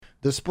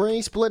The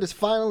spring split is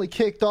finally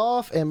kicked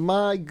off, and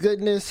my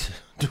goodness,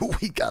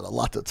 we got a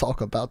lot to talk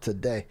about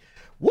today.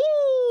 Woo!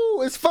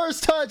 It's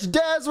first touch.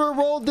 Dazzler,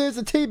 roll this,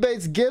 and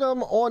T-Bates. Get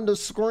them on the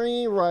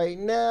screen right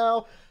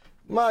now.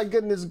 My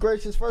goodness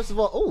gracious. First of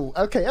all,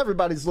 okay,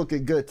 everybody's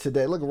looking good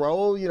today. Look,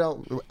 Raul,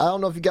 I don't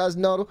know if you guys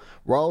know,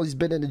 Raul, he's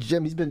been in the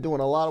gym. He's been doing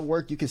a lot of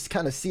work. You can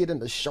kind of see it in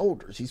the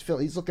shoulders. He's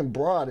looking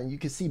broad, and you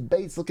can see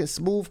Bates looking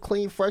smooth,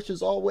 clean, fresh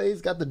as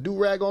always. Got the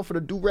do-rag on for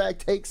the do-rag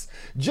takes.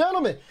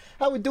 Gentlemen,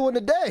 how we doing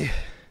today?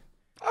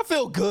 I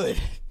feel good.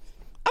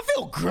 I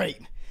feel great.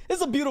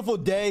 It's a beautiful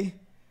day.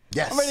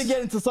 Yes. I'm ready to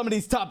get into some of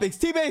these topics.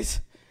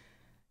 T-Base,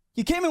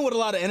 you came in with a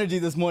lot of energy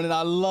this morning.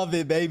 I love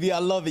it, baby. I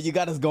love it. You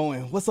got us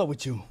going. What's up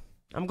with you?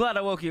 I'm glad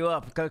I woke you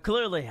up, because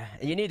clearly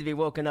you need to be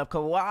woken up,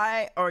 because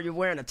why are you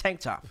wearing a tank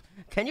top?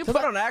 Can you put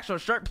on an actual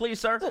shirt, please,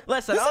 sir?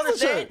 Listen, I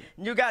understand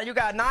you got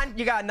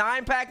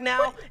 9-pack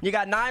now. You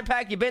got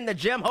 9-pack. You've been in the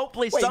gym.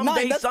 Hopefully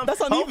someday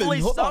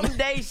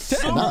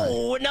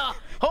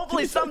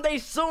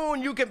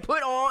soon you can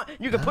put on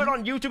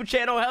YouTube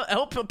channel,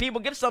 help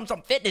people, give some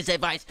fitness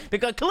advice,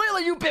 because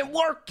clearly you've been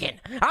working.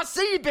 I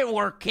see you've been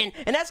working,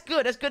 and that's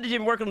good. That's good that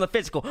you've been working on the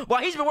physical.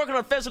 While he's been working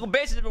on the physical,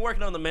 Bates has been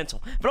working on the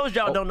mental. For those of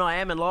y'all who don't know, I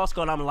am in law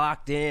school and I'm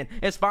locked in.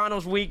 It's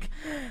finals week.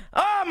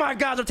 Oh my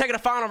God, I'm taking a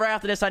final right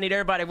after this. I need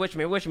everybody to wish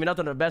me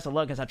nothing but the best of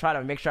luck as I try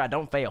to make sure I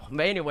don't fail.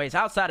 But anyways,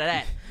 outside of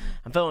that,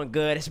 I'm feeling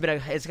good. I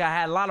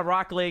had a lot of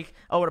Rock League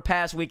over the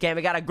past weekend.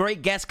 We got a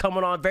great guest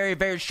coming on very,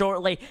 very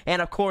shortly.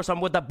 And of course,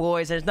 I'm with the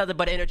boys. There's nothing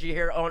but energy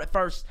here on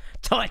First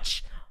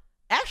Touch.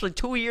 Actually,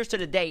 2 years to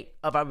the date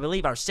of, I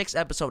believe, our 6th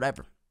episode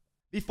ever.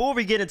 Before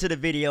we get into the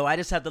video, I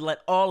just have to let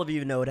all of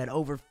you know that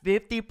over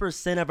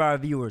 50% of our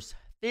viewers,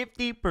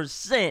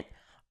 50%,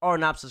 are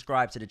not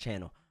subscribed to the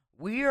channel.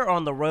 We are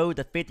on the road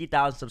to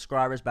 50,000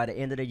 subscribers by the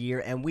end of the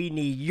year, and we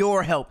need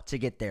your help to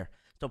get there.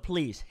 So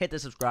please hit the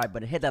subscribe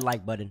button, hit that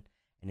like button,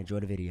 and enjoy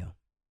the video.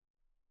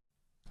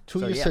 2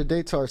 years to the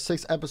date to our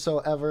 6th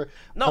episode ever.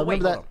 No,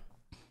 wait, hold on.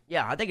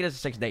 Yeah, I think it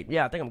is the 6th date.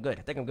 Yeah, I think I'm good.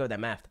 I think I'm good with that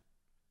math.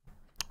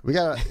 We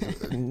got to,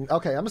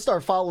 okay, I'm going to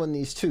start following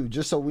these too,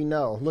 just so we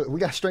know. Look, we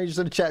got strangers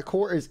in the chat.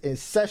 Court is in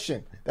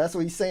session. That's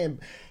what he's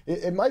saying.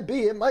 It might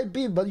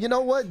be, but you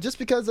know what? Just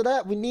because of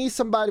that, we need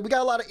somebody. We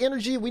got a lot of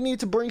energy. We need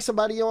to bring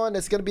somebody on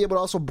that's going to be able to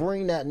also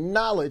bring that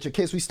knowledge in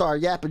case we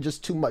start yapping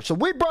just too much. So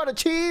we brought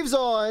Achieves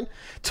on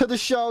to the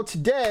show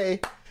today.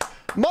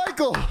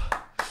 Michael,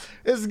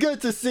 it's good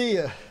to see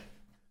you.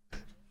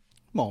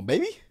 Come on,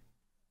 baby.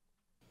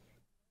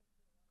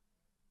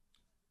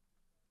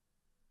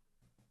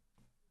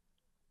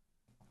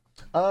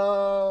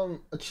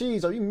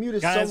 Cheese, are you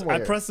muted Guys, somewhere? I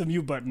pressed the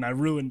mute button. I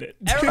ruined it.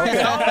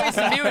 Everybody's always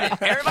muted.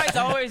 Everybody's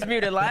always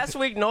muted. Last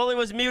week, Noli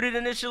was muted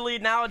initially.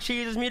 Now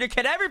Cheese is muted.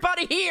 Can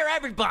everybody hear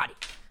everybody?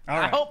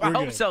 Right, I hope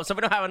so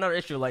we don't have another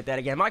issue like that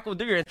again. Michael,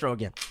 do your intro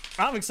again.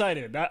 I'm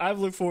excited. I've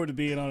looked forward to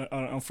being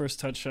on First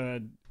Touch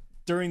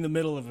during the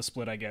middle of a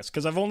split, I guess,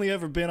 because I've only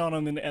ever been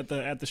on them at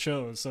the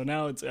shows. So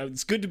now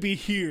it's good to be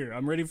here.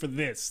 I'm ready for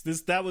this.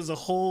 That was a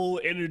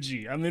whole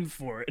energy. I'm in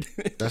for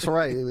it. That's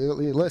right.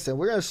 Listen,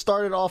 we're gonna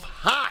start it off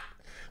hot.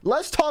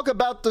 Let's talk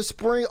about the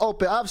Spring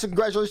Open. Obviously,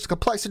 congratulations to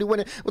Complexity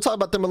winning. We'll talk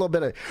about them a little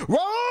bit later.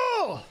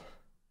 Roll!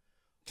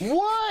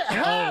 What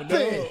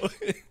happened? Oh,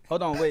 no.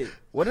 Hold on, wait.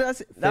 What did I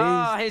say?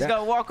 No, he's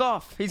going to walk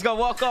off. He's going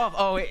to walk off.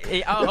 Oh, wait. He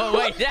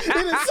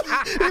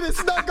is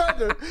snuck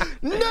under.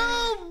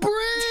 No,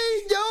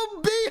 Bree,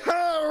 you'll be her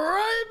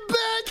right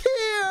back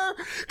here,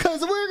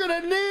 because we're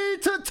going to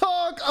need to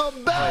talk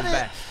about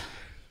it.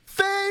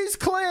 FaZe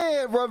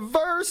Clan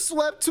reverse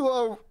swept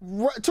to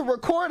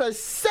record a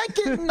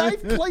second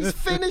ninth place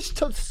finish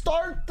to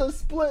start the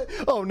split.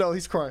 Oh no,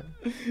 he's crying.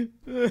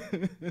 Oh,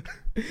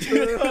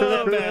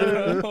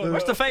 man.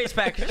 What's the FaZe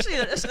pack? Let's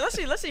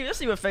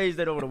see what FaZe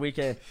did over the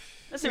weekend.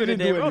 Let's see what they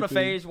did. Roll the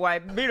FaZe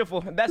white,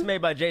 beautiful. That's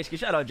made by J-Ski.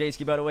 Shout out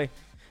J-Ski, by the way.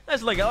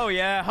 Let's look at. Oh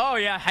yeah.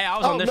 Hey, I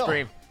was on this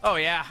stream. Oh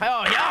yeah.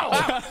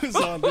 I was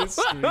on this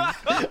stream.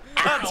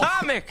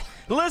 Atomic.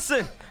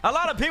 Listen, a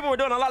lot of people were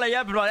doing a lot of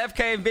yapping about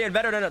FK being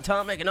better than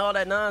Atomic and all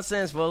that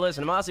nonsense. Well,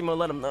 listen, Massimo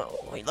let him know.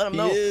 He let him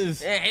know.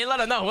 Yeah, he let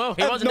him know. Well,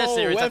 he wasn't this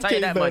serious. I'll tell you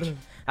that much.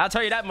 I'll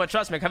tell you that much.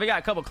 Trust me. Cause we got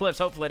a couple clips,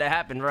 hopefully, that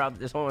happened throughout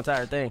this whole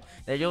entire thing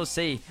that you'll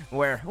see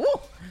where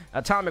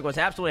Atomic was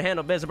absolutely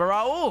handled business. But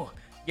Raul,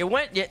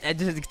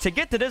 to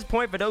get to this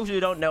point, for those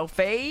who don't know,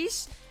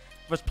 FaZe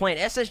was playing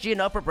SSG in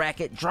the upper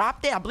bracket,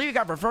 dropped it. I believe you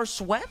got reverse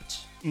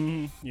swept.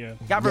 Yeah.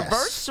 Got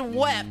reverse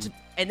swept.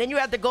 And then you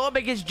have to go up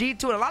against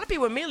G2, and a lot of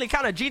people immediately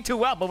kind of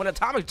G2 out, but when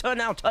Atomic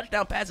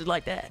touchdown passes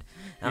like that,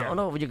 I don't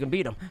know if you can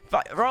beat him.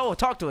 Ro,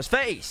 talk to us.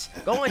 FaZe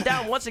going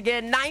down once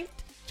again, 9th,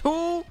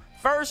 2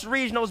 first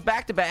regionals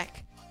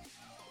back-to-back.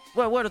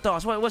 What are the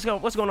thoughts? What's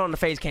going on in the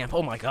FaZe camp?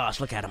 Oh my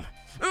gosh, look at him.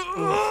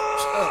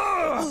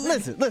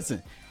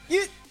 Listen.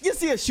 you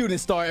see a shooting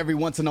star every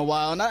once in a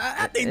while, and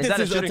I think Is this that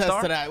a is a shooting test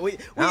star? to that.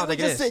 I don't think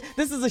it is. Say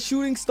this is a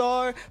shooting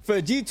star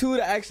for G2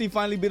 to actually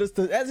finally beat us,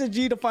 to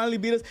SSG to finally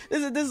beat us.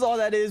 This is all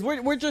that is.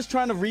 We're just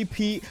trying to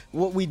repeat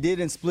what we did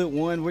in Split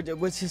 1.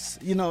 We're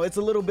just, you know, it's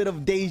a little bit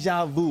of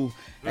deja vu.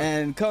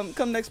 And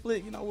come next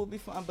split, you know, we'll be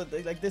fine. But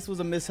like this was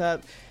a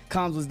mishap.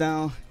 Comms was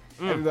down.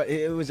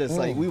 Everybody, it was just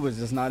like we was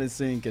just not in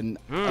sync. And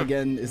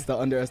again, it's the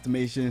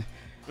underestimation.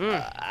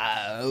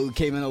 We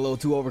came in a little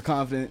too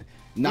overconfident,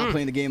 not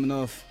playing the game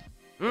enough.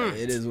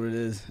 It is what it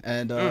is.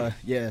 And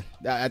yeah,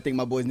 I think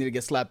my boys need to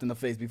get slapped in the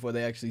face before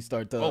they actually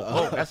start to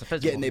that's a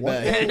getting their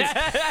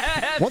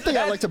bag. One thing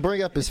I like to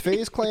bring up is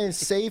FaZe Clan's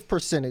save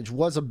percentage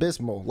was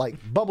abysmal, like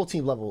bubble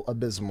team level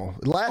abysmal.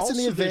 Last in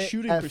the Also, their event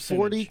shooting at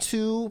percentage.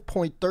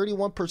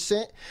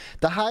 42.31%.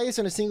 The highest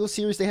in a single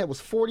series they had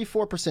was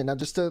 44%. Now,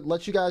 just to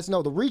let you guys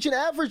know, the region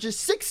average is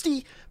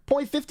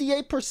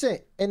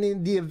 60.58%. And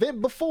in the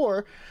event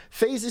before,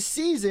 FaZe's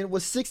season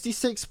was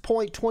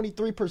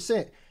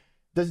 66.23%.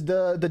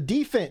 The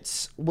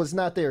defense was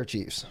not there,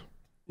 Chiefs.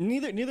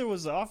 Neither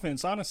was the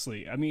offense,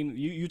 honestly. I mean,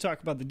 you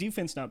talk about the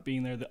defense not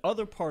being there. The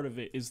other part of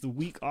it is the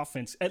weak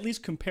offense, at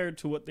least compared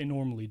to what they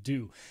normally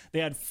do. They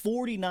had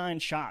 49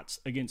 shots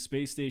against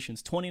Space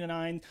Station's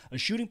 29, a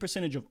shooting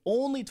percentage of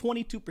only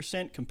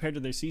 22% compared to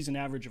their season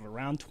average of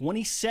around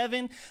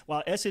 27,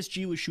 while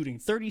SSG was shooting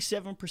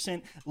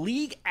 37%.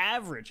 League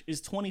average is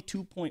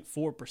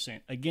 22.4%.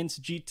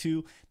 Against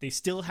G2, they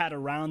still had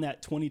around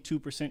that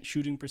 22%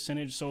 shooting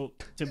percentage. So,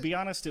 to be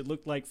honest, it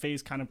looked like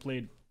FaZe kind of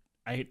played,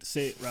 I hate to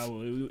say it,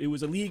 Raul, it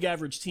was a league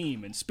average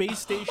team. And Space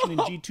Station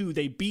and G2,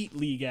 they beat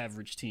league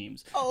average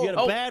teams. You had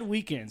a bad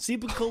weekend.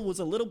 Sepical was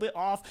a little bit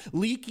off,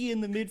 leaky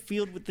in the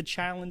midfield with the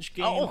challenge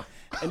game.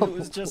 And it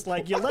was just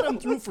like, you let him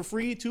through for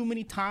free too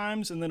many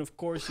times, and then, of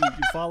course, you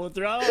follow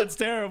through. Oh, it's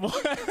terrible.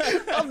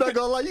 I'm not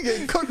gonna lie, you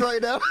getting cooked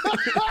right now.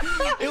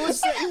 It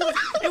was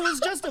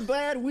just a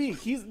bad week.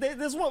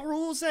 That's what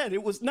Rule said.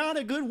 It was not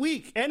a good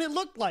week, and it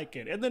looked like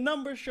it. And the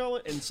numbers show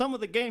it, and some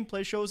of the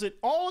gameplay shows it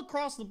all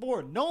across the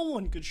board. No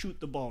one could shoot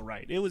the ball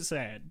right. It was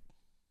sad.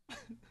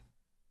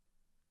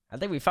 I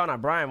think we found our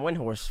Brian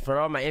Windhorse. For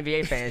all my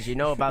NBA fans, you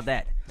know about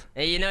that.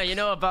 And you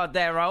know about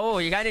that,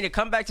 Raul. You got need to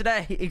come back to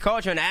that. He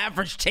called you an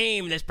average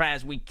team this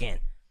past weekend.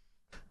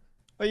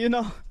 But you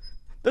know,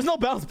 there's no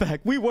bounce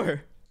back. We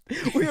were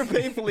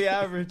painfully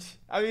average.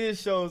 I mean, it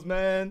shows,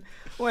 man.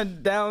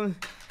 Went down,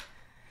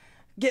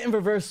 getting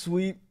reverse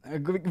sweep,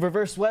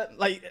 reverse swept.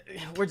 Like,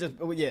 we're just,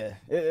 yeah.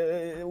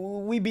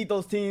 We beat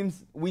those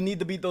teams. We need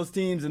to beat those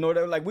teams in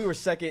order. Like, we were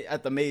second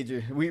at the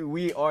major.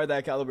 We are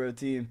that caliber of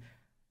team.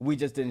 We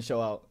just didn't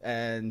show out.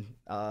 And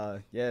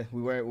yeah,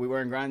 we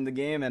weren't grinding the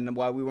game. And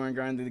while we weren't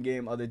grinding the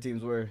game, other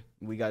teams were.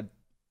 We got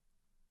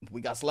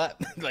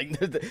slapped. Like,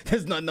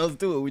 there's nothing else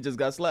to it. We just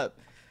got slapped.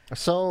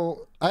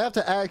 So I have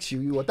to ask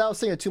you, without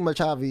saying too much,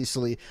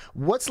 obviously,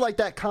 what's like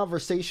that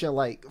conversation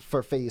like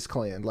for FaZe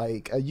Clan?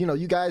 Like, you know,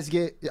 you guys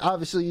get,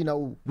 obviously, you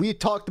know, we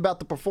talked about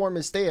the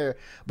performance there,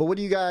 but what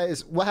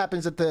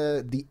happens at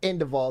the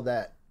end of all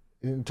that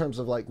in terms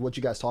of like what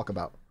you guys talk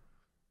about?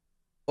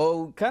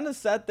 Oh, kind of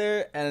sat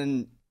there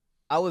and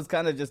I was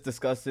kind of just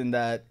discussing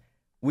that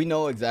we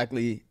know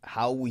exactly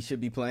how we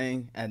should be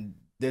playing, and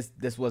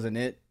this wasn't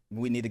it.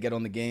 We need to get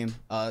on the game.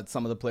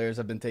 Some of the players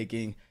have been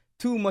taking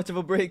too much of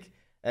a break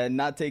and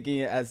not taking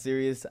it as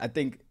serious. I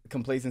think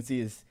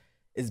complacency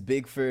is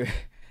big for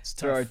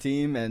our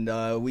team,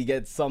 and we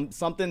get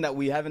something that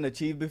we haven't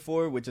achieved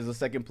before, which is a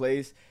second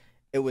place.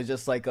 It was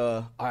just like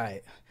all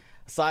right,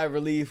 sigh of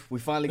relief. We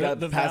finally got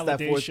past that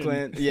fourth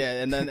clan.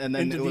 Yeah, and then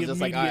it was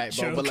just like, all right,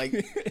 bro, but like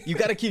you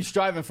got to keep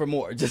striving for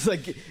more. Just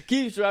like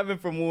keep striving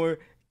for more.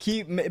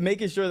 Keep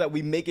making sure that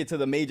we make it to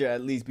the major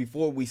at least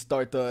before we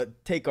start to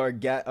take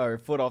our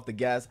foot off the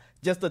gas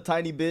just a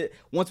tiny bit.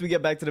 Once we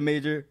get back to the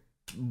major,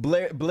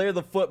 Blair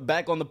the foot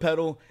back on the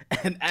pedal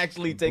and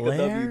actually take a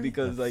W,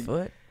 because like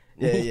foot?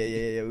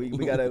 Yeah.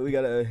 We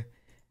gotta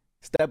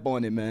step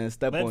on it, man.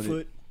 Step on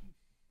it.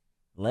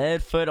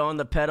 Lead foot on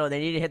the pedal. They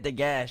need to hit the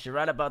gas. You're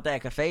right about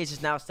that. Because FaZe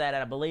is now sat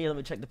at, I believe, let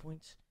me check the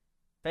points.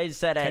 FaZe is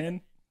sat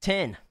at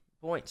 10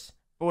 points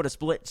for the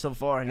split so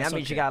far. And that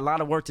means you got a lot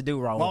of work to do,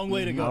 Raul. Long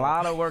way to go. A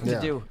lot of work to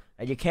do.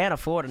 And you can't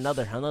afford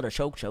another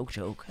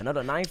choke,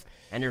 another knife,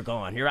 and you're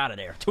gone. You're out of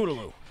there.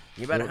 Toodaloo.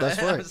 You better.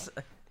 That's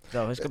right.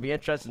 So it's going to be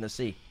interesting to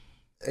see.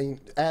 And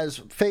as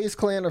FaZe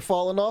Clan are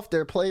falling off,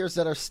 there are players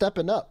that are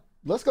stepping up.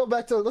 Let's go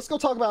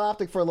talk about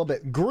OpTic for a little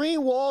bit.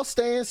 Green wall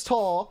stands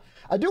tall.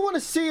 I do want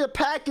to see a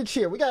package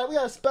here. We got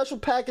a special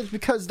package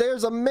because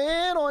there's a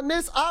man on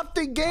this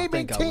OpTic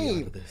Gaming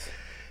team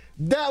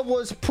that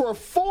was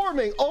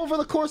performing over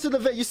the course of the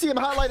event. You see him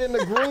highlighted in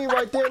the green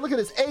right there. Look at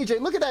this,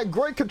 AJ. Look at that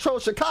great control.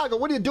 Chicago,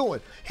 what are you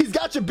doing? He's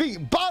got you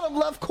beat. Bottom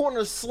left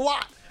corner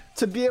slot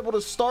to be able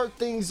to start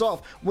things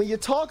off. When you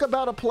talk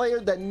about a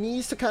player that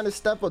needs to kind of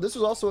step up, this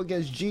was also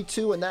against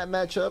G2 in that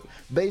matchup.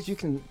 Baze, you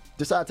can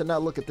decide to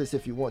not look at this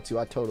if you want to.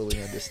 I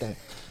totally understand.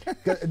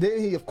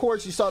 Then of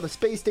course, you saw the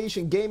Space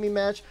Station Gaming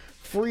match.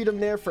 Freedom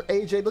there for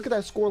AJ. Look at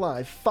that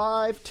scoreline,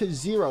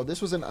 5-0.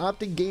 This was an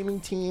OpTic Gaming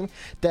team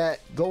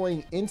that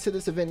going into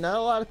this event, not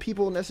a lot of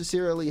people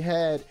necessarily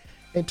had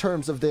in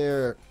terms of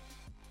their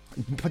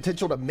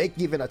potential to make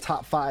even a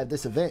top 5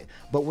 this event.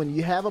 But when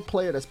you have a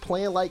player that's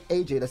playing like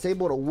AJ, that's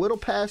able to whittle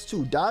past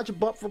 2, dodge a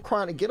bump for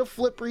Chronic, get a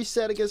flip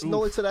reset against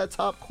Nola to that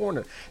top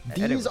corner.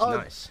 These are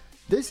nice.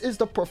 This is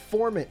the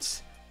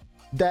performance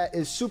that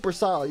is super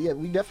solid. Yeah,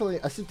 we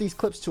definitely, I sent these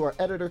clips to our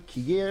editor,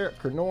 Kier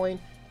Kernoin.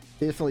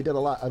 They definitely did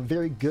a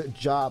very good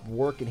job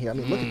working here. I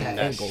mean, look at that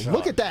angle. Sharp.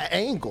 Look at that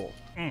angle.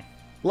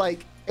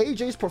 Like,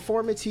 AJ's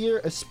performance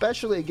here,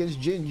 especially against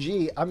Gen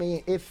G, I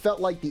mean, it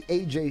felt like the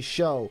AJ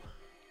show,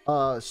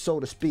 so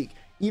to speak.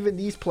 Even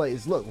these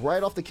plays, look,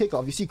 right off the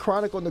kickoff, you see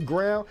Chronic on the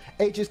ground,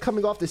 AJ's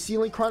coming off the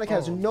ceiling, Chronic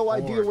has no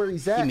idea where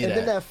he's at, and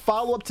then that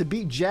follow-up to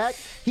beat Jack,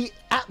 he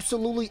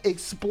absolutely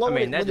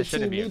exploded when the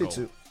team needed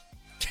to.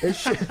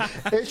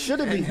 It should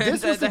have been.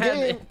 This was the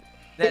game.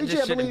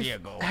 AJ, I believe,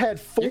 had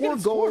 4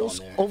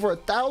 goals, over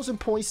 1,000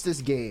 points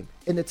this game,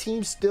 and the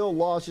team still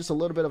lost just a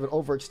little bit of an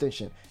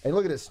overextension. And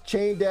look at this,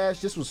 chain dash,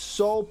 this was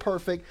so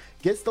perfect,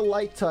 gets the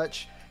light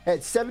touch,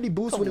 had 70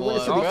 boost when he went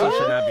into the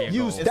air.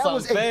 That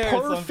was a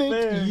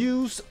perfect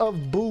use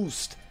of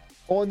boost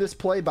on this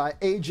play by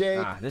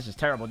AJ. This is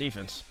terrible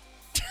defense.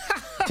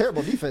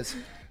 Terrible defense.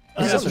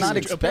 That's not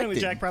expected. Apparently,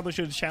 Jack probably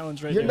should have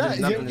challenged right there. There's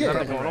nothing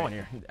going on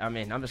here. I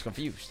mean, I'm just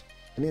confused.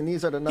 And then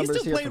these are the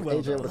numbers here from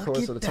AJ over the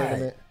course of the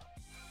tournament.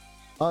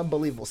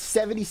 Unbelievable.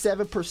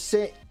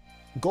 77%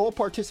 goal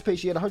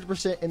participation. He had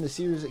 100% in the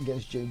series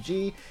against Gen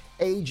G.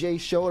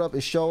 AJ showed up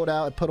and showed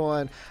out and put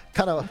on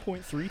kind of a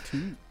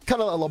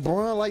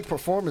LeBron-like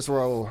performance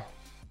role.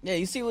 Yeah,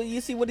 you see what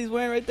he's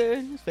wearing right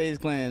there? It's FaZe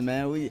Clan,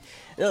 man.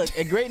 Look,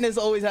 greatness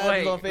always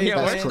happens on FaZe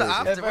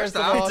Clan. Where's the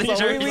OpTic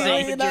jersey? We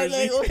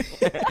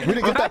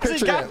didn't get that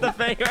picture yet.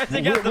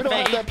 We don't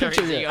have that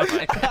picture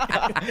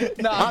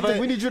yet.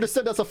 We need you to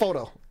send us a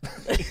photo.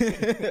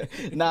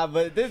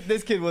 But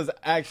this kid was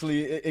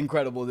actually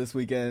incredible this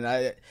weekend.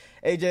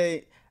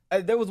 AJ,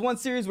 there was one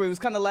series where he was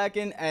kind of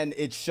lacking, and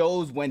it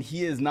shows when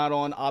he is not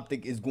on,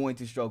 OpTic is going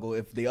to struggle.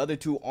 If the other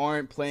two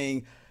aren't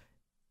playing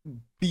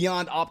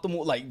beyond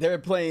optimal, like they're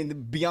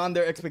playing beyond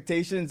their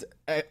expectations,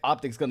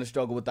 OpTic's gonna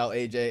struggle without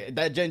AJ.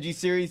 That Gen G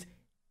series,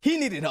 he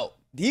needed help.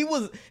 He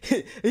was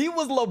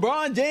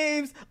LeBron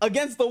James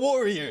against the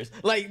Warriors.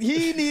 Like,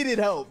 he needed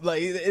help.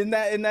 Like in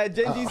that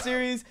Gen G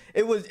series,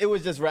 it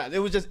was just wrapped. It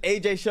was just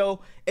AJ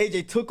show.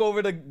 AJ took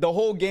over the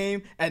whole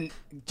game, and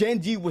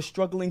Gen G was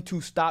struggling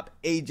to stop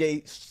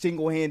AJ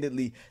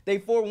single-handedly. They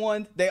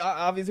 4-1. They are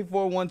obviously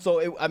 4-1. So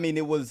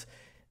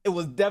it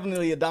was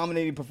definitely a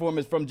dominating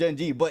performance from Gen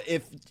G. But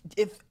if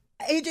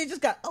AJ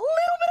just got a little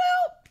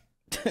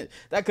bit of help,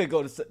 that could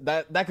go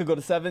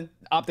to 7.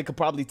 OpTic could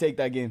probably take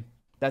that game,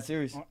 that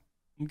series.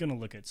 I'm gonna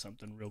look at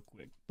something real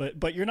quick,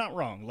 but you're not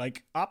wrong.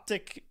 Like,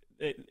 OpTic,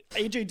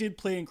 AJ did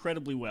play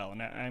incredibly well,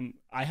 and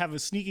I have a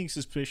sneaking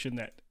suspicion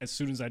that as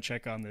soon as I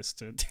check on this,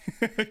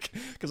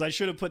 because I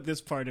should have put this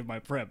part in my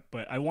prep,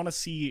 but I want to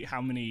see how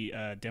many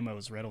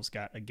demos Reddles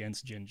got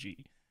against Gen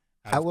G.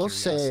 I will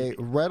say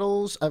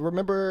Reddles, I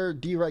remember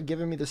D-Rec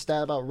giving me the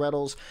stat about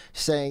Reddles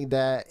saying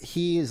that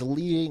he is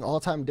leading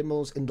all-time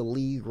demos in the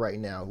league right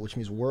now, which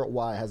means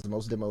worldwide has the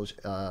most demos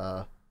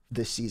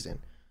this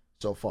season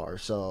so far.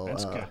 So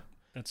that's good.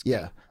 That's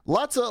good.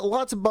 Lots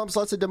of bumps,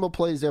 lots of demo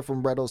plays there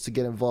from Reddles to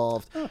get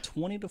involved.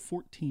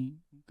 20-14.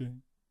 Okay.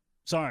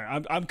 Sorry,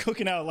 I'm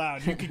cooking out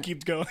loud. You can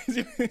keep going.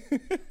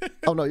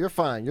 Oh no, you're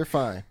fine. You're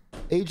fine.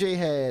 AJ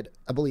had,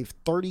 I believe,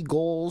 30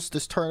 goals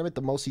this tournament,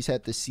 the most he's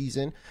had this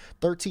season.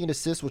 13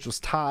 assists, which was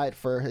tied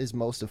for his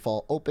most in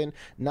Fall Open.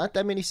 Not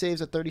that many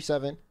saves at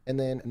 37, and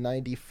then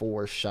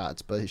 94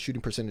 shots, but his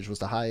shooting percentage was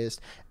the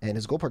highest, and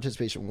his goal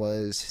participation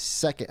was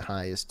second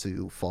highest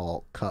to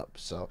Fall Cup.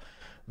 So,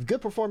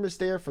 good performance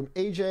there from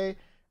AJ,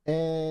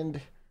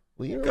 and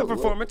good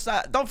performance.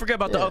 Don't forget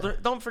about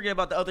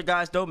the other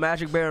guys though.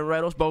 Magic Bear and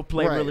Reddles both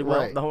played really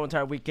well the whole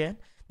entire weekend.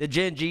 The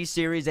Gen G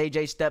series,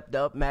 AJ stepped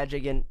up.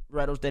 Magic and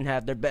Reddles didn't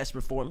have their best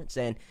performance.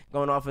 And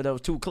going off of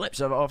those 2 clips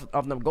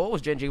of them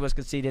goals, Gen G was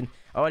conceding.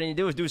 All they need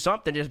to do is do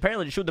something, just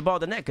apparently to shoot the ball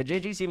to the net, because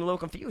Gen G seemed a little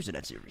confused in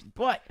that series.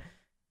 But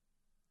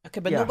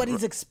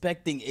nobody's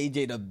expecting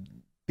AJ to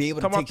be able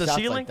to take shots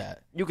like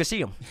that. You can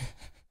see him.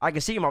 I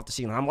can see him off the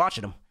ceiling. I'm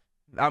watching him.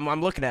 I'm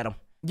looking at him.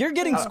 You're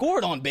getting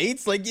scored on,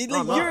 Bates. Like,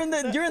 you're in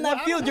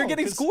that field. You're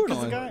getting scored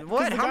on.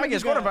 What? How am I getting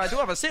scored on? But I do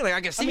have a ceiling.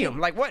 I can see him.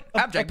 Like, what?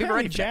 Abjack, people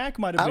ready. Jack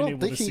might have been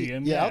able to see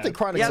him. Yeah, I don't think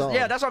Chronic's on.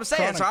 Yeah, that's what I'm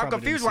saying. So I'm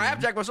confused why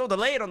Abjack was so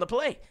delayed on the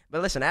play.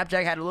 But listen,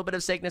 Abjack had a little bit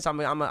of sickness. I'm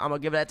gonna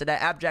give that to that.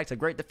 Abjack's a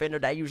great defender.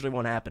 That usually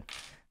won't happen.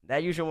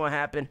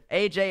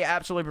 AJ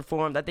absolutely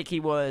performed. I think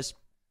he was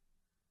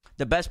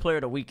the best player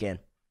of the weekend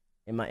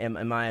in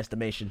my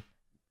estimation.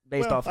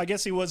 I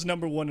guess he was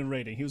number 1 in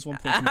rating. He was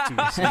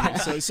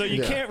 1.22. so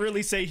you can't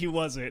really say he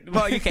wasn't.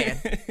 Well, you can.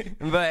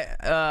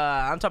 But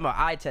I'm talking about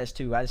eye test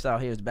too. I just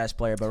thought he was the best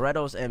player. But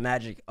Reddles and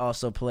Magic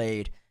also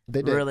played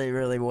They did. really,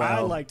 really well. I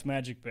liked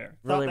Magic Bear.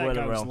 Really, Thought that really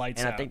guy was well.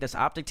 lights And out. I think this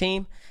OpTic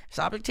team,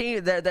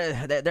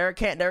 they're a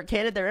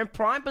candidate. They're in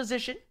prime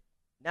position.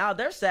 Now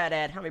they're sat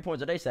at, how many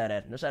points are they sat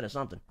at? They're sat at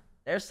something.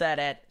 They're sat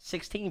at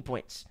 16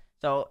 points.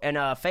 So, and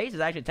FaZe is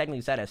actually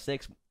technically sat at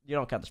 6. You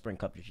don't count the Spring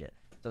Cup just yet.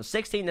 So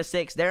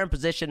 16-6, they're in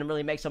position to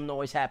really make some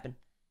noise happen.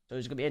 So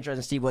it's going to be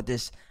interesting to see what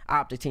this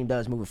OpTic team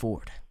does moving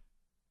forward.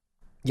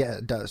 Yeah,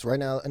 it does. Right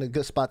now, in a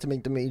good spot to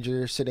make the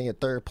major, sitting at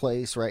 3rd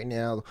place right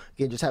now.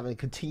 Again, just having to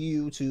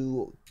continue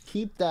to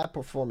keep that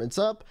performance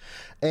up,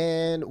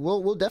 and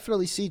we'll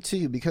definitely see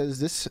too, because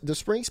the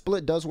spring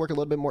split does work a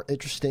little bit more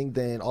interesting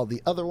than all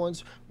the other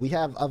ones. We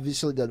have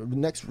obviously the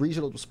next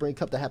regional Spring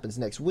Cup that happens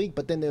next week,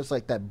 but then there's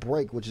like that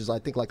break, which is I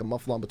think like a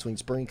month long between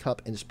Spring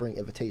Cup and Spring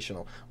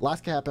Invitational. Lots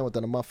can happen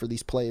within a month for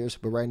these players,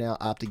 but right now,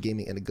 OpTic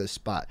Gaming in a good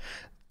spot.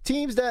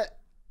 Teams that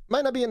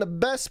might not be in the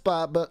best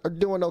spot, but are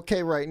doing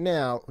okay right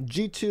now,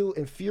 G2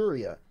 and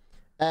Furia,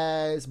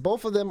 as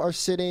both of them are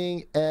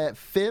sitting at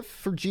 5th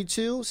for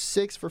G2,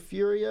 6th for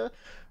Furia.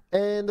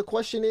 And the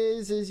question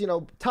is, you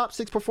know, top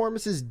 6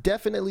 performances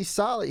definitely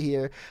solid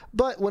here.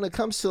 But when it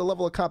comes to the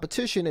level of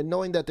competition and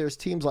knowing that there's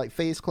teams like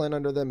FaZe Clan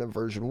under them and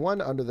version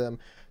 1 under them,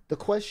 the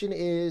question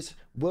is,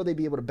 will they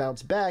be able to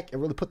bounce back and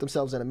really put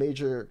themselves in a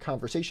major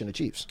conversation to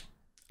Chiefs?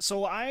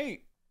 So I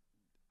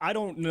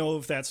don't know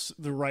if that's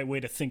the right way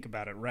to think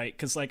about it, right?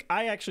 Because, like,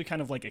 I actually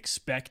kind of, like,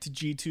 expect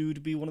G2 to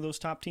be one of those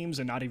top teams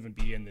and not even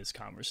be in this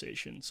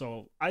conversation.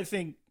 So I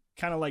think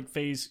kind of like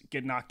FaZe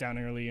get knocked down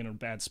early in a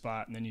bad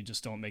spot and then you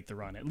just don't make the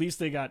run. At least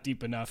they got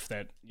deep enough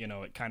that, you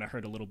know, it kind of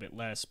hurt a little bit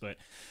less. But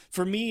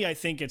for me, I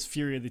think it's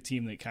Furia, the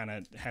team that kind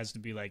of has to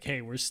be like,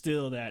 hey, we're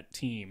still that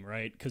team,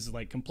 right? Because,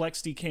 like,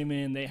 Complexity came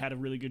in, they had a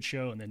really good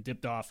show and then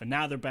dipped off, and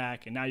now they're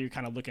back, and now you're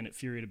kind of looking at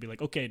Furia to be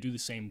like, okay, do the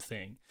same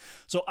thing.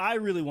 So I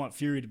really want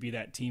Furia to be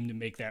that team to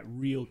make that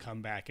real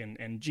comeback, and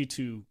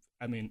G2,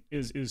 I mean,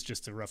 it was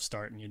just a rough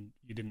start, and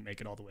you didn't make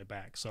it all the way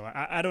back. So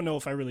I don't know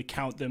if I really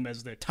count them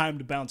as the time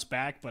to bounce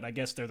back, but I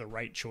guess they're the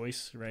right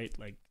choice, right?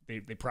 Like, they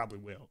probably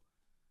will.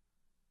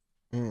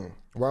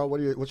 Well,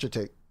 what's your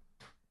take?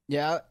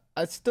 Yeah,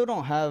 I still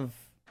don't have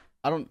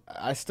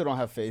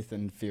faith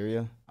in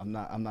Furia. I'm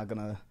not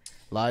gonna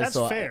lie. That's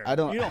so fair. I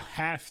don't. You don't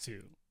have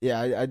to.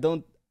 Yeah,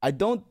 I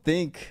don't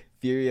think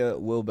Furia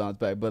will bounce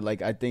back, but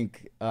like I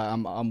think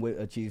I'm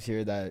with Achieves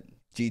here that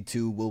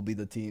G2 will be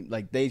the team.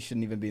 Like, they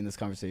shouldn't even be in this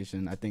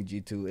conversation. I think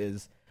G2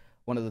 is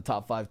one of the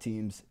top 5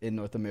 teams in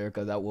North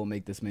America that will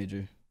make this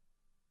major.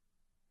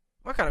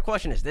 What kind of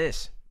question is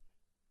this?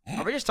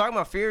 Are we just talking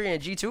about Fury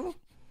and G2?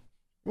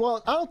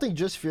 Well, I don't think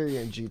just Fury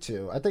and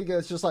G2. I think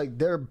it's just like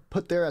they're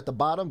put there at the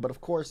bottom, but of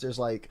course there's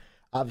like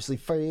obviously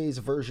FaZe,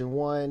 version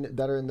 1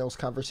 that are in those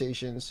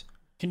conversations.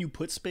 Can you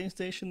put Space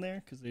Station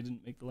there because they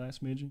didn't make the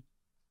last major?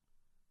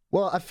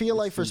 Well, I feel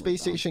like for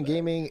Space Station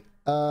Gaming,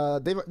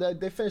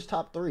 they finished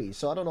top 3,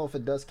 so I don't know if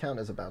it does count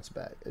as a bounce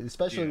back,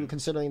 especially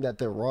considering that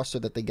their roster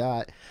that they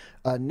got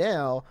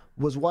now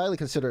was widely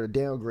considered a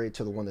downgrade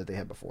to the one that they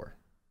had before.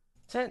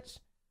 Since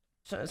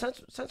we're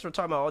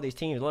talking about all these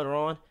teams later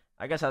on,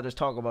 I guess I'll just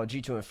talk about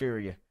G2 and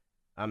Furia.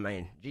 I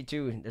mean,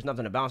 G2, there's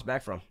nothing to bounce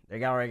back from.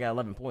 They already got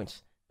 11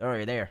 points. They're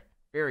already there.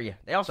 Furia,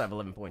 they also have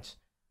 11 points.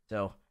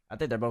 So I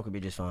think they're both could be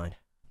just fine.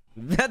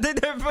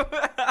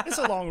 It's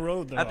a long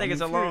road, though. I think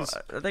it's a long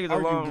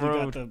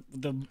road.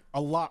 Got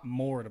a lot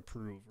more to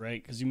prove, right?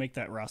 Because you make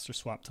that roster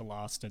swap to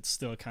Lost, it's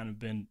still kind of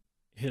been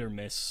hit or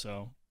miss.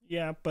 So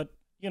yeah, but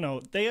you know,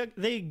 they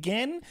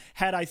again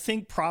had, I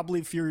think,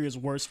 probably Furia's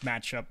worst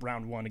matchup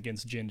round 1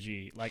 against Gen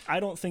G. Like, I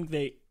don't think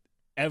they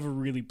ever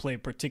really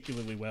played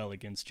particularly well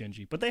against Gen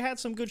G, but they had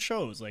some good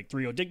shows like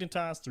 3-0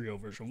 Dignitas, 3-0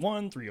 version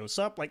 1, 3-0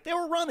 Sup. Like, they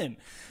were running,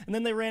 and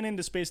then they ran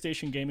into Space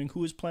Station Gaming, who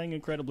was playing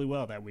incredibly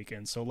well that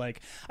weekend. So like,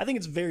 I think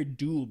it's very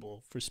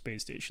doable for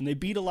Space Station. They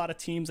beat a lot of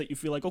teams that you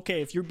feel like,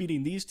 okay, if you're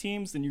beating these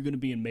teams, then you're going to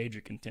be in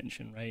major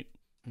contention, right?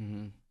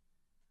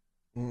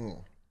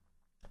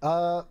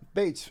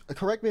 Bates,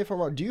 correct me if I'm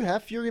wrong, do you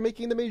have Fury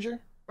making the major?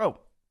 Bro,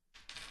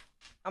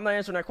 I'm not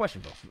answering that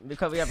question, bro,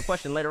 because we have a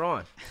question later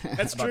on.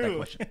 That's about true. That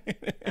question.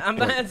 I'm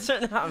not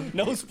answering.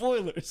 No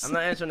spoilers. I'm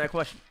not answering that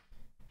question.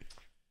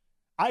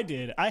 I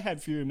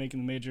had Fury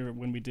making the major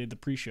when we did the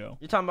pre-show.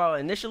 You're talking about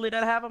initially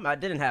that I have them? I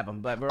didn't have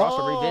them, but we're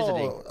also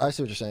revisiting. I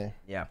see what you're saying.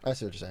 Yeah. I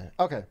see what you're saying.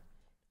 Okay.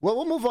 Well,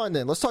 we'll move on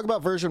then. Let's talk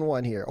about version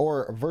 1 here,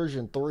 or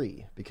version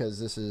 3, because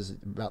this is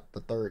about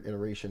the 3rd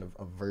iteration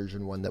of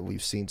version 1 that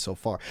we've seen so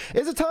far.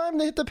 Is it time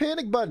to hit the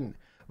panic button?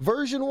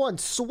 Version 1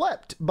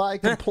 swept by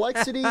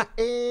Complexity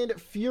and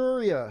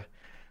Furia.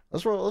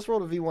 Let's roll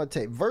the V1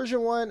 tape.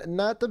 Version 1,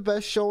 not the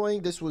best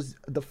showing. This was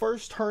the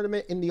first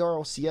tournament in the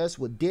RLCS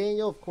with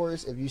Daniel. Of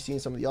course, if you've seen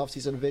some of the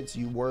offseason events,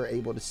 you were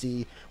able to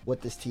see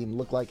what this team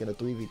looked like in a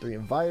 3v3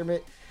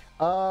 environment.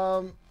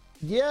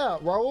 Yeah,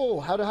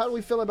 Raul, how do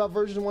we feel about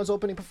version 1's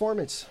opening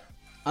performance?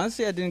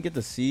 Honestly, I didn't get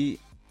to see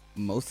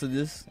most of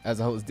this as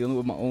I was dealing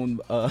with my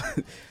own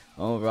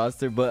own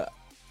roster, but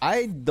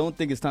I don't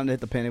think it's time to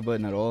hit the panic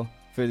button at all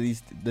for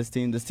this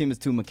team. This team is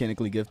too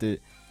mechanically gifted.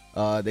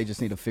 They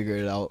just need to figure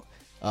it out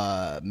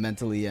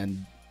mentally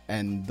and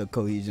the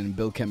cohesion,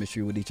 build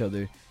chemistry with each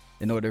other.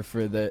 in order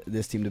for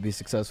this team to be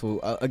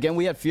successful. Again,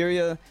 we had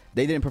Furia.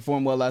 They didn't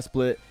perform well last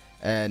split,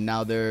 and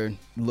now they're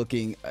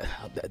looking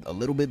a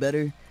little bit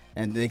better,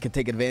 and they can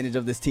take advantage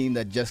of this team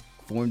that just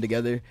formed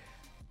together.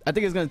 I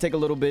think it's going to take a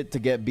little bit to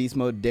get Beast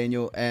Mode,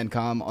 Daniel, and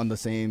Calm on the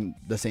same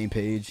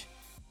page.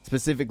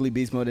 Specifically,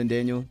 Beast Mode and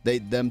Daniel.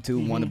 Them two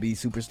want to be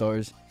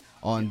superstars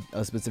on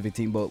a specific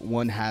team, but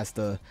one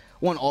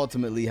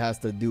ultimately has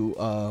to do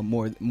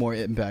more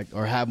impact,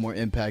 or have more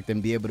impact,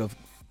 and be able to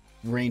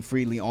reign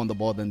freely on the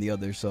ball than the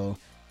other. So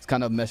it's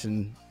kind of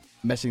meshing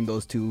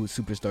those two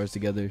superstars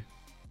together.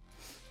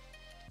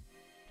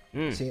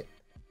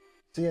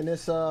 Seeing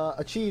this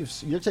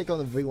achieves your take on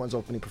the V1's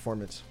opening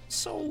performance.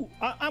 So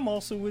I'm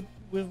also with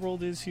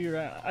Roldiz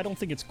here. I don't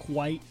think it's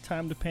quite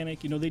time to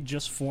panic. You know, they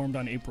just formed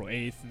on April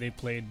 8th. They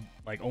played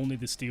like only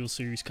the Steel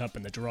Series Cup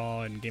and the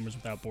draw and Gamers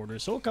Without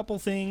Borders. So a couple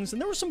things,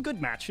 and there were some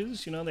good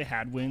matches. You know, they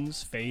had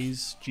wins,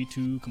 FaZe,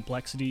 G2,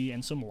 Complexity,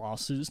 and some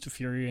losses to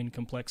Furia and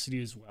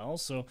Complexity as well.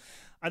 So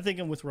I think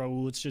I'm with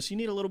Raul. It's just you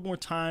need a little more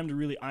time to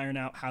really iron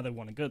out how they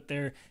want to get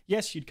there.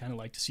 Yes, you'd kind of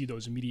like to see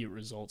those immediate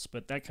results,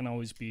 but that can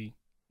always be,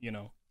 you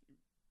know,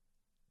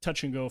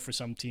 touch and go for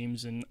some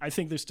teams, and I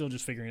think they're still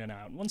just figuring it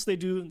out. Once they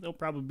do, they'll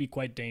probably be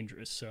quite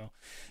dangerous. So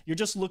you're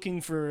just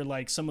looking for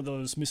like some of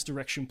those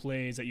misdirection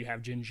plays that you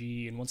have Gen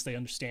G, and once they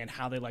understand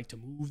how they like to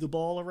move the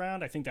ball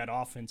around, I think that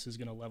offense is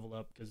going to level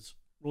up, because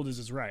Roldiz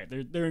is right.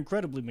 They're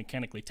incredibly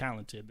mechanically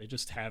talented. They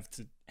just have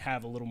to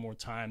have a little more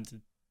time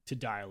to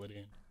dial it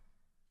in.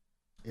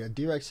 Yeah,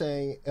 D-Rex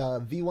saying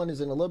V1 is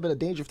in a little bit of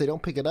danger if they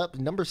don't pick it up.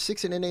 Number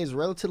 6 in NA is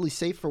relatively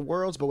safe for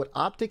Worlds, but with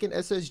OpTic and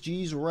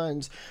SSG's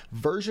runs,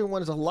 version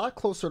 1 is a lot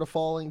closer to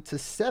falling to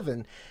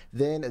 7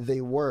 than they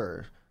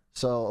were.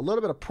 So a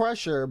little bit of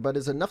pressure, but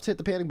is enough to hit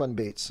the panic button,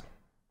 Bates.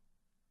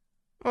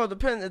 Well,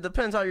 it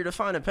depends how you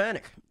define a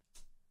panic.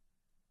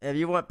 If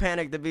you want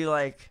panic to be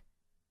like,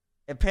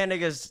 if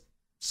panic is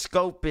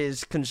scope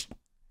is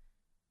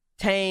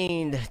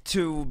contained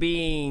to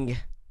being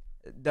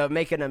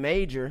making a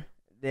major,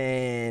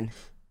 then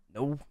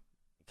no,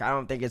 I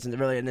don't think it's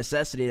really a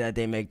necessity that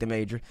they make the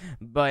major.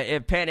 But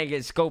if panic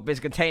is scope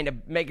is contained to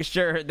making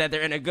sure that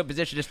they're in a good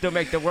position to still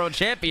make the world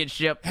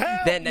championship,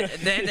 then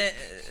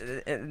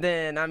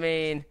I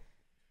mean,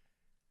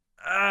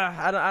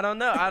 I don't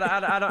know.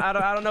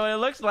 I don't know what it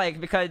looks like,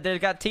 because they've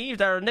got teams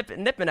that are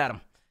nipping at them.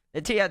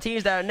 The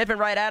teams that are nipping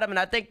right at them, and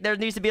I think there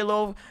needs to be a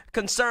little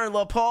concern, a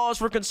little pause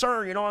for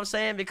concern. You know what I'm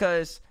saying?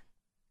 Because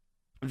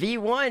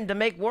V1 to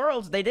make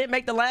Worlds, they didn't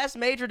make the last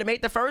major, to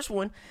make the first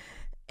one,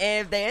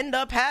 and if they end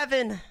up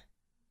having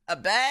a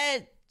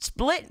bad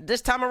split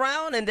this time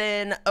around, and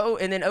then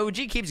OG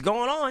keeps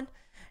going on,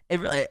 it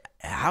really,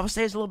 I would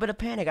say it's a little bit of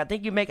panic. I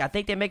think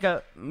they make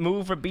a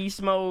move for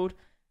Beast Mode.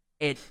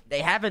 They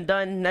haven't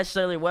done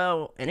necessarily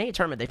well in any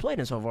tournament they played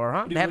in so far,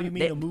 huh? What do you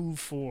mean a move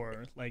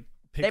for? Like,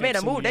 they made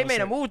a move. They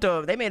made a move.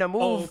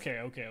 Oh,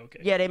 okay.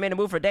 Yeah, they made a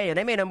move for Daniel.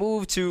 They made a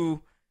move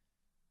to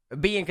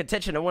be in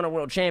contention to win a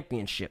world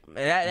championship.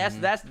 That's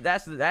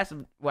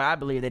what I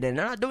believe they did.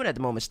 They're not doing it at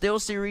the moment. Still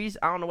series.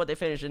 I don't know what they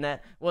finished in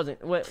that. Wasn't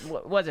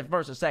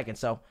first or second.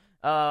 So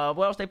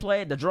what else they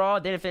played? The draw.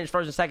 They didn't finish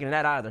first or second in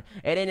that either.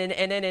 And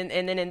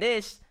then in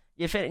this,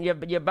 you're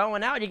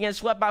bowing out. You're getting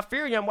swept by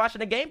Fury. I'm watching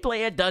the gameplay.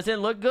 It doesn't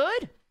look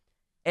good.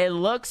 It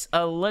looks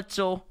a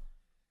little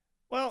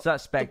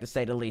suspect, to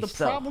say the least.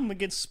 The problem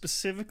against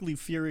specifically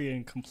Fury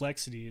and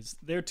Complexity is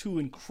they're two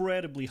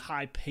incredibly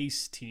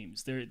high-paced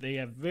teams. They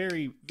have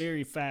very,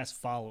 very fast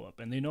follow-up,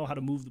 and they know how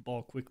to move the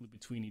ball quickly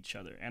between each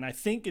other. And I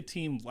think a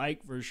team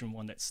like version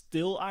 1 that's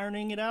still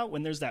ironing it out,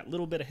 when there's that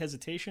little bit of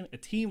hesitation, a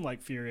team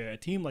like Fury, a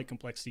team like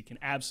Complexity can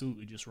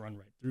absolutely just run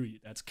right through you.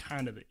 That's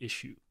kind of the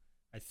issue,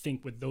 I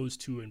think, with those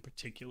two in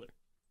particular.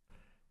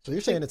 So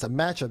you're saying it's a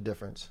matchup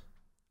difference?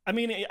 I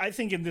mean, I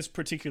think in this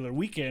particular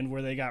weekend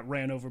where they got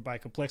ran over by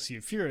Complexity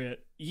and Fury,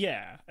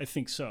 yeah, I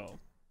think so.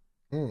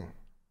 What are you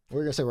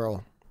going to say, Raul?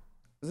 I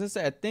was going to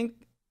say, I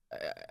think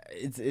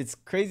it's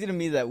crazy to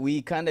me that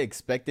we kind of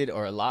expected,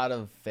 or a lot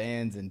of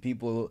fans and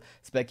people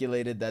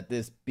speculated, that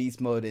this Beast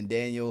Mode and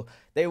Daniel,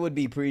 they would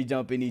be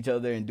pre-jumping each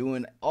other and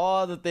doing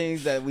all the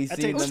things that we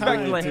seen them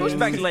do. Who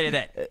speculated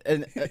that?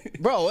 And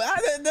bro,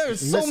 there were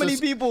so many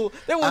people.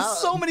 There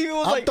was so many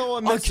people. I'm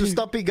throwing Mr.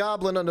 Stumpy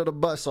Goblin under the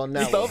bus on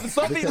that one.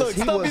 Stumpy, look,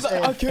 Stumpy's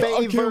like, I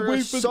can't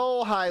wait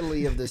so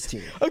highly of this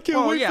team. I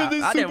can't wait for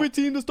this super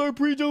team to start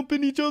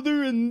pre-jumping each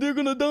other, and they're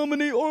gonna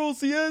dominate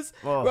RLCS.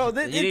 Bro,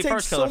 it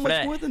takes so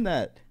much more than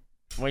that.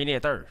 Well, you need a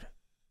third.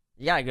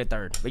 You got a good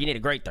third, but you need a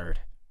great third.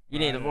 You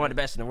need one of the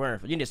best in the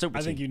world. You need a super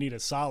team. I think you need a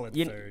solid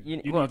third.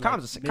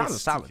 Comm's a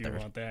solid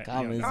third.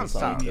 Comm is a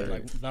solid third.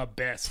 Like the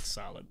best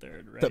solid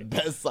third, right? The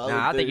best solid third.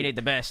 I think you need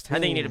the best. I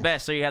think you need the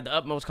best, so you have the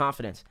utmost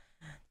confidence.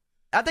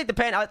 I think the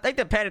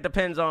panic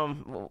depends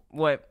on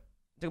what.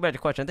 To go back to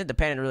the question, I think the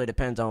panic really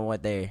depends on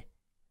what they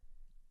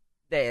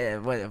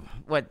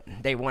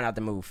want out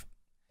the move.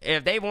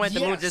 If they want the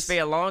move to just be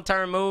a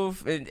long-term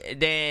move,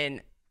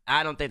 then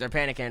I don't think they're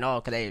panicking at all,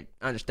 because they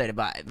understood it.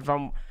 But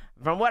from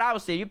what I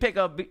would see, you pick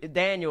up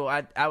Daniel,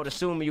 I would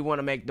assume you want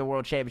to make the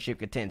world championship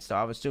contend. So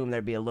I would assume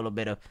there'd be a little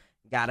bit of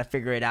got to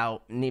figure it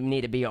out.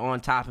 Need to be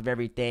on top of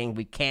everything.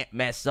 We can't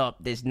mess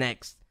up this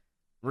next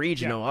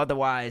regional. Yeah.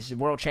 Otherwise,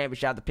 world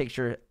championship out the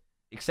picture,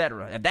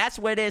 etc. If that's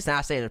what it is, then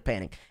I say they're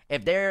panic.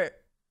 If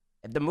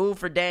the move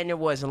for Daniel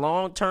was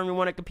long term, we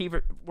want to compete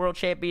for world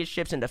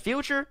championships in the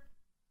future.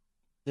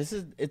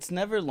 It's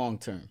never long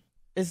term.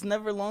 It's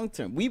never long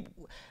term. We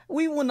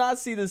will not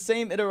see the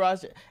same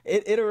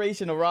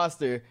iteration of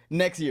roster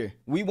next year.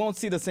 We won't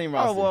see the same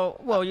roster. Oh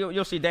well,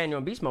 you'll see Daniel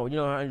in beast mode. You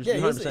know,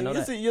 100% know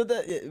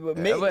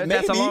that.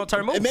 That's a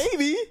long-term move.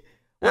 Maybe.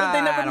 What if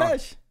they never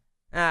mesh?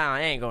 They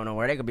ain't going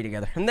nowhere. They gonna be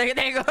together. They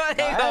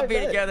gonna be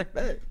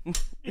together.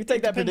 You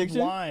take that prediction.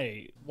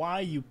 Why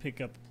you pick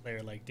up a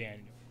player like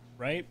Daniel,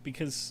 right?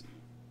 Because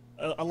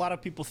a lot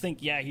of people think,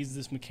 yeah, he's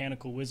this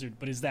mechanical wizard,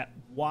 but is that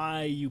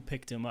why you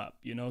picked him up?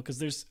 You know, because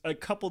there's a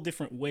couple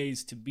different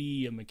ways to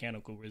be a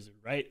mechanical wizard,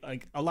 right?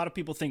 Like a lot of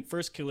people think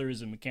First Killer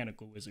is a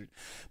mechanical wizard,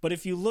 but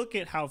if you look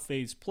at how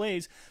FaZe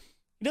plays,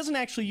 he doesn't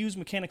actually use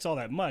mechanics all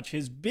that much.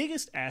 His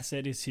biggest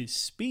asset is his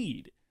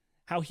speed,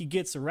 how he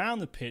gets around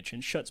the pitch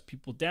and shuts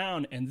people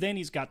down, and then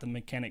he's got the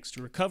mechanics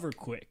to recover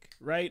quick,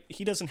 right?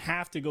 He doesn't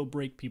have to go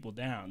break people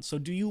down. So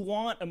do you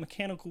want a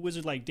mechanical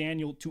wizard like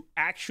Daniel to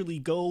actually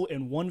go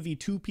and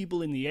 1v2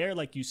 people in the air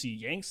like you see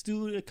Yanks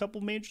do a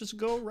couple majors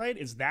ago, right?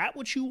 Is that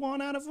what you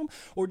want out of him?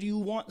 Or do you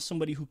want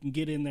somebody who can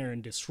get in there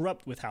and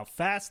disrupt with how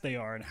fast they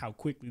are and how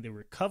quickly they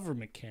recover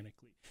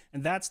mechanically?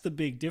 And that's the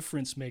big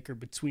difference maker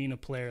between a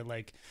player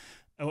like...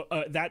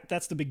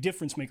 that's the big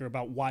difference maker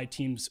about why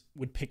teams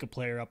would pick a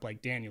player up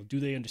like Daniel.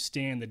 Do they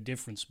understand the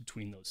difference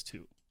between those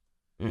two?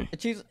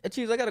 Chiefs,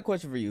 I got a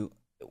question for you.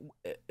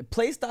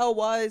 Playstyle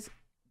wise,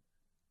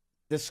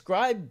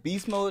 describe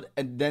Beast Mode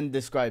and then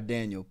describe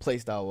Daniel.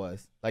 Playstyle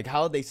wise, like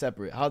how are they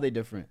separate? How are they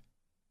different?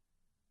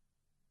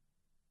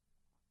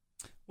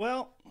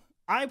 Well,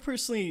 I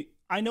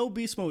know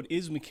Beast Mode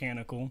is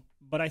mechanical,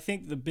 but I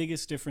think the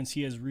biggest difference,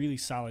 he has really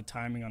solid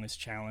timing on his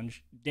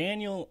challenge.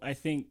 Daniel, I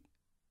think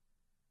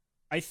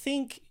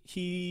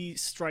he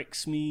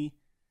strikes me.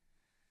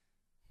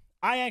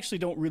 I actually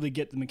don't really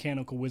get the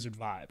mechanical wizard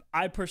vibe.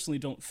 I personally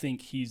don't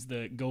think he's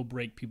the go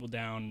break people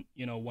down,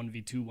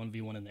 1v2,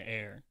 1v1 in the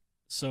air.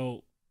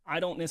 So I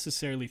don't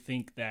necessarily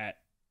think that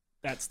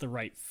that's the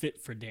right fit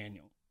for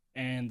Daniel.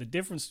 And the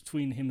difference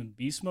between him and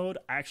Beast Mode,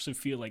 I actually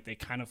feel like they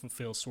kind of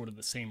fulfill sort of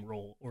the same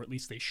role, or at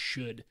least they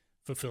should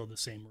fulfill the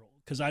same role.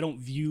 Because I don't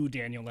view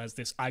Daniel as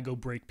this, I go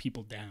break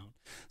people down.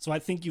 So I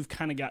think you've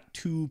kind of got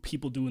two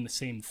people doing the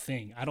same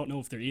thing. I don't know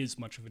if there is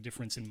much of a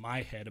difference in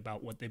my head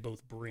about what they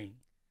both bring.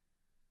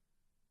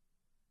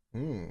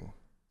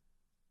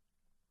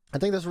 I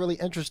think that's really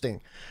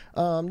interesting.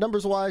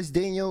 Numbers-wise,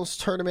 Daniel's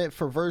tournament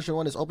for version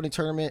 1, his opening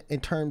tournament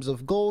in terms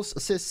of goals,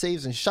 assists,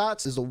 saves, and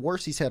shots is the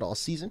worst he's had all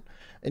season.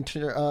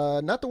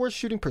 Not the worst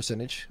shooting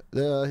percentage.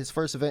 His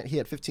first event, he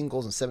had 15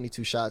 goals and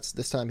 72 shots.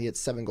 This time he had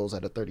 7 goals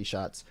out of 30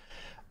 shots.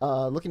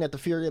 Looking at the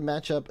Furia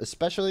matchup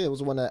especially, it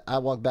was one that I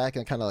walked back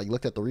and kind of like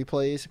looked at the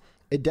replays.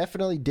 It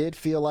definitely did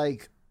feel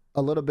like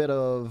a little bit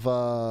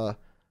of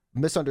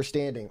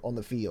misunderstanding on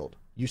the field.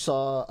 You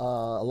saw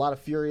a lot of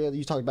Furia.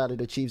 You talked about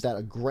it achieves that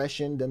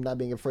aggression, them not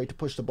being afraid to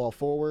push the ball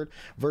forward,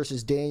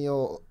 versus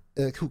Daniel,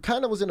 who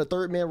kind of was in a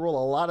third man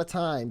role a lot of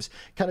times,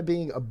 kind of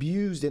being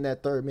abused in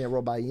that third man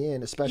role by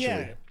Yin, especially.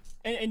 Yeah,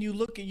 and you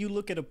look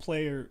at a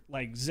player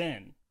like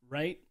Zen,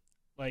 right?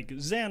 Like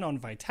Zen on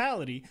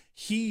Vitality,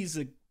 he's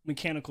a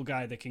mechanical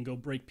guy that can go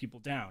break people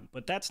down,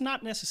 but that's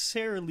not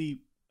necessarily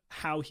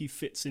how he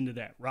fits into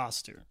that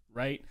roster,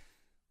 right?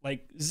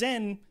 Like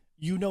Zen,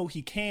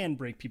 he can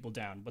break people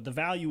down, but the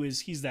value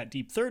is he's that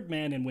deep third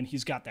man, and when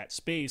he's got that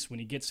space, when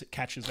he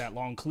catches that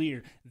long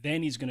clear,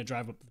 then he's going to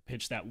drive up the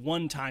pitch that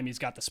one time he's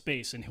got the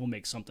space and he'll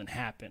make something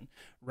happen,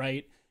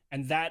 right?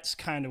 And that's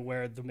kind of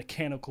where the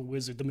mechanical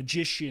wizard, the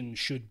magician,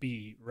 should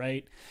be,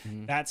 right?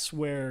 Mm-hmm. That's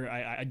where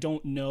I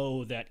don't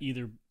know that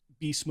either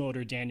Beast Mode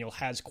or Daniel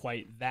has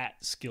quite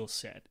that skill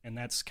set, and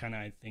that's kind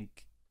of, I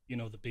think,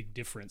 the big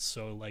difference.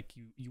 So like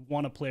you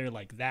want a player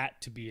like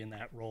that to be in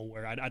that role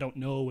where I don't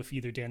know if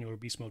either Daniel or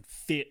Beast Mode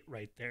fit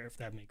right there, if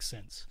that makes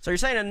sense. So you're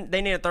saying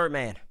they need a third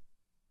man?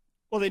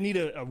 Well, they need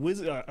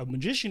a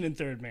magician in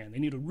third man. They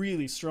need a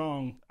really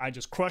strong, I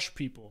just crush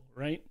people,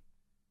 right?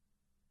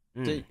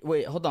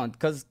 Wait, hold on,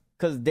 because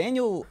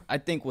Daniel, I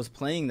think, was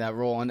playing that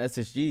role on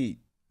SSG.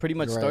 Pretty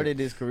much started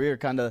his career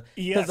kind of.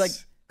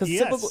 Yes.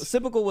 Because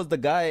Sypical was the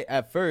guy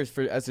at first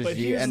for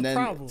SSG, and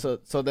then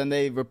so then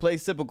they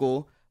replaced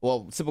Sypical.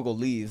 Well, Sypical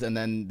leaves, and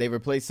then they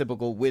replace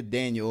Sypical with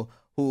Daniel,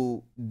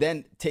 who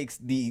then takes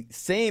the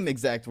same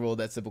exact role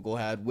that Sypical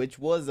had, which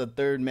was a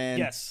third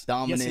man,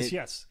 dominant.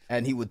 Yes.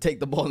 And he would take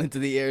the ball into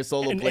the air, play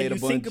it a bunch.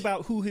 And you think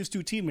about who his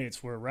two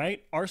teammates were,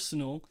 right?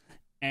 Arsenal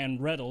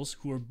and Reddles,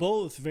 who are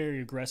both very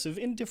aggressive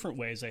in different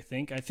ways, I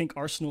think. I think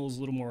Arsenal is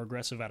a little more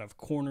aggressive out of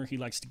corner. He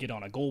likes to get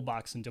on a goal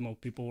box and demo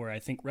people, where I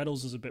think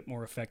Reddles is a bit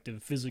more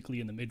effective physically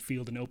in the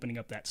midfield and opening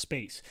up that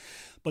space.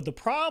 But the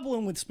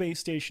problem with Space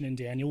Station and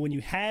Daniel, when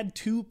you had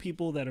two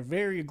people that are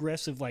very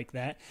aggressive like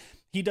that,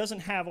 he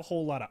doesn't have a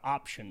whole lot of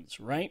options,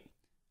 right?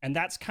 And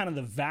that's kind of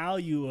the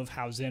value of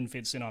how Zen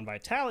fits in on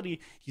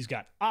Vitality. He's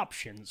got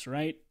options,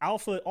 right?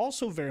 Alpha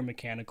also very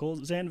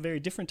mechanical, Zen very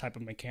different type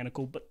of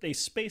mechanical, but they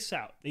space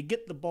out. They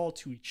get the ball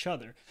to each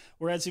other.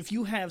 Whereas if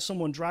you have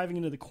someone driving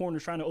into the corner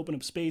trying to open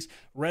up space,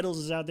 Reddles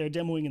is out there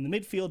demoing in the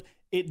midfield,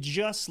 it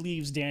just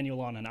leaves Daniel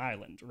on an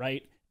island,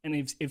 right?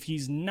 And if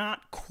he's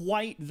not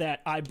quite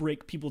that I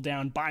break people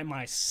down by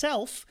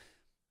myself,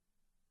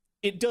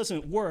 it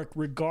doesn't work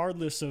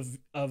regardless of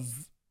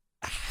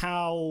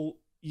how,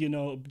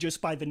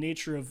 just by the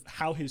nature of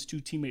how his two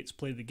teammates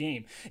play the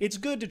game. It's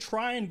good to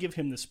try and give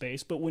him the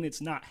space, but when it's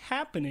not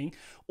happening,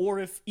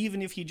 or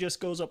even if he just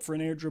goes up for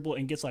an air dribble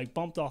and gets like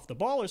bumped off the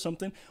ball or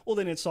something, well,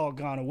 then it's all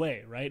gone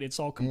away, right? It's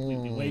all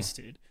completely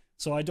wasted.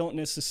 So I don't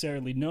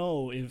necessarily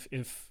know if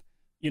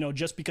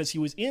just because he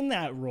was in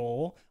that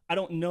role, I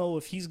don't know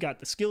if he's got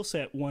the skill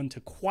set, one, to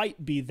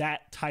quite be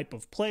that type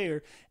of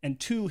player, and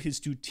two, his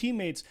two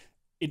teammates,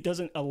 it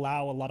doesn't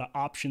allow a lot of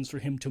options for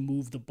him to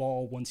move the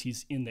ball once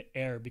he's in the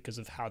air because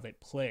of how they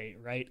play,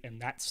 right? And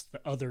that's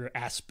the other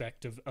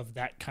aspect of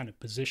that kind of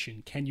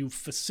position. Can you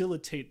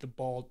facilitate the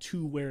ball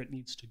to where it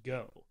needs to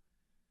go?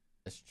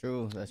 That's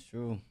true. What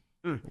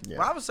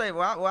Yeah. I would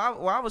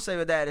say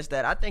with that is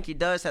that I think he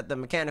does have the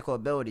mechanical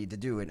ability to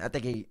do it. I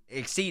think he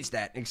exceeds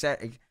that.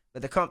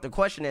 But the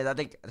question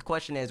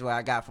is what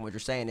I got from what you're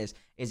saying is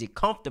he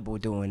comfortable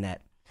doing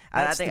that?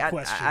 I think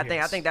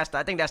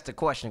that's the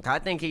question. I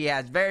think he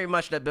has very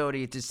much the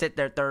ability to sit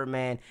there third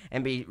man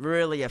and be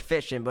really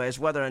efficient, but it's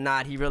whether or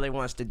not he really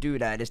wants to do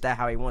that. Is that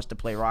how he wants to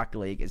play Rocket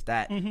League? Is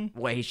that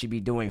what he should be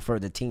doing for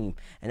the team?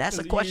 And that's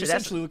the question. You're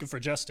essentially looking for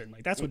Justin.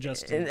 Like that's what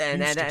Justin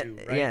used to do,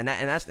 right? Yeah, and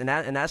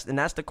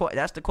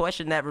that's the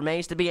question that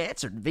remains to be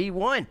answered.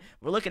 V1,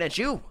 we're looking at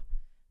you.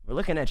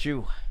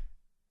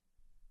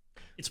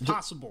 It's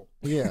possible.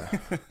 Yeah,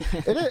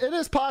 it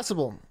is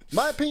possible.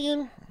 My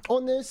opinion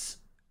on this.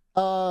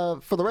 For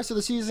the rest of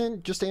the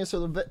season, just to answer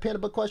the Panda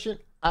Book question,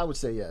 I would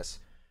say yes.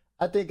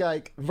 I think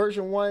like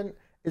version 1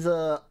 is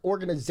a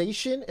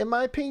organization, in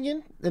my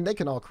opinion, and they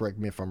can all correct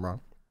me if I'm wrong,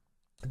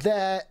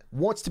 that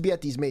wants to be at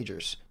these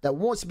majors, that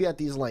wants to be at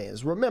these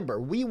lands. Remember,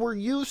 we were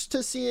used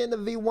to seeing the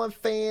V1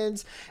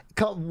 fans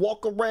come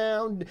walk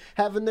around,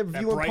 having their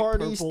viewing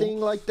parties, thing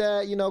like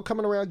that,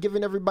 coming around,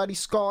 giving everybody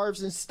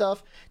scarves and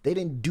stuff. They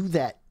didn't do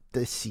that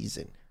this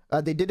season.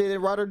 They did it in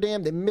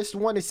Rotterdam. They missed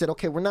one. They said,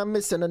 okay, we're not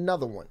missing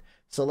another one.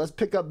 So let's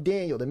pick up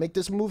Daniel. They make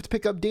this move to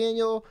pick up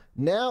Daniel.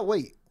 Now,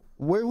 wait,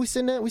 where are we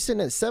sitting at? We sitting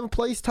at 7th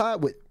place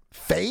tied with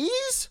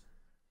FaZe?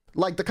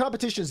 Like, the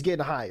competition is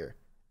getting higher.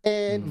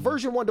 And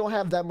version 1 don't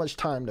have that much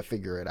time to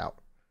figure it out.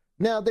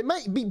 Now, they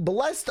might be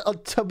blessed,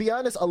 to be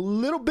honest, a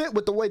little bit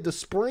with the way the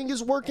spring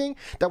is working,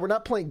 that we're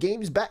not playing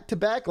games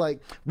back-to-back.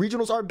 Like,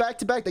 regionals are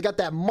back-to-back. They got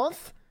that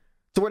month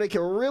to where they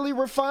can really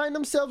refine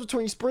themselves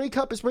between Spring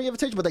Cup and Spring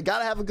Invitation, but they got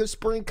to have a good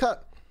Spring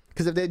Cup.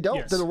 Because if they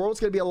don't, then the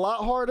road's going to be a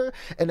lot harder.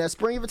 And that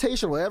Spring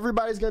Invitation, where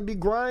everybody's going to be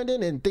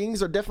grinding and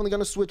things are definitely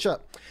going to switch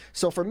up.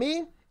 So for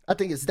me, I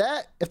think it's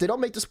that. If they don't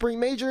make the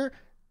Spring Major,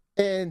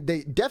 and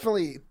they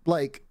definitely,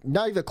 like,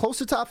 not even close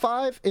to top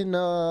 5 in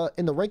the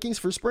rankings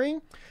for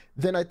Spring,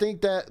 then I think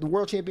that the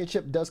World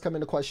Championship does come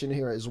into question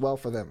here as well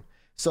for them.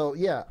 So,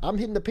 yeah, I'm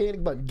hitting the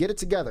panic button. Get it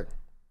together.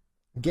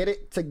 Get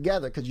it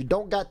together, because you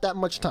don't got that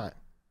much time.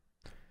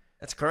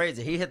 That's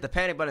crazy. He hit the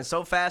panic button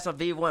so fast on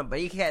V1, but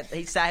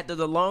he sat through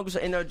the longest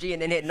energy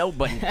and then hit no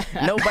button.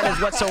 No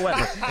buttons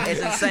whatsoever. It's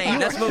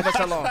insane. Let's move us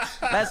along.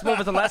 That's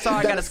all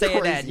I got to say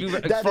to that. You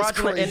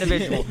fraudulent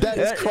individual. That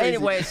is crazy.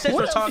 Anyway, since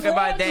we're talking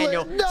about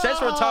Daniel, that's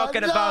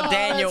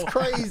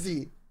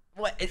crazy.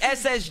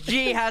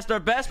 SSG has their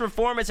best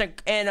performance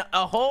in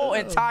a whole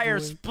entire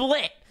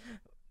split.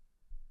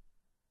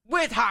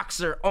 With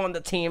Hoxer on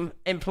the team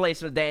in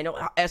place with Daniel.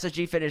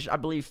 SSG finished, I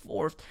believe,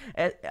 4th.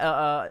 And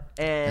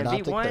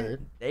V1,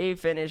 they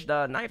finished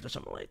 9th or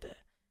something like that.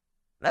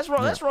 Let's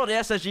roll the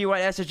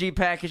SSG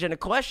package. And the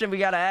question we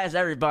got to ask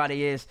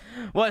everybody is,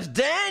 was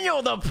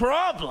Daniel the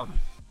problem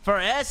for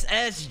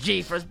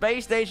SSG, for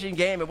Space Station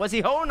Gaming? Was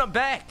he holding them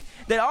back?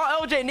 That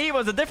all LJ need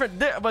was a different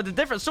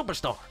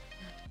superstar?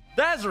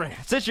 Desiree,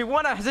 since you're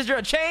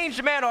a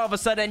changed man all of a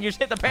sudden, you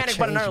hit the panic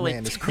button early.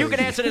 You can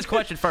answer this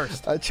question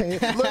first.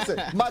 Listen,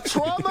 my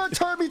trauma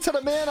turned me to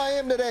the man I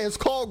am today. It's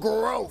called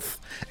growth.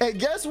 And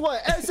guess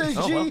what?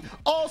 SSG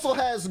also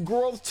has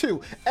growth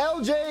too.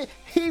 LJ,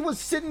 he was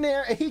sitting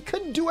there and he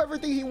couldn't do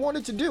everything he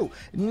wanted to do.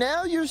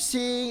 Now you're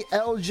seeing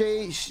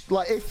LJ,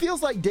 like, it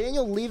feels like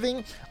Daniel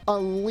leaving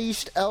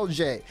unleashed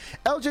LJ.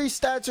 LJ's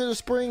stats in the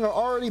spring are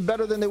already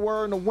better than they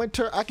were in the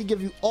winter. I could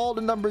give you all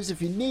the numbers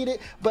if you need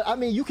it, but I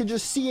mean, you can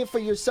just see it for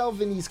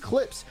yourself in these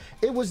clips.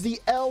 It was the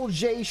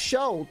LJ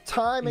show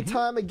time and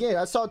time again.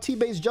 I saw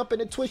T-Base jumping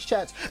in Twitch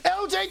chats.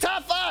 LJ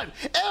top 5!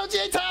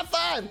 LJ top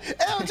 5!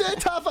 LJ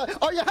top 5!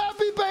 Are you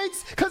happy,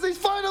 Bates? Because he's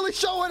finally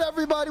showing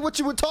everybody what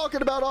you were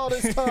talking about all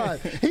this time.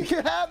 He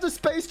can have the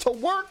space to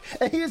work,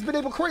 and he has been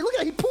able to create. Look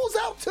at, he pulls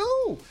out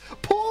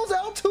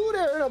two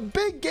there in a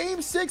big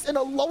game 6 in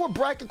a lower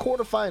bracket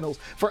quarterfinals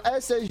for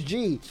SSG.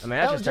 I mean,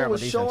 that's just LJ terrible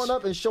was defense. showing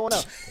up and showing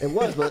out. It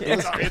was, but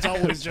It's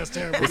always just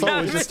terrible. it's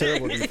always just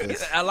terrible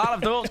defense. a lot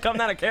of those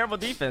come out of terrible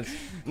defense.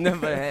 No,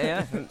 but,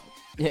 yeah.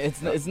 Yeah,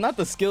 it's not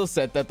the skill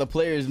set that the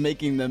player is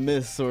making them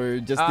miss, or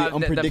just the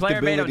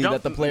unpredictability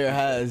that the player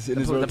has in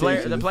his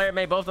rotation. The player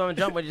made both of them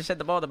jump when you set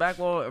the ball to the back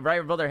wall right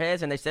above their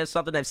heads, and they said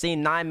something they've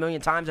seen 9 million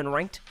times in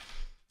ranked.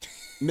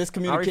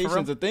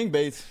 Miscommunication's a thing,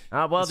 Bates.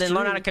 Well, then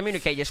learn how to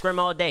communicate. You scrim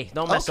all day.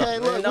 Don't mess up. Okay,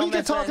 look, we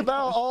can talk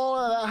about all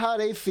about how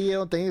they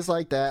feel and things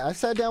like that. I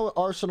sat down with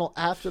Arsenal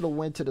after the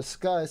win to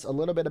discuss a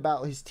little bit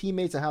about his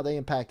teammates and how they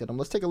impacted him.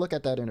 Let's take a look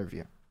at that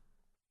interview.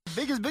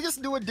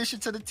 Biggest new addition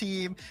to the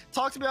team.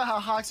 Talk to me about how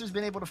Hoxer's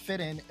been able to fit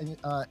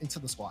into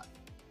the squad.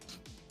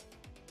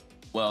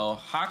 Well,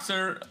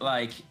 Hoxer,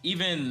 like,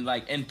 even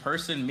like in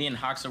person, me and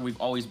Hoxer, we've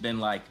always been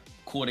like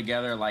cool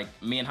together. Like,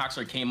 me and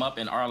Hoxer came up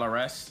in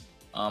RLRS.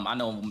 I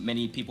know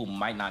many people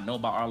might not know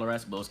about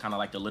RLRS, but it was kind of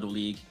like the little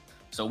league.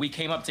 So we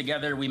came up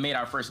together. We made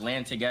our first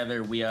LAN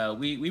together. We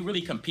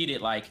really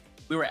competed. Like,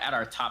 we were at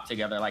our top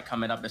together, like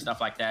coming up and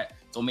stuff like that.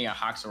 So me and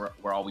Hoxer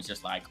were always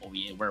just like, oh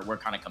yeah, we're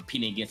kind of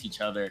competing against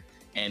each other.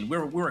 And we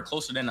were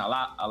closer than a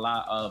lot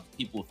of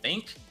people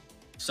think.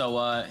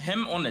 So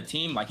him on the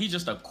team, like, he's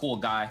just a cool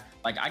guy.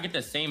 Like, I get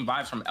the same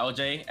vibes from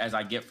LJ as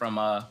I get from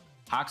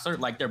Hoxer.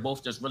 Like, they're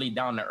both just really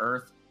down to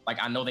earth. Like,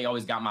 I know they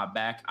always got my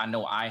back. I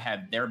know I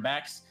have their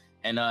backs.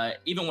 And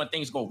even when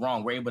things go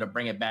wrong, we're able to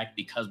bring it back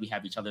because we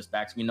have each other's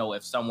backs. We know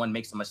if someone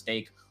makes a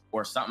mistake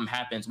or something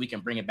happens, we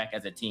can bring it back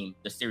as a team.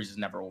 The series is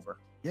never over.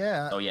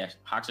 Yeah. So yeah,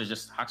 Hoxer's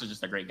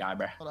just a great guy,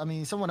 bro. I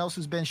mean, someone else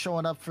who's been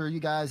showing up for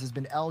you guys has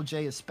been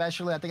LJ,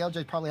 especially. I think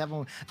LJ's probably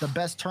having the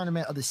best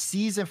tournament of the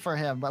season for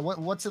him. But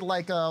what's it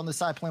like on the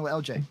side playing with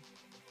LJ?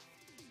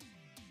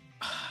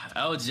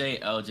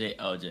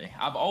 LJ.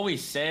 I've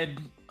always said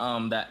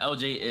that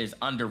LJ is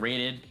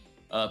underrated.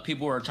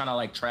 People were trying to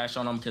like trash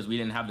on him because we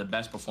didn't have the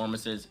best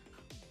performances.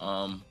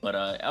 But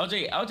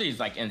LJ is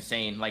like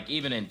insane. Like,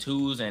 even in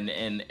twos and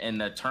in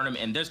the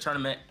tournament, in this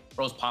tournament,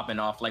 bro's popping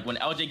off. Like, when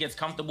LJ gets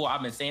comfortable,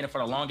 I've been saying it for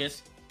the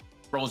longest,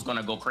 bro's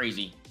gonna go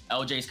crazy.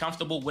 LJ's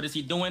comfortable. What is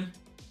he doing?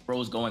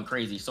 Bro's going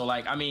crazy. So,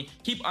 like, I mean,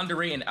 keep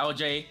underrating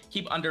LJ,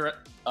 keep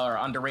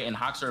underrating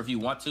Hoxer if you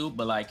want to,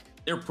 but like,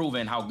 they're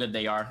proving how good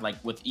they are, like,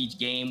 with each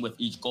game, with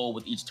each goal,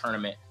 with each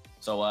tournament.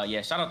 So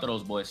yeah, shout out to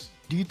those boys.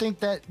 Do you think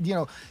that, you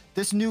know,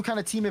 this new kind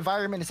of team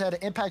environment has had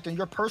an impact on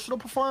your personal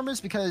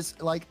performance? Because,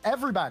 like,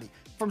 everybody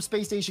from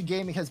Space Station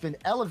Gaming has been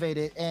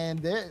elevated,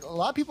 and a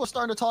lot of people are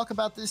starting to talk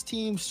about this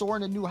team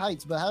soaring to new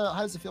heights. But how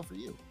does it feel for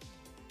you?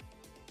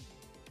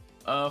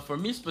 For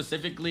me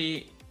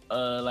specifically,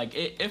 like,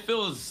 it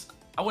feels,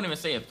 I wouldn't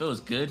even say it feels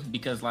good,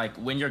 because like,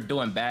 when you're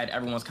doing bad,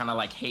 everyone's kind of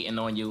like hating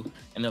on you,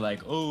 and they're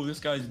like, oh, this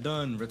guy's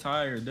done,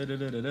 retired,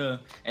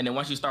 and then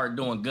once you start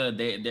doing good,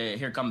 they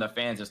here come the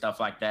fans and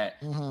stuff like that.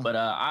 But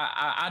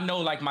I know,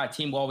 like, my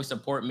team will always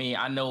support me.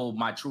 I know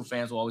my true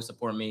fans will always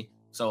support me.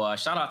 So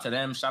shout out to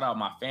them, shout out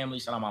my family,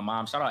 shout out my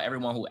mom, shout out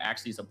everyone who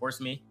actually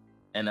supports me.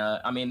 And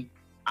I mean,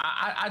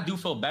 I do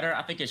feel better.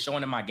 I think it's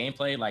showing in my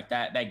gameplay, like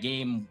that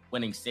game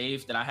winning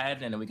save that I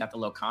had, and then we got the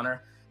little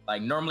counter.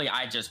 Like, normally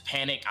I just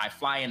panic, I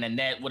fly in the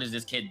net. What is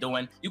this kid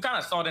doing? You kind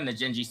of saw it in the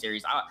Genji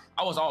series.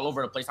 I was all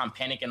over the place. I'm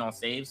panicking on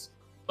saves.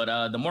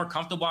 But the more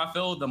comfortable I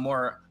feel, the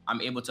more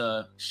I'm able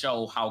to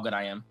show how good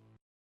I am.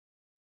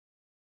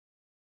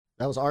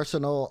 That was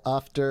Arsenal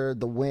after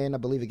the win, I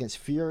believe, against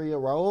Furia.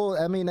 Raul,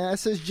 I mean, the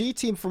SSG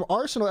team from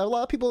Arsenal, a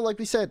lot of people, like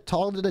we said,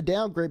 called it a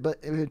downgrade.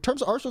 But in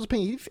terms of Arsenal's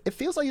opinion, it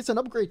feels like it's an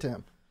upgrade to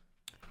him.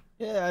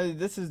 Yeah,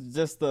 this is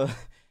just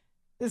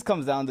this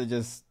comes down to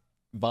just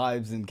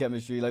vibes and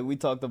chemistry. Like, we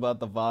talked about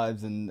the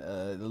vibes in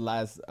the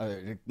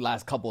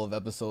last couple of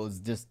episodes,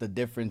 just the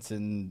difference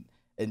in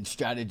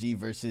strategy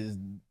versus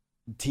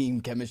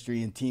team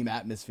chemistry and team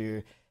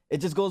atmosphere. It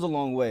just goes a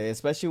long way,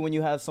 especially when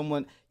you have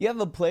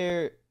a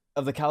player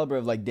of the caliber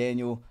of like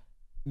Daniel.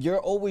 You're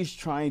always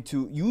trying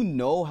to, you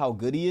know how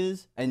good he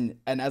is, and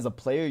as a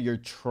player, you're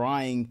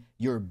trying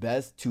your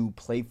best to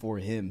play for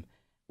him,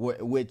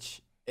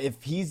 which,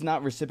 if he's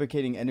not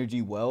reciprocating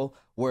energy well,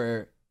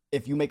 where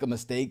if you make a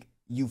mistake,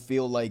 you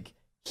feel like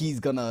he's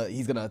gonna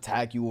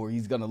attack you, or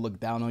he's gonna look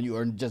down on you,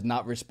 or just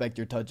not respect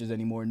your touches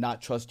anymore,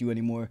 not trust you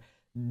anymore,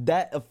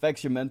 that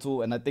affects your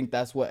mental. And I think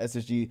that's what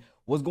SSG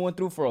was going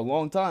through for a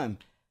long time.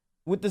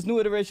 With this new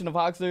iteration of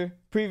Hoxer,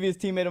 previous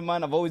teammate of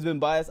mine, I've always been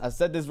biased. I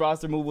said this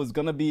roster move was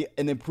going to be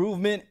an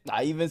improvement.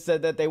 I even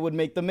said that they would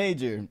make the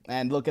major.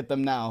 And look at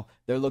them now.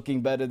 They're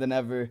looking better than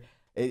ever.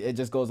 It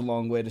just goes a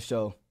long way to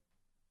show.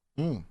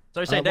 So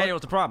you're saying Daniel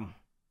was the problem?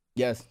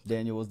 Yes,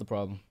 Daniel was the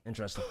problem.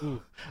 Interesting.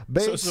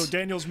 So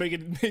Daniel's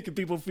making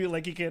people feel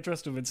like he can't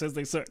trust him and says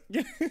they suck.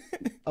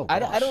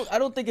 I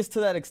don't think it's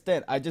to that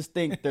extent. I just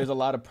think there's a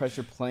lot of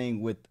pressure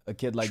playing with a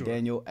kid like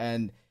Daniel,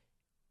 and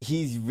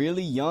he's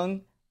really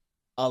young.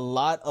 A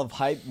lot of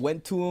hype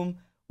went to him,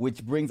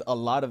 which brings a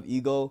lot of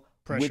ego,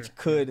 which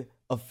could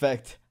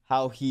affect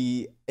how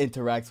he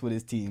interacts with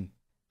his team.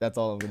 That's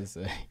all I'm going to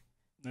say.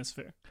 That's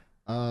fair.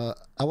 I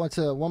want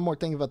to one more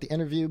thing about the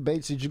interview.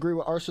 Bates, did you agree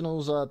with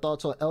Arsenal's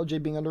thoughts on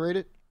LJ being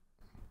underrated?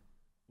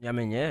 Yeah, I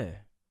mean, yeah.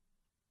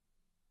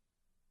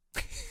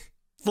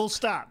 Full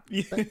stop.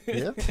 Yeah.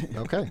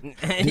 Okay.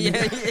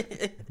 Yeah.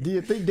 Do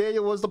you think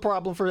Daniel was the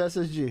problem for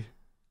SSG?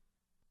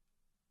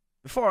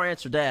 Before I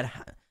answer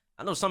that,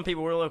 I know some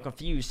people were a little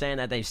confused saying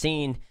that they've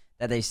seen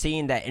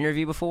that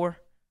interview before.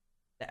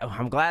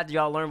 I'm glad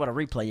y'all learned what a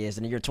replay is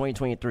in the year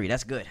 2023.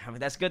 That's good. I mean,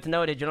 that's good to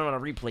know that you don't know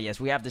what a replay is.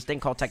 We have this thing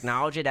called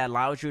technology that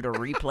allows you to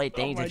replay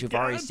things that you've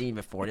already seen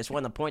before. Just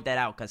wanted to point that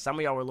out because some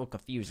of y'all were a little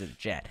confused in the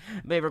chat.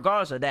 But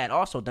regardless of that,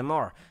 also,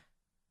 Demar,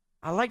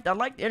 I like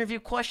the interview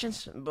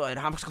questions, but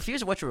I'm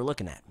confused at what you were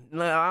looking at.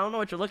 I don't know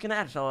what you're looking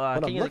at, so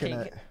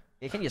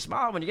can you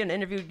smile when you get an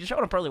interview? You show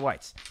them pearly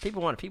whites.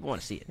 People want to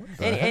see it.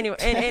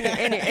 Anyways,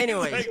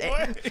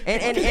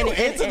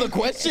 Answer the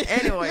question.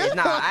 Anyways,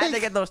 I had to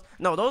get those.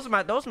 No, those are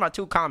my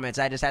 2 comments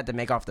I just had to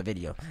make off the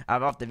video.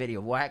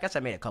 Well, I guess I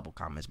made a couple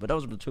comments, but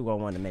those were the 2 I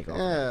wanted to make off.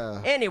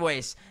 Yeah.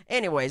 Anyways,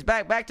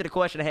 back to the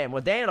question at hand.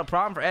 Was Daniel a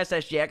problem for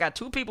SSG? I got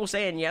 2 people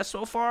saying yes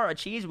so far. A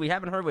cheese. We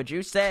haven't heard what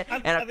you said.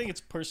 I think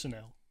it's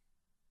personnel.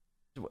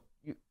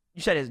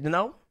 You said it's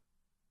no.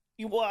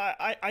 Well,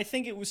 I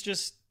think it was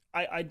just.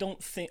 I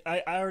don't think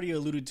I already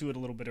alluded to it a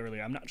little bit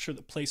earlier. I'm not sure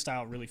the play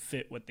style really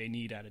fit what they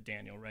need out of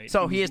Daniel, right?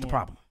 So he is the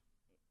problem.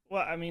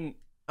 Well, I mean,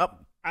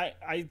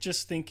 I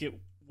just think it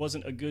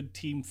wasn't a good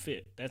team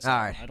fit. That's all.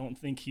 Right. I don't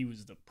think he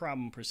was the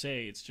problem per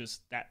se. It's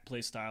just that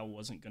play style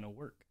wasn't gonna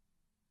work.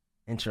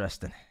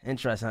 Interesting.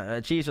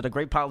 Chiefs with a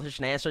great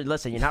politician answer.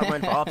 Listen, you're not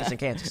running for office in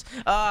Kansas.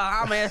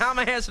 I'm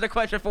gonna answer the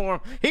question for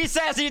him. He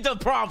says he's the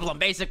problem,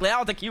 basically. I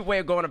don't think cute way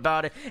of going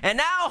about it. And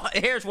now,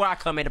 here's where I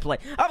come into play.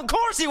 Of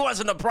course he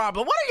wasn't the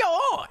problem. What are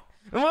y'all on?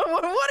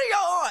 What are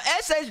y'all on?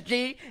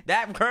 SSG,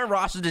 that current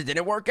roster just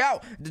didn't work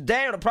out.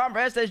 Daniel, the problem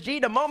for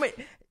SSG, the moment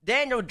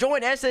Daniel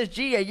joined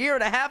SSG a year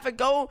and a half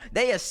ago,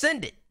 they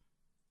ascended.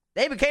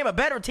 They became a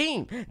better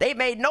team. They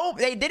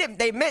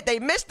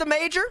missed the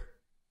major.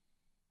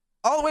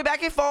 All the way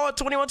back in fall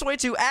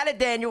 21-22, added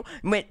Daniel,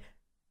 made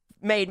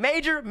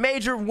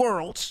major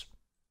worlds.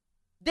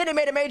 Then they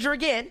made a major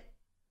again.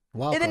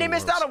 And then they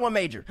missed out on one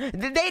major.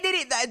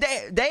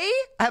 They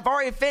have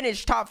already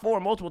finished top 4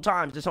 multiple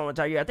times this whole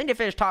entire year. I think they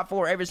finished top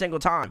 4 every single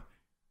time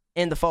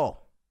in the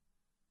fall.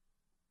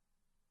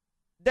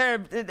 They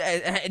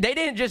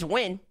didn't just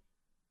win.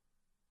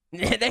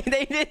 They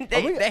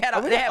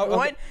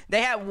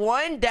had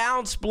one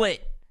down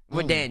split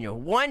with Daniel.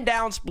 One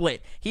down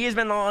split. He has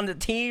been on the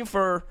team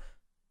for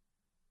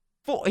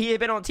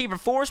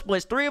 4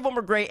 splits. 3 of them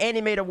were great, and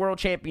he made a world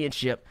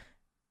championship.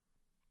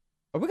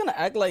 Are we gonna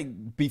act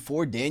like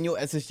before Daniel,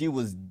 SSG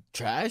was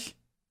trash?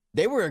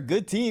 They were a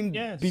good team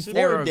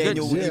before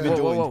Daniel even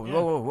joined.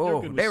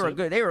 Whoa! They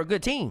were a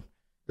good team.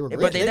 They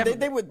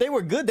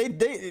were good.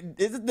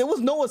 There was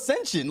no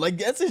ascension. Like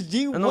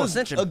SSG was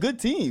a good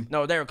team.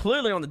 No, they were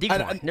clearly on the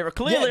decline. They were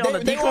clearly on the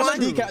decline.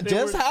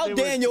 Just how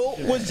Daniel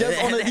was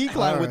just on the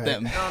decline with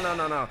them.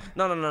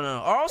 No.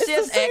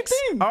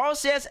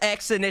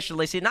 RLCSX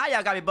initially. See, now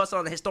y'all got me busted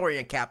on the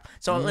historian cap.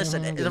 So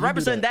listen, to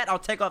represent that, I'll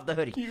take off the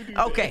hoodie.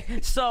 Okay,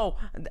 so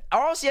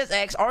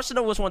RLCSX,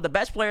 Arsenal was one of the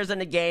best players in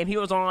the game. He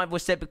was on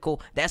with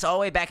typical. That's all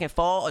the way back in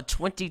fall of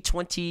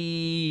 2020.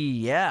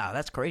 Yeah,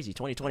 that's crazy.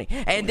 2020.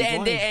 And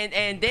then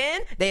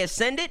they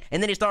ascended,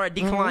 and then they started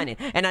declining.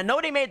 And I know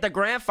they made the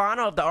grand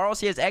final of the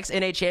RLCSX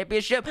NA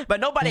championship,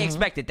 but nobody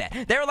expected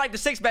that. They were like the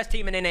 6th best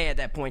team in NA at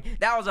that point. So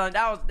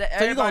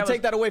you're gonna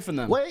take that away from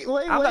them?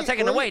 I'm not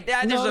taking it away.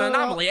 That's just an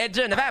anomaly. It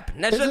shouldn't have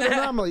happened. It's an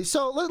anomaly.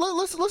 So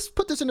let's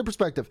put this into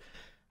perspective.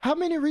 How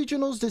many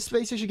regionals did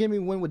Space Station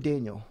Gaming win with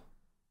Daniel?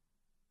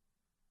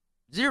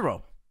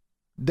 0.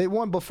 They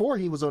won before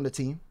he was on the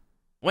team.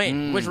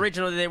 When? Which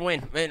regional did they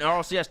win? In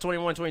RLCS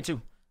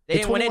 21-22. They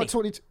didn't win any.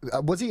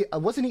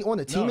 Wasn't he on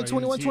the team in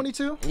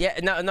 21-22? Yeah,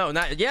 not in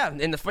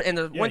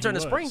the winter and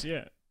the spring.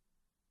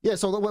 Yeah,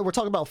 so we're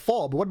talking about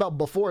fall, but what about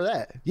before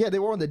that? Yeah, they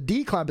were on the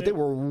decline, but they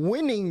were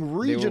winning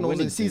regionals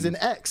in Season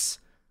X.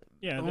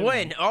 Yeah.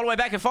 When? All the way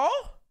back in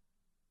fall?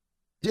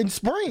 In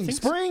spring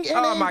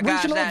and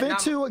regional event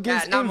 2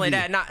 against Envy.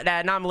 That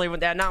anomaly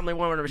went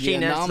with the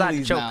machine. Yeah, That's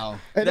the choke.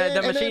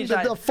 The machine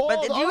side. The fall,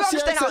 but do you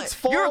understand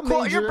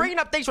how you're bringing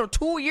up things from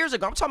 2 years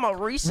ago? I'm talking about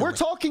recently. We're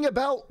talking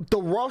about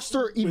the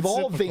roster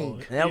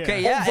evolving.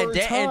 Okay, yeah,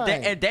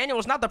 and Daniel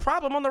was not the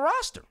problem on the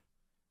roster.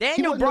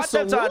 Daniel brought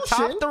them to a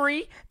top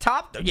 3.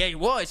 Yeah, he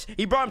was.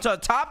 He brought them to a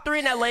top 3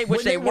 in LA,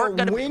 which they weren't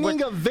going to be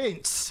winning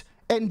events.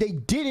 And they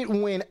didn't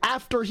win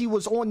after he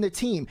was on the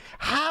team.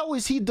 How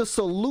is he the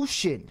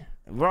solution?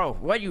 Bro,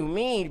 what do you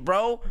mean,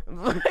 bro?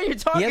 What are you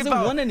talking about? He hasn't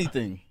won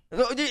anything.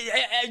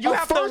 You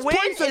have to win?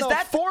 Is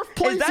that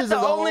the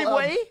only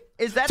way?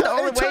 Is that the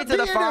only way to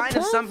define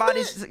if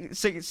somebody's...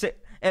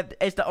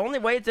 It's the only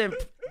way to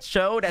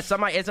show that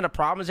somebody isn't a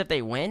problem is if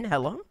they win?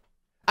 Hello?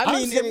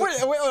 I mean,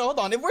 hold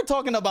on. If we're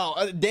talking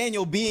about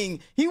Daniel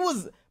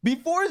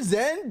before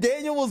Zen,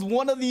 Daniel was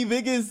one of the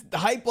biggest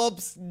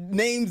hype-ups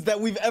names that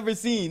we've ever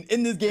seen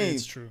in this game.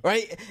 It's true.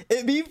 Right?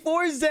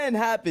 Before Zen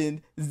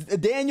happened,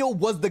 Daniel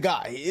was the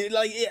guy.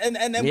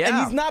 And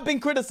he's not been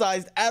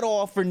criticized at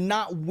all for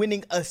not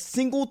winning a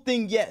single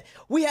thing yet.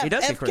 We have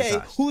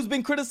FK, who's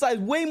been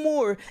criticized way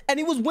more, and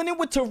he was winning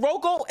with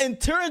Taroko and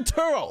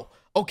Turinturo.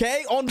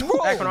 Okay, on the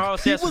road. Back when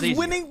RLCS He was was easier.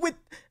 winning with.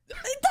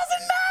 It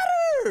doesn't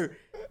matter.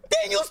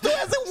 Daniel still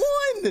hasn't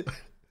won.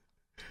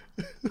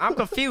 I'm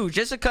confused.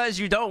 Just because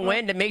you don't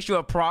win, that makes you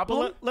a problem.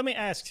 Well, let me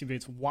ask you,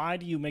 Bates, why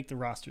do you make the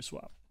roster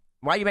swap?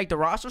 Why you make the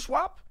roster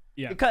swap?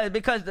 Yeah.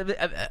 Because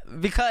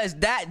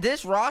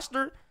this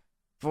roster,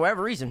 for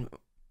whatever reason,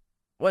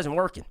 wasn't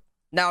working.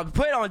 Now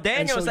put it on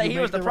Daniel and so say you he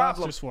make was the the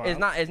problem. roster swap.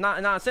 It's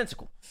not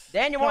nonsensical.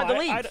 Daniel wanted to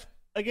leave.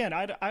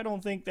 I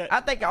don't think that.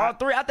 I think all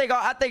three. I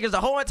think it's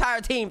a whole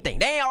entire team thing.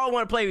 They ain't all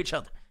want to play with each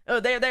other.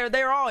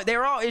 They're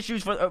all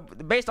issues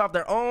based off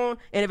their own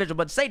individual.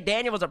 But to say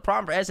Daniel was a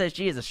problem for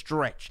SSG is a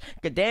stretch.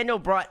 Because Daniel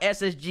brought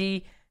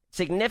SSG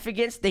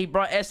significance. He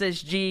brought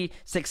SSG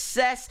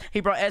success.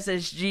 He brought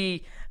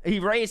SSG. He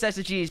raised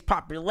SSG's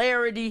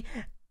popularity,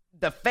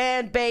 the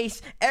fan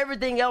base,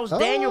 everything else.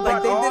 Daniel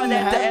brought all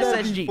that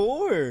to SSG.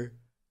 Before.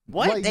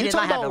 What? Like, They you did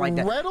not talking have it about like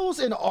that. Reynolds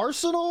and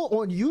Arsenal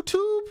on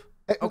YouTube?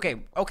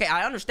 Okay,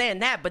 I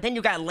understand that, but then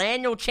you got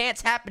Laniel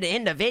chants happening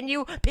in the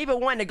venue. People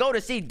wanting to go to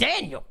see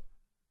Daniel.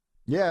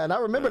 Yeah, and I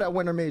remember that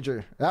winter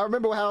major. And I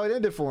remember how it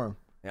ended for him.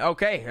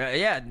 Okay,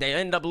 yeah, they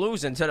end up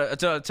losing to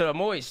the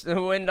Moist,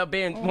 who ended up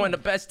being one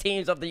of the best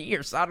teams of the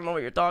year. So I don't know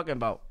what you're talking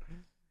about.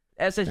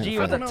 SSG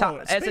was the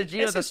top.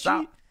 SSG was the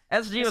top.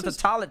 SSG was the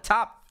solid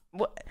top.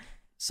 What?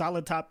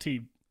 Solid top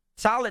team.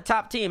 Solid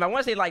top team. I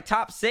want to say like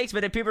top 6,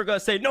 but then people are gonna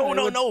say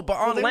no. But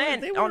on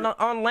land,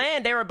 on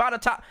land, they were about a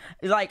top.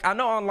 Like I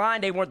know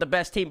online they weren't the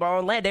best team, but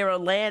on land they were a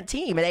land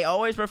team, and they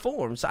always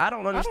performed. So I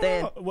don't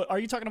understand. I don't know. What, are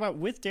you talking about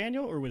with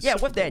Daniel or with? Yeah,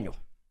 Super with Bowl? Daniel.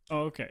 Oh,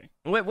 okay.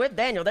 With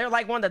Daniel, they're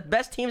like one of the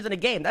best teams in the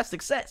game. That's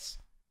success.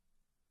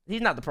 He's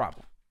not the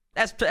problem.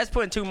 That's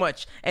putting too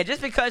much. And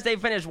just because they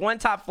finished one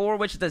top 4,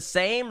 which is the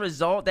same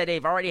result that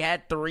they've already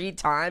had 3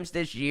 times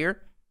this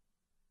year.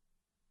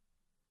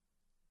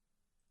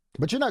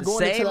 But you're not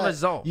going into that.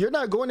 Result. You're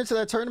not going into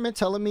that tournament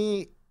telling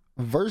me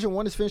version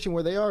 1 is finishing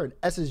where they are and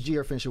SSG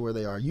are finishing where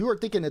they are. You are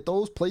thinking that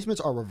those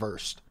placements are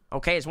reversed.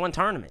 Okay, it's one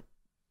tournament.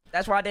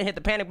 That's why I didn't hit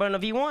the panic button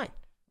of V1.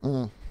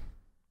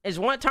 It's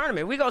one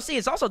tournament. We gonna see.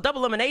 It's also double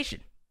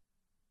elimination.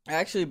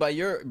 Actually, by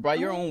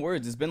your own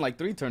words, it's been like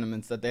 3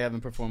 tournaments that they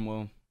haven't performed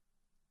well.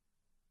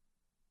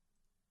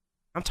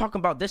 I'm talking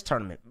about this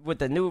tournament with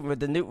the new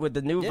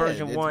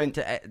version 1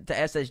 to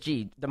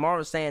SSG. DeMar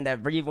was saying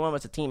that V1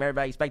 was a team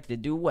everybody expected to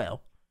do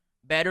well,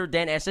 better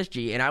than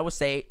SSG. And I would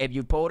say if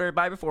you polled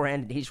everybody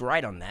beforehand, he's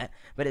right on that.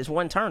 But it's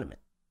one tournament.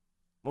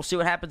 We'll see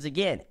what happens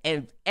again.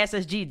 And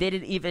SSG they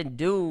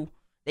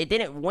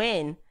didn't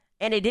win,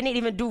 and they didn't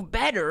even do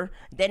better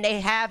than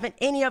they have in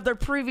any of their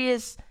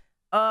previous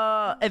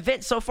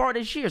events so far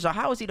this year. So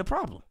how is he the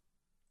problem?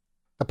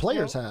 The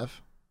players have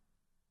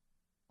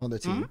on the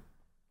team.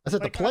 I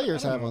said Like, the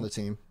players I don't have know. on the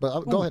team.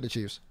 But go ahead, the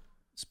Chiefs.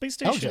 Space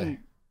Station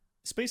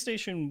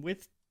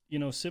with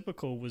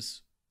Sipical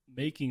was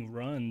making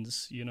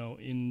runs,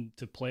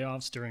 into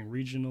playoffs during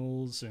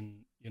regionals,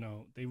 and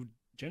they would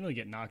generally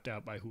get knocked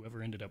out by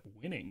whoever ended up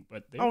winning.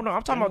 But I'm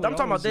talking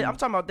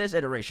about this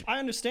iteration. I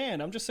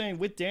understand. I'm just saying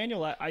with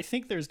Daniel, I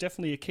think there's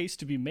definitely a case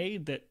to be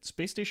made that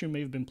Space Station may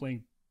have been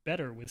playing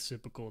better with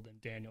Sipical than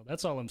Daniel.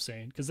 That's all I'm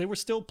saying, because they were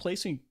still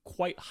placing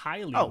quite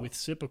highly with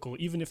Sipical,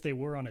 even if they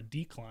were on a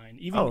decline.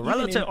 Even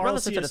relative in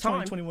RLCS to the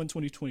time. 2021,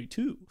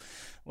 2022.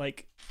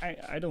 Like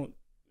I don't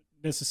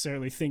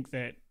necessarily think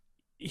that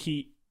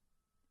he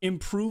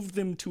improved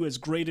them to as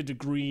great a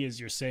degree as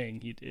you're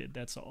saying he did.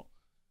 That's all.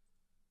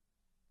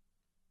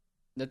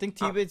 I think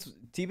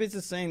T-Bates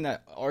is saying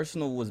that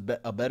Arsenal was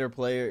a better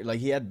player. Like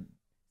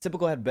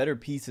Typical had better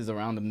pieces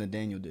around him than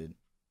Daniel did,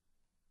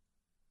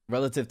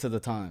 relative to the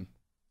time.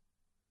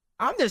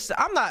 That's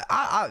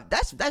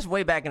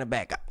way back in the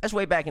back. That's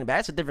way back in the back.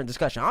 That's a different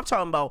discussion. I'm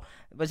talking about,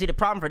 was he the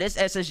problem for this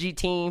SSG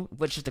team,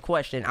 which is the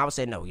question. I would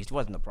say no, he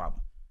wasn't the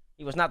problem.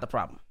 He was not the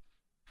problem.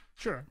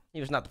 Sure.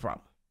 He was not the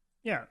problem.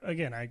 Yeah,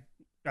 again,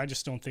 I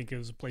just don't think it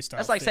was a play style.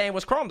 That's like fit. saying,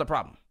 was Chrome the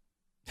problem?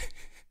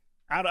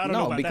 I don't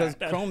know about because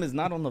that. Chrome is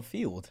not on the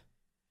field.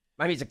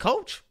 I mean, he's a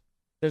coach.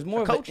 There's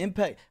more of an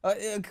impact.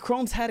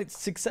 Chrome's had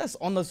success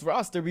on this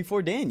roster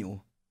before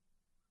Daniel.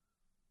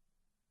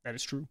 That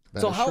is true.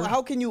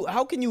 How can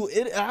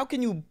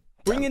you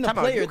bring in a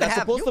player that's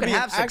supposed to be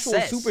an actual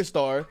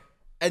superstar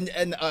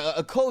and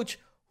a coach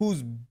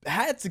who's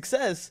had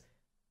success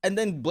and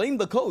then blame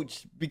the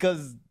coach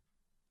because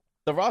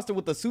the roster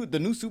with the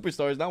new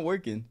superstar is not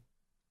working?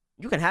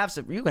 You can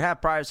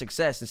have prior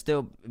success and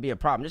still be a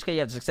problem. Just because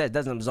you have success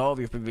doesn't absolve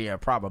you from being a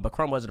problem. But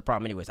Chrome wasn't a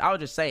problem anyways. I was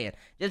just saying,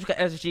 just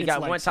because SSG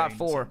got one top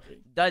 4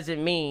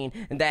 doesn't mean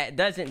that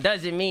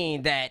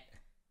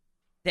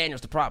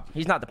Daniel's the problem.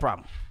 He's not the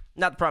problem.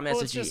 Not the problem,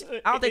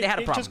 SSG. I don't think they had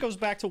a problem. It just goes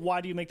back to, why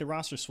do you make the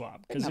roster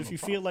swap? Because if you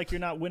feel like you're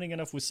not winning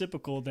enough with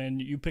Sipical, then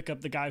you pick up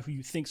the guy who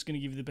you think is going to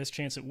give you the best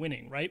chance at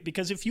winning, right?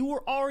 Because if you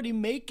were already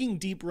making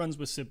deep runs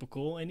with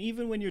Sipical, and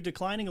even when you're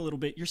declining a little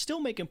bit, you're still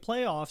making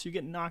playoffs, you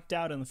get knocked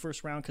out in the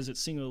first round because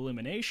it's single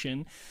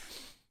elimination,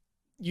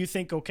 you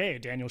think, okay,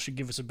 Daniel should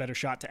give us a better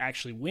shot to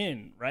actually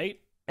win, right?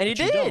 And he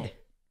did.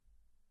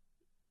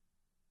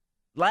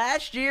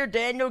 Last year,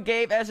 Daniel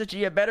gave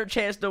SSG a better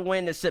chance to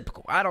win than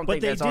Sipical. I don't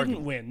think that's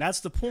arguable. But they didn't win. That's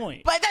the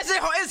point. But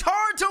it's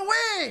hard hard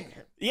to win.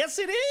 Yes,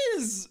 it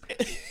is.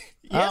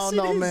 I don't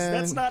know, man.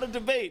 That's not a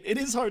debate. It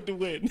is hard to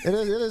win. It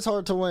is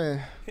hard to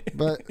win.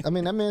 But, I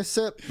mean, that man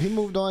Sip, he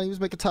moved on. He was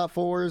making top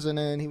fours, and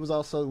then he was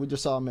also, we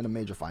just saw him in a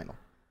major final.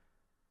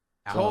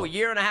 A whole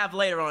year and a half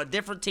later on a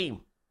different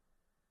team.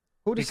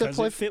 Who did Sip Because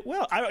play it fit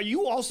well.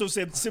 You also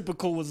said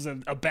Sipical was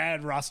a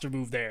bad roster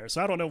move there,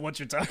 so I don't know what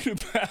you're talking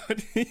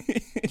about.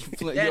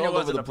 Daniel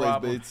wasn't a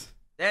problem. Bates.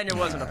 Daniel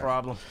wasn't a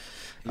problem.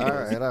 All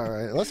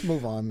right. Let's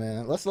move on,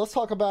 man. Let's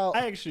talk about.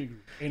 I actually agree.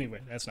 Anyway,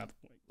 that's not the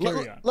point.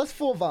 Carry on. Let's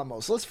full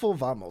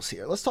vamos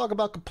here. Let's talk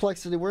about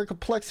Complexity. We're in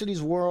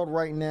Complexity's world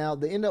right now.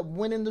 They end up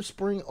winning the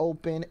Spring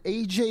Open.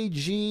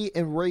 AJG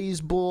and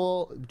Raise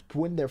Bull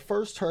win their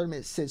first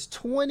tournament since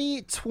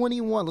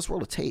 2021. Let's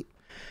roll the tape.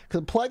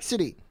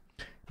 Complexity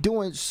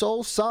doing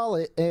so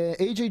solid, and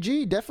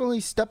AJG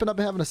definitely stepping up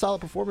and having a solid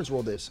performance.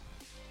 Roll this.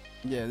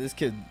 Yeah, this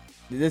kid,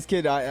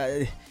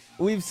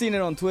 we've seen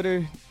it on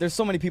Twitter. There's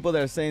so many people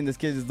that are saying this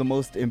kid is the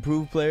most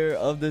improved player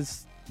of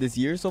this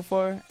year so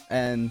far,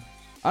 and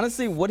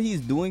honestly, what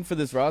he's doing for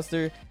this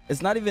roster,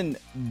 it's not even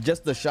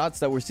just the shots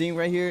that we're seeing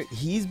right here.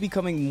 He's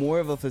becoming more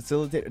of a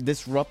facilitator,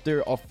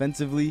 disruptor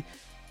offensively,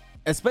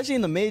 especially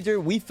in the major.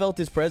 We felt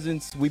his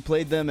presence. We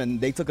played them, and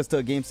they took us to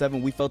a Game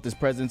 7. We felt his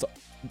presence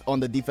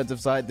on the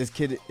defensive side. This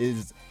kid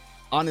is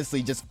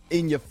honestly just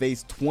in your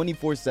face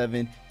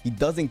 24/7. He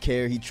doesn't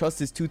care. He trusts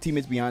his two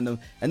teammates behind him,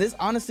 and this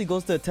honestly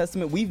goes to a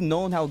testament. We've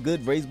known how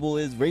good Raise Bull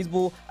is. Raise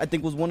Bull, I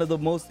think, was one of the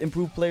most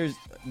improved players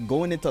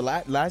going into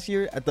last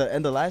year, at the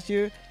end of last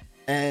year.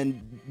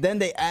 And then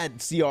they add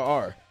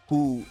CRR,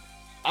 who,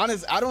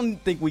 honestly, I don't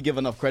think we give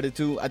enough credit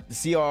to.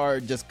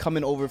 CRR just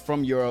coming over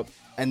from Europe,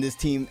 and this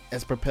team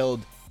has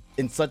propelled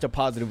in such a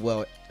positive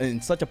way.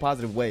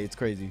 It's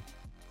crazy.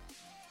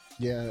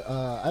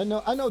 Yeah, I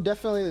know.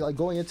 Definitely, like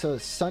going into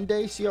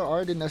Sunday,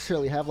 CRR didn't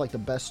necessarily have like the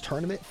best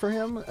tournament for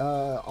him.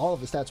 All of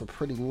his stats were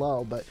pretty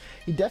low, but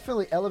he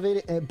definitely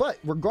elevated. But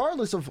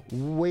regardless of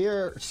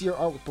where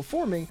CRR was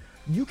performing,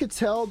 you could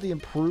tell the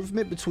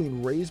improvement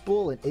between Raise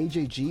Bull and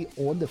AJG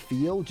on the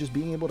field, just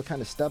being able to kind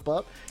of step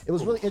up. It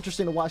was really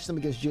interesting to watch them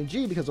against Gen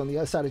G, because on the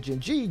other side of Gen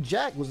G,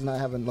 Jack was not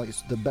having like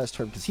the best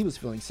turn because he was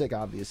feeling sick,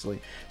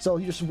 obviously. So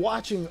you're just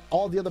watching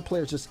all the other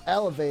players just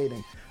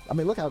elevating. I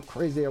mean, look how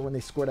crazy they are when they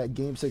score that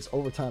Game 6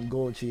 overtime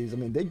goal, Cheese. I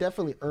mean, they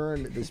definitely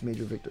earned this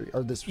major victory,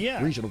 or this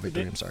regional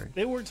victory. I'm sorry.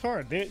 They worked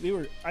hard. They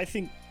were. I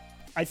think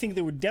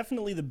they were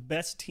definitely the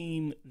best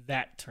team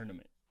that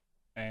tournament.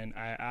 And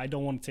I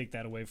don't want to take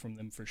that away from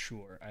them for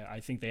sure. I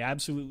think they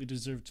absolutely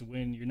deserve to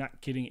win. You're not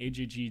kidding.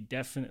 AJG,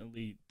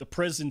 definitely, the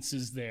presence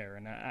is there.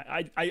 And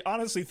I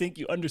honestly think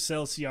you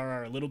undersell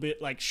CRR a little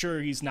bit. Like, sure,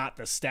 he's not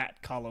the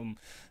stat column,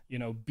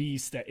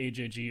 beast that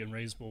AJG and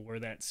Raise Bull were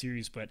that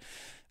series. But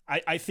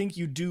I think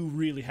you do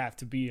really have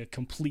to be a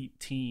complete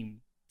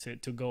team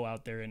to go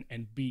out there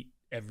and beat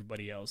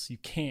everybody else. You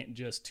can't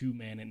just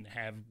two-man and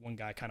have one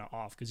guy kind of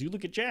off, because you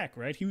look at Jack,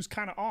 right? He was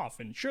kind of off,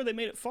 and sure, they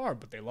made it far,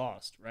 but they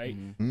lost, right?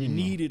 You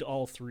needed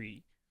all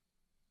three.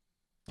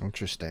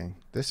 Interesting.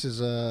 This is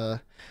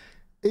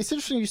it's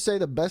interesting you say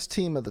the best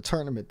team of the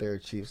tournament there,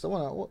 Chiefs.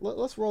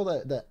 Let's roll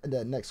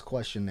that next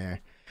question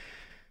there.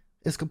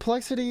 Is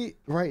Complexity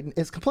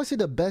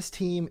the best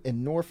team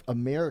in North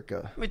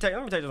America? Let me tell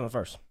you this one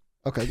first.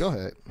 Okay, go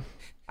ahead.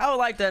 I would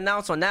like to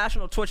announce on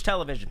national Twitch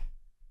television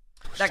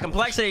that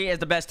Complexity is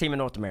the best team in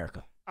North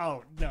America.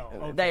 Oh, no.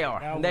 Okay. They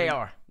are.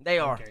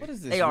 Okay. What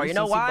is this? They are. You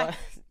know why?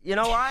 Recency You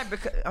know why?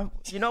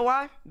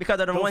 Because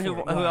they're the one who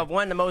have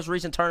won the most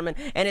recent tournament.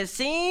 And it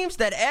seems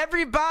that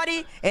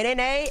everybody in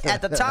NA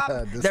at the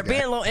top, they're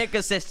being a little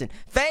inconsistent.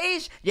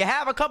 FaZe, you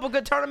have a couple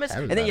good tournaments,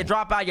 and then you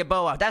drop out your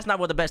bow out. That's not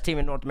what the best team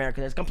in North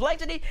America is.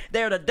 Complexity,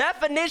 they're the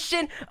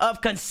definition of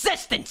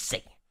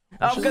consistency.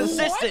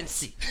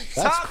 Consistency.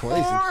 That's top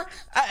crazy. four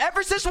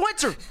ever since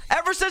winter.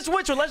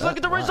 Let's look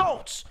at the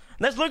results.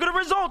 Let's look at the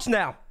results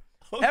now.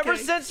 Okay. Ever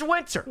since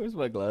winter. Where's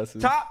my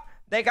glasses?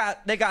 They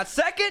got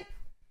second,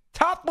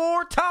 top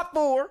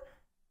four.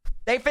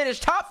 They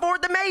finished top four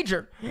at the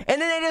major, and then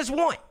they just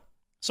won.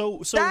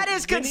 So that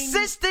is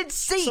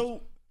consistency.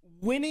 So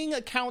winning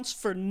accounts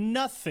for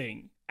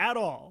nothing at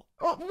all.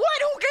 What? Who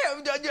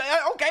cares?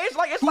 Okay, it's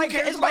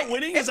like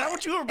winning. Is that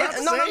what you were about to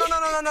say?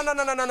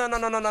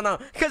 No.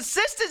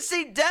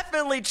 Consistency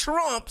definitely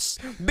trumps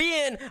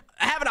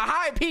having a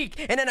high peak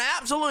and then an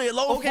absolutely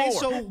low floor. Okay,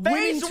 so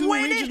winning two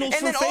regionals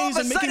for FaZe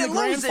and making the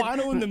grand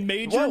final in the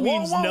major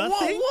means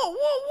nothing.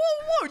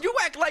 Whoa! You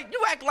act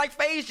like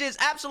FaZe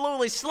just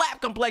absolutely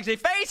slapped Complexity.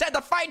 FaZe had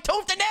to fight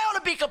tooth and nail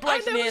to beat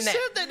Complexity in that. I never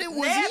said that it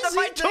was they had to easy.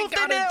 fight tooth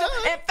and nail,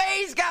 and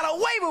FaZe got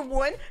away with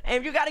one.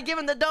 And you got to give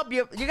him the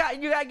W. You got to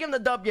give him the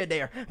W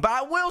there. But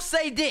I will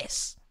say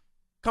this: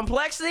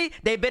 Complexity,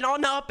 they've been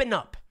on the up and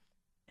up.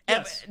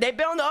 Yes. They've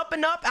been on the up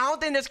and up. I don't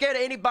think they're scared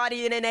of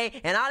anybody in NA.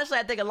 And honestly,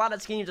 I think a lot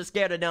of teams are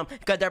scared of them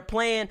because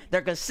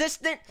they're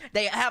consistent,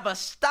 they have a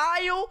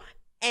style,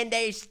 and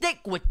they stick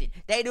with it.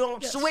 They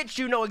don't switch.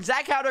 You know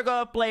exactly how they're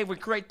going to play with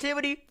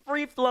creativity,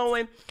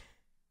 free-flowing,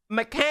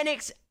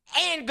 mechanics,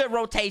 and good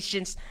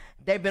rotations.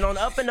 They've been on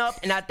the up and up,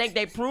 and I think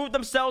they proved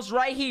themselves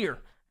right here.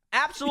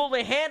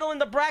 absolutely handling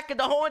the bracket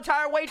the whole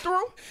entire way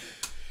through.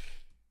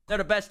 They're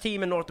the best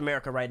team in North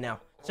America right now.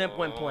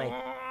 Simple and plain.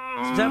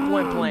 Simple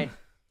and plain.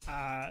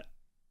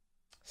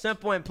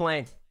 Simple and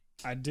plain.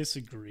 I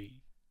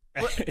disagree.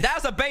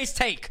 That's a base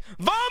take.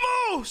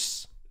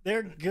 Vamos!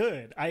 They're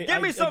good.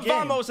 Give me some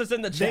Vamoses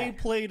in the chat. They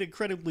played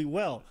incredibly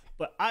well,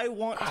 but I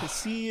want to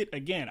see it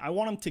again. I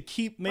want them to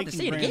keep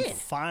making grand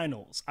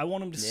finals. I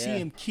want them to see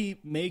him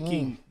keep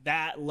making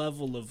that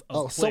level of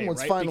play.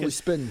 Someone's right? finally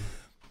spinning.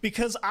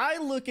 Because I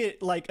look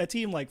at like a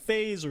team like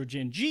FaZe or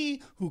Gen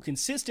G who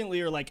consistently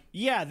are like,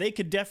 yeah, they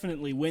could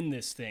definitely win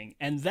this thing.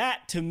 And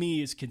that to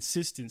me is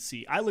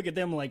consistency. I look at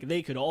them like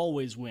they could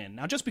always win.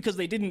 Now, just because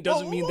they didn't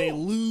doesn't mean they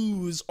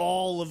lose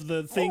all of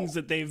the things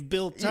that they've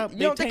built up. You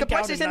don't think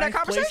complexity's in that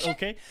conversation?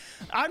 Okay.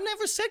 I've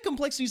never said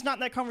complexity's not in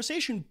that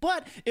conversation,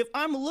 but if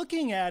I'm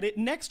looking at it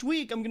next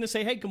week, I'm going to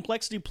say, hey,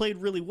 complexity played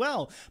really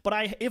well.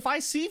 But if I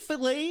see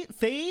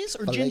FaZe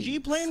or Gen G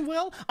playing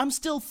well, I'm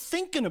still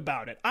thinking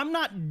about it. I'm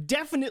not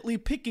definitely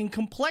picking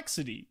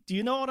complexity. Do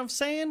you know what I'm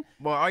saying?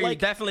 Well, are you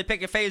definitely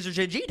picking FaZe or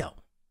Gen G though?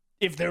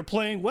 If they're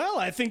playing well,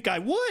 I think I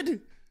would.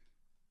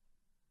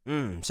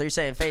 So you're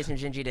saying FaZe and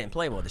Gen G didn't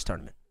play well this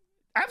tournament?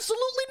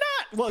 Absolutely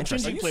not. Well, Gen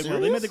G played well.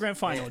 They made the grand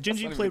final. Gen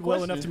G played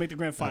well enough to make the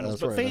grand finals,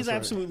 but FaZe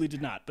absolutely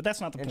did not. But that's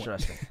not the point.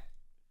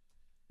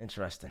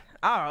 Interesting.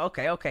 Oh,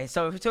 okay.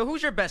 So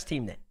who's your best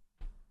team then?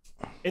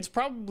 It's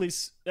probably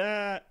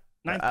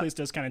ninth place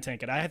does kind of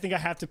tank it. I think I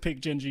have to pick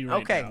Gen G right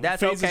now. Okay,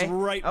 that's FaZe okay. Is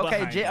right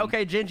behind them.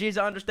 Okay, Gen G's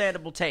an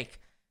understandable take.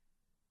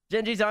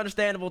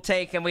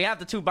 And we have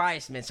the two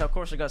biased men, so of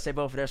course we're gonna say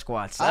both of their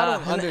squads. I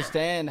don't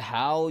understand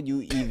how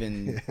you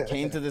even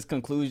came to this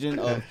conclusion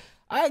of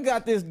I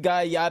got this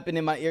guy yapping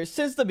in my ear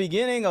since the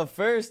beginning of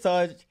First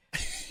Touch.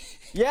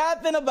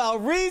 Yapping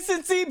about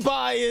recency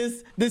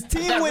bias. This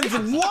team wins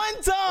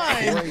one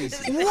time. And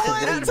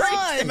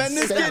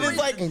this kid is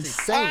like,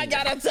 I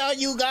gotta tell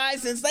you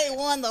guys, since they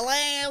won the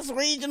last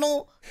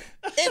regional,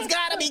 it's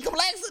gotta be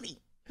complexity.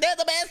 They're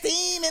the best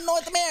team in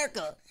North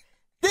America.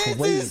 This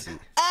is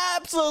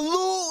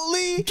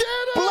absolutely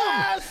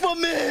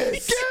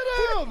blasphemous.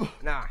 Get him!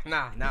 Nah.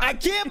 I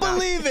can't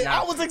believe it.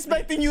 I was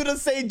expecting you to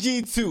say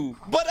G2.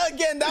 But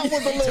again, that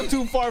was a little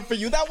too far for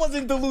you. That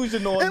wasn't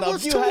delusional enough.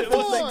 Was you too had to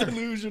far. say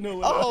delusional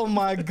enough. Oh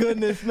my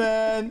goodness,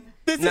 man.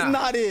 This is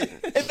not it.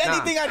 If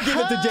anything, I'd give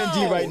it to Gen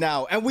G right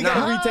now. And we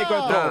gotta retake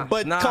our throne.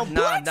 But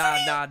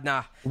complexity?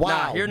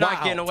 Nah, you're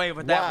not getting away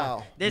with that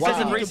one. This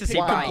isn't recency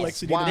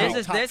bias.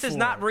 This is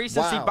not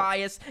recency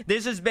bias.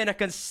 This has been a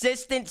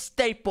consistent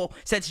staple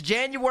since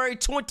January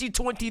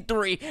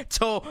 2023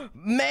 till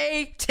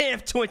May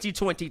 10th,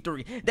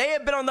 2023. They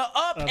have been on the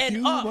up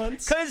and up.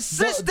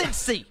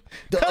 Consistency.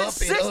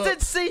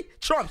 Consistency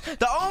trumps.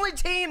 The only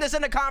team that's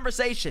in the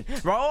conversation.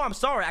 Bro, I'm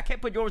sorry, I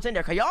can't put yours in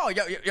there because y'all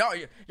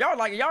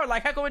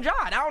like Heckle and John.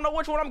 I don't know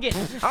which one I'm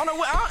getting. I don't know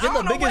what. You're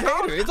the biggest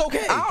hater. It's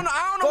okay. I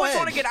don't know which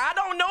one to get. I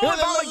don't know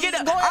if I'm gonna get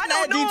it. I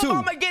don't know if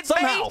I'm gonna get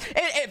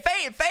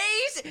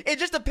FaZe. It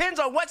just depends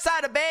on what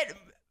side of bed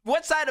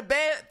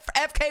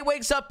FK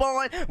wakes up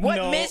on,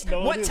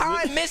 what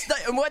time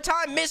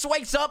Miss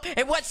wakes up,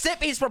 and what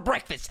sip eats for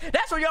breakfast.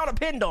 That's what y'all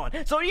depend on.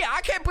 So yeah,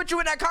 I can't put you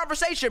in that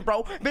conversation,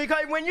 bro,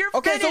 because when you're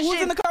finishing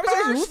who's in the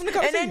conversation? first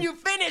and then you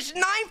finish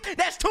ninth,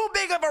 that's too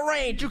big of a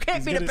range. You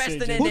can't be the best in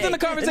the Who's in the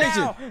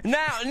conversation?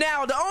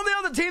 Now, the only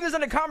other team that's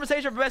in the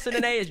conversation for best in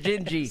the A is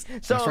Gen G.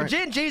 So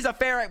Gen G's a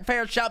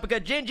fair shout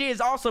because Gen G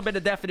has also been the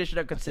definition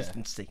of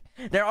consistency.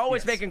 They're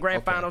always making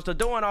grand finals. They're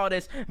doing all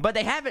this, but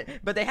they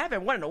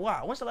haven't won in a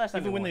while. When's the last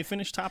time? Even when they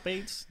finish top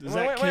 8s, does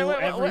that kill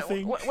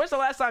everything? When's the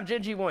last time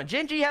Gen G won?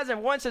 Gen G hasn't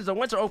won since the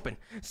Winter Open.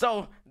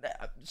 So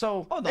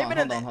hold They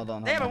haven't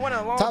won in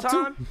a long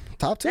time.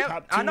 Top two?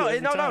 I know.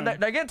 No.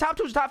 They're getting top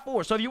 2 to top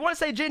 4. So if you want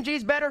to say Gen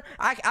G's better,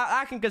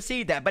 I can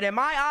concede that. But in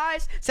my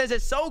eyes, since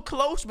it's so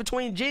close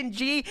between Gen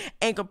G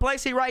and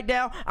complexity right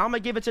now, I'm gonna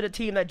give it to the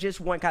team that just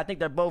won. 'Cause I think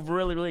they're both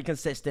really, really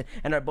consistent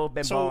and they're both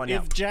been balling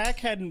out. So if Jack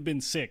hadn't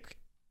been sick,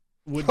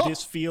 would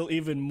this feel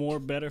even more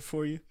better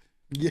for you?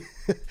 Yeah.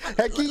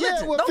 Heck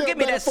yeah. Don't give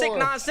me that sick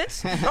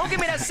nonsense. Don't give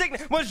me that sick.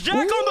 Was Jack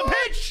on the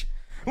pitch?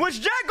 Was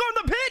Jack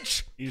on the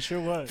pitch? He sure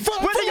was. Was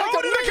he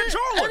holding the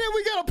controller? And then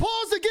we gotta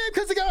pause the game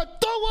because he gotta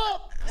throw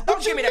up.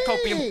 Don't give me that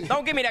copium.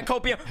 Don't give me that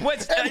copium.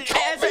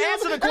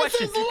 Answer the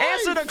question.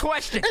 Answer the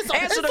question.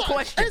 Answer the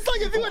question. It's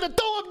like if you had to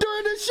throw up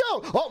during this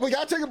show. Oh, we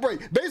gotta take a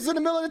break. Base is in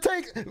the middle of the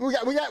tank. We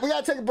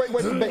gotta take a break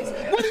with the base.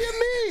 What do you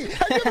mean?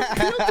 Have you ever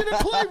puked and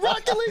play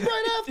Rocket League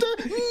right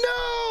after?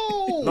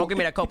 No. Don't give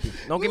me that copium.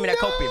 Don't give me that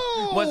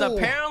copium. Was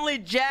apparently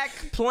Jack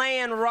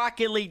playing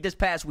Rocket League this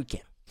past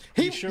weekend?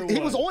 He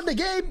was on the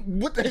game.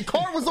 The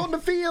car was on the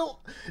field.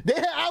 They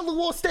had Allen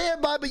on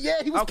standby, but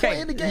yeah, he was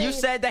playing the game. You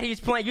said that he's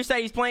playing. You said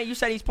he's playing. You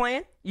said he's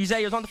playing. You said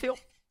he was on the field.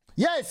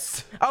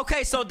 Yes.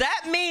 Okay, so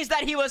that means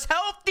that he was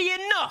healthy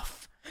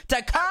enough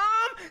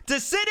to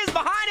sit his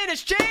behind in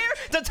his chair,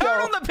 to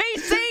turn on the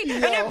PC,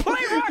 and then play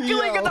Rocket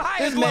League at the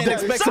highest level.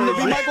 This man expects him to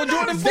be Michael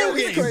Jordan flu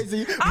game.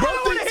 Crazy. I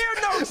don't want to hear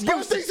no excuses.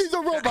 Bro thinks he's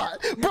a robot.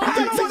 Bro I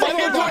thinks don't want he's to a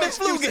hear no robot.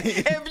 excuses.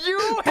 If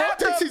you have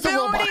the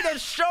ability to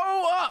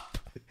show up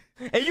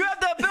and you have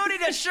the ability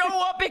to show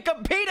up and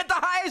compete at the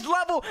highest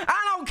level,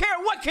 I don't care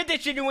what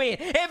condition you're in.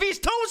 If he's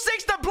too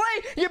sick to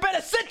play, you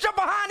better sit your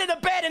behind in the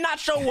bed and not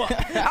show up.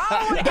 I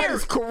don't want to hear That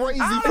is it. crazy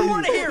I for don't you.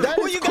 want to hear it. That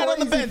Who is you got on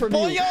the crazy bench, from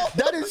boy, you. yo?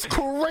 That is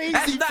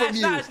crazy from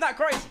you. It's not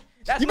crazy.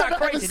 That's You not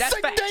better have crazy. a That's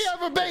sick facts. day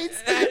ever,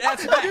 Bates.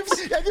 That's If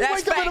facts. you That's wake up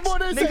in the facts.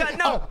 morning and Nigga, say,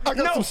 no, I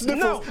got some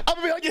sniffles, no. I'm going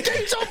to be like,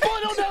 get your boy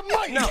on that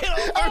mic. No.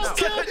 I don't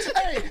care.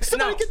 Hey,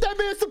 somebody No. get that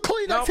man some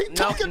Kleenex. He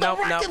talking about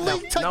Rocket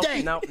League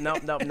today.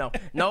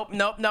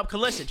 Nope.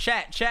 Listen,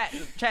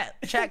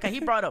 chat. Cause he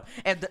brought up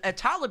if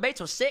Tyler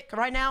Bates was sick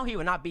right now, he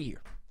would not be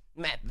here.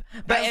 Man,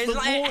 but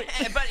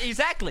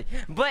exactly.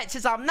 But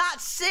since I'm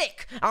not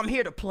sick, I'm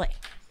here to play.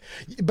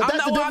 But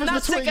that's the I'm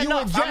not difference between sick you and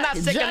enough. Jack. I'm not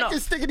sick Jack enough.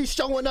 is thinking he's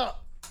showing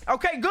up.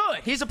 Okay, good.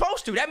 He's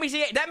supposed to. That means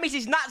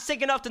he's not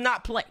sick enough to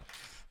not play.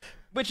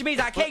 Which means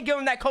I can't give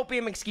him that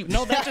copium excuse.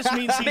 No, that just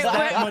means he's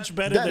that much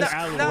better than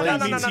Allen. No.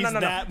 That means he's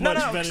that much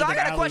better So I than got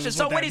a Allen question. is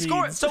So what when that he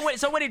scored, means.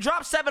 so when he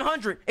dropped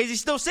 700, is he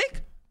still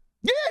sick?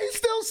 Yeah, he's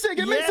still sick.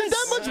 It makes it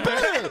that much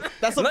better.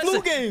 That's a flu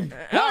Listen. game.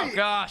 Oh Right.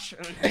 gosh.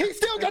 He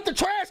still got the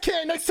trash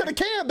can next to the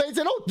can, Bates.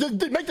 And oh,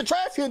 just make the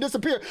trash can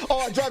disappear. Oh,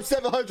 I dropped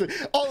 700.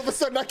 All of a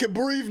sudden, I can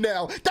breathe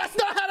now. That's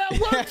not how that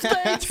works,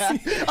 Bates.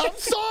 I'm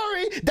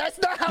sorry. That's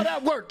not how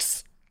that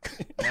works.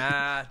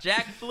 Nah,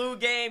 Jack flu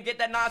game. Get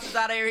that nonsense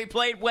out of here. He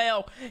played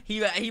well. He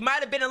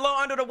might have been a little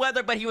under the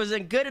weather, but he was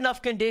in good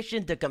enough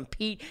condition to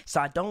compete. So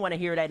I don't want to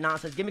hear that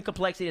nonsense. Give me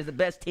Complexity as the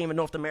best team in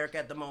North America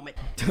at the moment.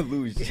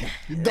 Delusion.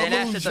 And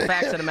that's just the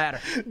facts of the matter.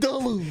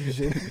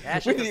 Delusion.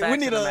 That's We just the need, facts we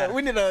need of the a matter.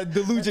 we need a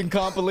delusion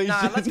compilation.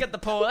 Nah, let's get the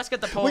poll. Let's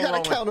get the poll We got a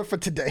rolling. counter for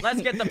today.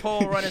 Let's get the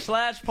poll running.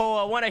 Slash poll.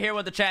 I want to hear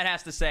what the chat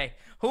has to say.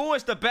 Who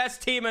is the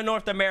best team in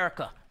North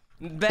America?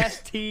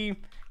 Best team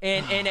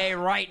in NA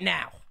right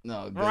now.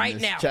 No, goodness.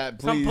 Right now. Chat,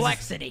 please.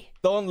 Complexity.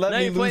 Don't let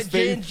me lose put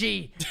faith.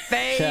 Genji,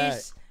 FaZe,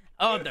 Chat.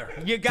 other.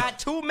 You got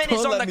 2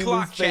 minutes Don't on let the me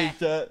clock, lose faith,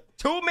 chat. chat.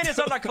 2 minutes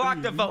on the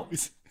clock to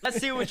vote. Let's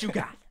see what you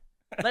got.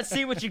 Let's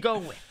see what you go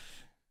with.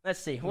 Let's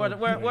see. Where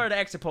are the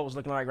exit polls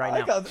looking like right I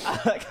now?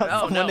 like how Oh,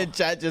 someone no. in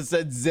chat just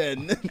said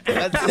Zen.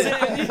 That's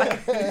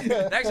it.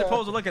 The exit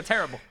polls are looking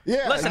terrible.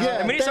 Yeah, Listen,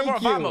 yeah, we need some more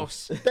thank you.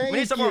 Vamos. Thank We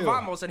need some more you.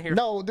 Vamos in here.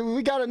 No, dude,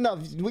 we got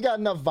enough. We got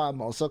enough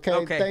Vamos, okay?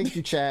 Okay. Thank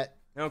you, chat.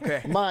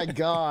 Okay. My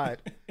God.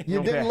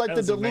 You didn't let the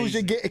That's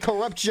delusion amazing.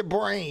 corrupt your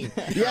brain.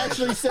 You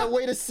actually said,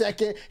 wait a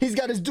second, he's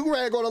got his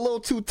do-rag on a little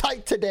too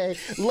tight today.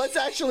 Let's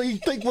actually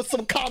think with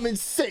some common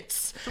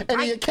sense. And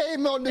then you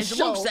came on the It's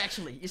show. loose,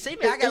 actually. You see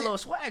me? I got a little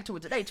swag to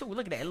it today, too.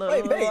 Look at that.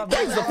 Wait,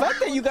 the fact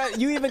that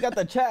you even got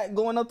the chat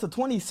going up to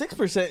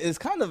 26% is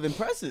kind of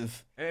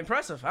impressive.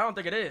 Impressive. I don't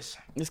think it is.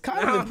 It's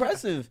kind of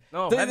impressive.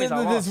 No, There's that means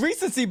I this lost.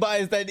 recency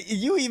bias that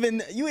you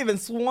even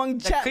swung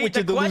chat with The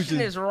your question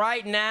delusion. is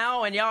right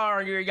now, and y'all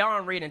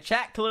aren't reading.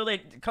 Chat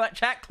clearly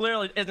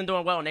isn't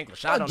doing well in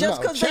English. I don't know.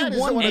 Just because Chat they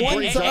is won doing a one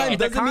great time job.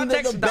 doesn't mean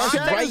they're the best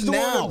Chat right is doing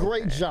now. a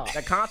great job.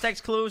 The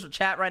context clues with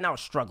chat right now is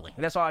struggling.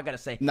 That's all I gotta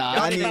say. Nah,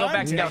 y'all I need to need go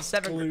back to y'all context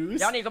seventh.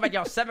 clues. Y'all need to go back to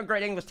y'all seventh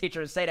grade English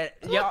teacher and say that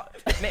y'all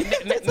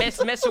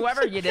miss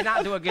whoever you did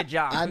not do a good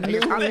job. I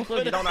Your knew- context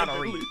clues you don't know how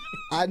to read.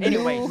 I knew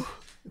Anyways.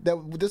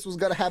 that this was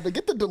gonna happen.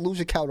 Get the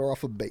delusion counter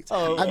off of Bates.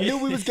 I knew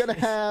we was gonna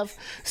have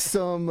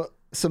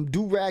some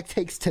do-rag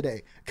takes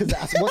today because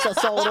once I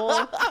saw it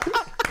on,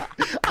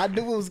 I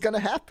knew it was gonna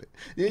happen.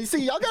 You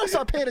see, y'all gotta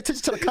start paying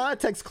attention to the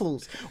context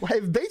clues. Well,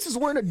 if Bates is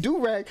wearing a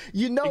do-rag,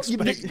 you know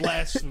Expect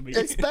blasphemy.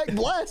 Expect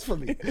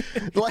blasphemy.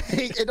 Like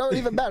it don't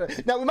even matter.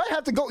 Now we might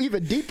have to go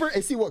even deeper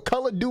and see what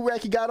color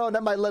do-rag he got on.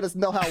 That might let us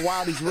know how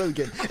wild he's really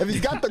getting. If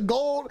he's got the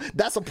gold,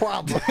 that's a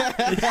problem.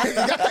 If he's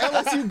got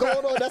the LSU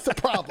gold on, that's a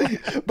problem.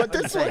 But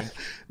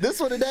this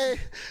one today,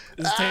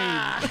 It's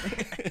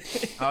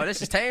tame. Oh,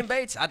 this is tame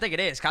Bates? I think it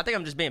is. I think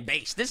I'm just being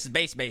base. This is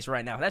base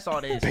right now. That's all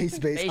it is. Base.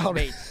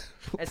 Base.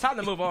 It's time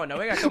to move on, though.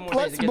 We got a couple more days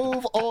let's to get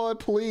move on,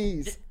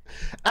 please.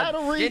 Out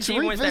of reach,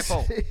 Genji wins that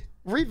poll.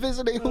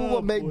 revisiting who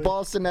will make boy.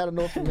 Boston out of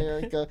North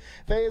America.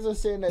 FaZe are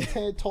sitting at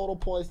 10 total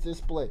points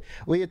display.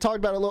 We had talked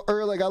about it a little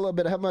earlier. I got a little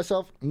bit ahead of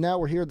myself. Now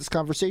we're here at this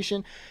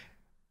conversation.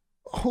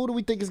 Who do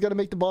we think is going to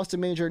make the Boston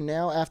Major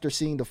now after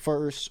seeing the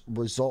first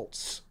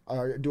results?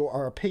 Do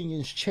our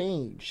opinions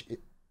change?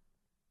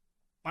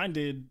 Mine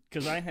did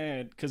because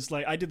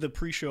I did the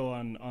pre-show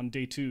on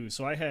day 2,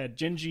 so I had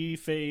Genji,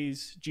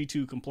 FaZe,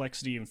 G2,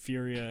 Complexity, and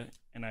Furia,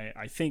 and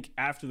I think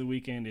after the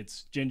weekend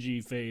it's Genji,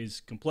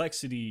 FaZe,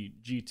 Complexity,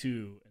 G2,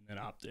 and then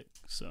OpTic.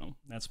 So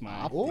that's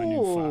my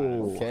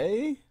new 5.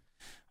 Okay.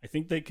 I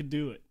think they could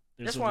do it.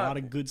 There's Just a wanna- lot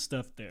of good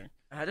stuff there.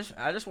 I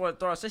just want to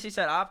throw out, since he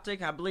said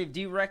OpTic, I believe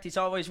D-Rect, he's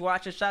always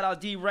watching. Shout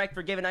out D-Rect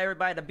for giving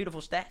everybody the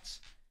beautiful stats.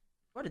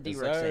 What did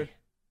D-Rect sir. say?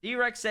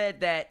 D-Rect said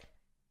that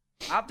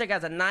OpTic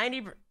has a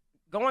 90,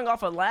 going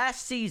off of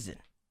last season,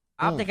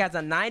 OpTic has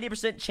a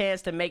 90%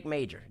 chance to make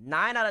major.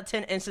 9 out of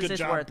 10 instances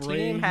job, where a team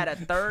Brain. had a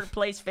third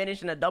place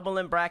finish in the double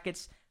in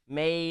brackets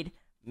made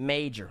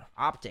major.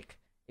 OpTic.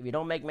 If you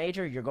don't make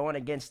major, you're going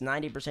against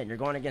 90%. You're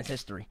going against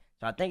history.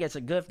 So I think it's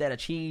a good that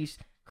Achieves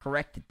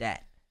corrected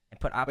that and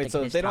put OpTic Wait, so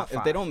in if his they top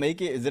don't 5.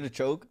 make it, is it a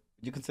choke?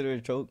 Would you consider it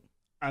a choke?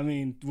 I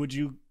mean, would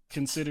you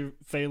consider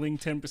failing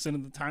 10%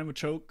 of the time a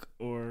choke,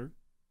 or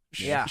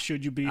Yeah.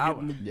 Should you be I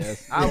hitting the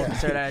Yes. I would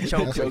consider that a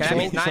choke. That's a That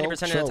means choke, 90% of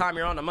the choke. time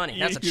you're on the money.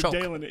 That's a you're choke.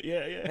 nailing it.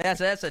 Yeah.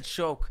 That's a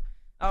choke.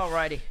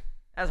 Alrighty,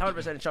 that's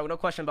 100% a choke. No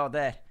question about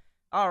that.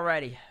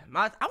 Alrighty,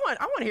 I want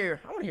to hear.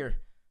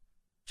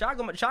 Should I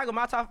go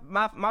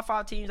my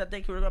 5 teams? I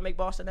think who are gonna make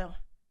Boston now.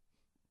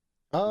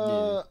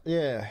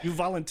 Yeah. You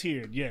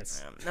volunteered,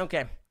 yes.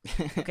 Okay.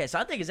 So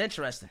I think it's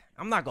interesting.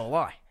 I'm not gonna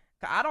lie.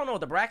 I don't know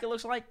what the bracket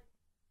looks like.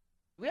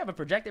 We have a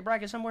projected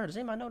bracket somewhere. Does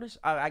anybody notice?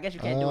 I guess you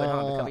can't do it,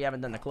 huh? Because we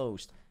haven't done the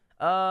closed.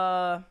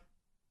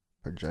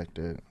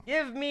 Projected.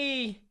 Give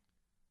me.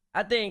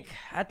 I think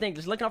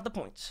just looking off the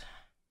points.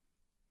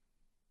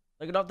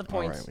 Looking off the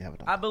points. All right, we have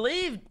it on. I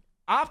believe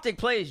OpTic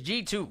plays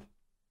G2.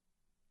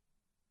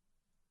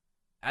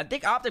 I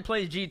think OpTic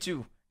plays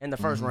G2 in the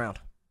first round.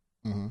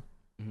 Mm-hmm.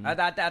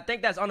 I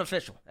think that's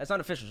unofficial. That's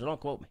unofficial, so don't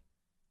quote me.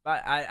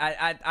 But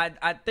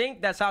I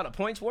think that's how the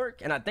points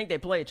work, and I think they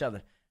play each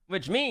other,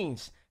 which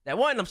means that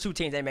one of them 2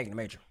 teams ain't making the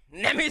major.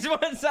 That means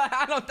one side.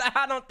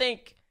 I don't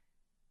think.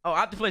 Oh,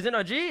 OpTic plays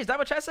NOG. Is that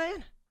what y'all's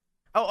saying?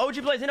 Oh,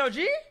 OG plays NOG.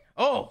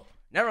 Oh,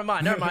 never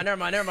mind.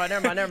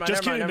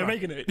 Just kidding, they're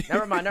making it.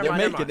 Never mind.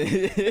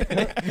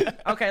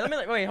 Okay,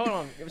 wait. Hold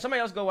on. If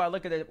somebody else go while I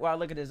look at it. While I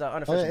look at this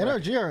unofficial.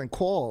 NRG are in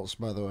quals,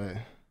 by the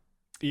way.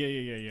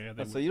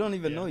 Yeah. So you don't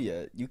even know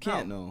yet. You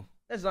can't know.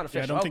 This is unofficial.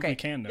 Yeah, I don't think okay. we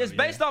can know, It's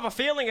based off a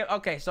feeling.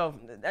 Okay, so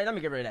let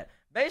me get rid of that.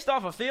 Based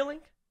off a feeling,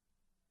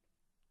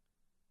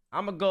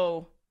 I'm gonna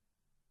go.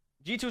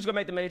 G2's gonna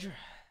make the major.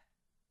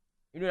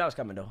 You knew that was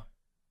coming though.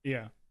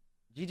 Yeah.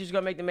 G2's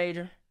gonna make the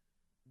major.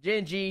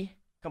 Gen G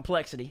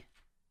complexity.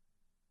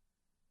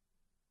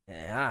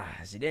 Yeah,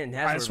 see, then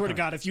I swear to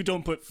God, if you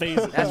don't put phase,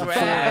 That's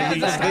where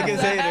He's the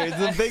biggest hater. He's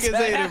the biggest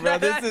hater, bro.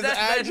 This is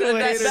actual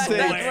hater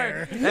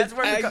takes. That's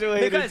where Actual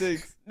hater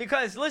takes.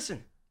 because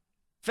listen,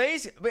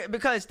 phase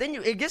because then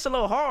it gets a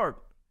little hard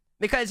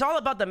because it's all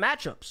about the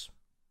matchups.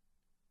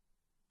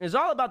 It's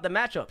all about the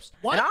matchups.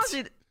 What?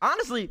 And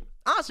honestly,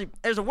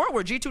 there's a world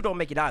where G2 don't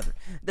make it either.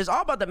 There's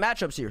all about the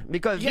matchups here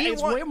because yeah,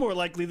 it's way more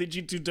likely that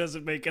G2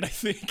 doesn't make it. I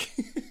think.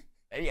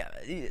 Yeah,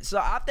 so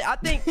I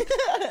think.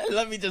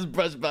 Let me just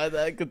brush by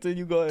that.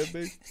 Continue. Go ahead,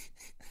 babe.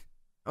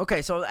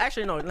 Okay, so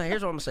actually no.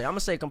 Here's what I'm gonna say. I'm gonna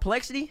say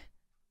complexity,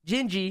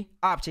 Gen G,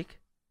 OpTic,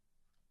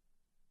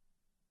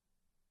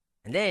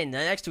 and then the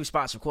next 2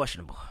 spots are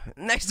questionable.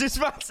 Next two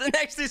spots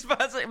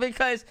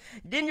because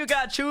then you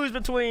gotta choose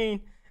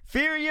between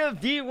Furia,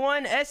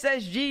 V1,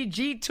 SSG,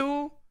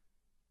 G2.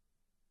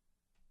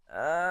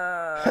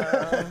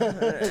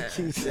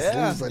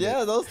 Jesus,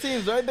 Yeah, those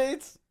teams, right,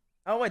 Bates?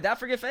 Oh wait, did I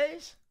forget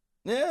FaZe?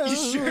 Yeah.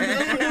 You sure?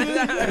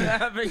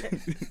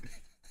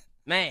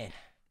 Man.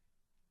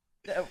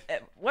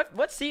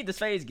 What seed does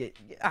FaZe get?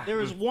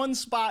 There is 1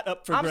 spot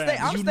up for I'm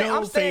grabs.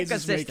 staying FaZe is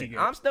consistent. making it.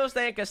 I'm still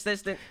staying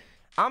consistent.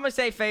 I'm gonna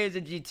say FaZe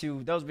and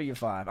G2. Those be your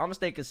 5. I'm gonna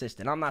stay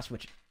consistent. I'm not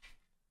switching.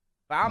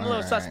 But I'm a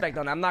little suspect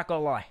on that. I'm not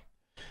gonna lie.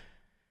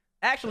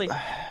 Actually,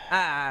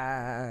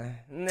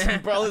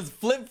 Bro, it's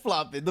flip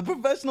flopping. The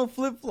professional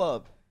flip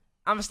flop.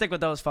 I'm gonna stick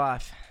with those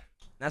 5.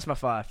 That's my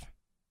 5.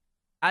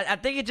 I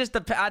think it just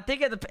I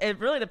think it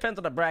really depends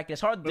on the bracket.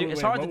 It's hard to do. It's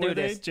hard to do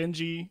this. Gen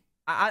G.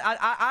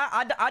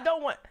 I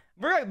don't want.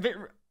 We're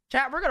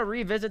gonna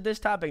revisit this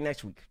topic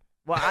next week.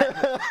 Well,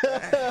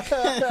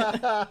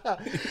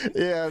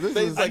 yeah, this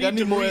Bates is like, I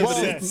need more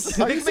evidence.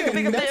 Are you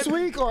saying next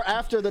week or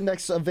after the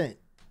next event?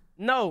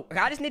 no.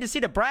 I just need to see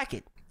the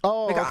bracket.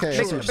 Oh, okay.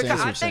 Because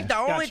I think the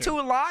only Gotcha.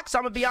 2 locks.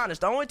 I'm gonna be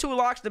honest. The only 2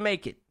 locks to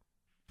make it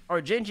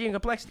are Gen G and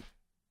complexity.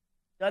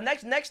 The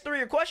next 3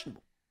 are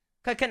questionable.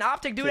 Can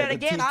OpTic do that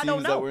again? I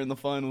don't know. That were in the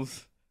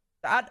finals.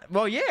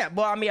 Well, yeah.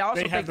 Well, I mean, I also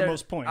They think have the they're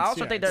most points, I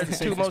also yeah, think they're it's the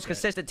the 2 safest most bet.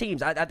 consistent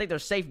teams. I think they're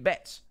safe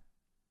bets.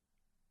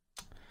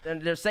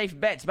 They're safe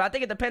bets, but I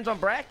think it depends on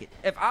bracket.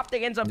 If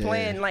OpTic ends up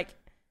playing like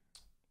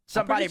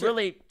somebody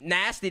really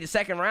nasty the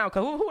second round,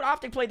 cause who would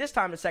OpTic play this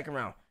time in the second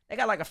round? They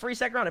got like a free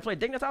second round. They played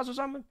Dignitas or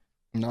something.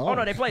 No. Oh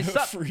no, they played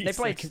Sup. Free They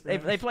played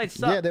second they played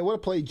Sup. Yeah, they would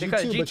have played G2,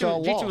 because but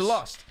y'all G2 lost.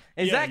 lost.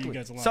 Exactly. you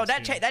guys So lost,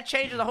 that yeah. that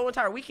changes the whole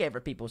entire weekend for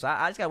people. So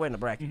I just gotta wait in the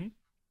bracket. Mhm.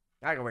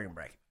 I gotta wait in the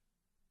bracket.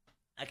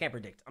 I can't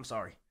predict. I'm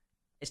sorry.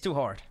 It's too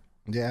hard.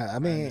 Yeah, I I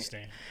mean,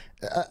 understand.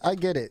 I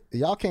get it.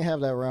 Y'all can't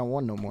have that round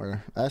 1 no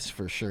more. That's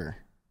for sure.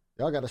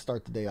 Y'all got to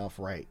start the day off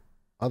right.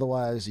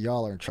 Otherwise,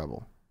 y'all are in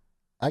trouble.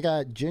 I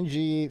got Gen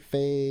G,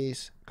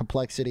 FaZe,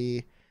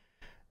 complexity.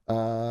 This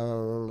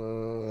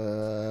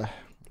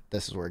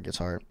is where it gets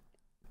hard.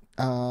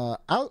 I'll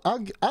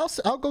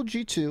go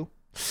G2.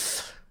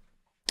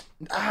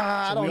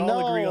 I don't we all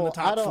know. agree on the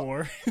top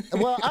 4.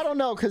 Well, I don't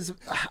know because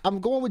I'm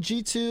going with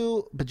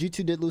G2, but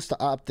G2 did lose to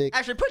OpTic.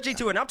 Actually, put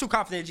G2 in. I'm too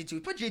confident in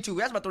G2. Put G2.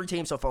 That's my 3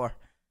 teams so far.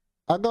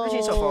 I'll go. 3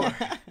 teams so far.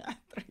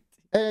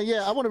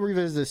 Yeah, I want to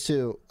revisit this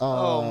too.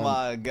 Oh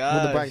my god.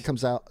 When the bracket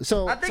comes out.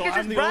 So I think So it's I'm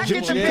just the bracket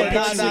only to one pick.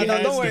 that No,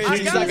 Yes, don't worry. I I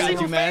gotta see got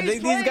who you, man. FaZe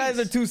These guys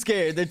plays. are too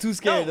scared. They're too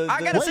scared. No,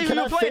 I gotta see who can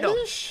you I play though.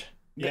 finish?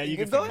 Yeah, you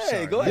can Go finish, ahead,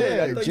 sorry. go ahead. I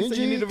Yeah, thought you Gen said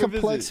you need G, to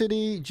revisit.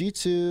 complexity,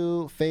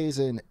 G2, FaZe,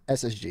 and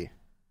SSG.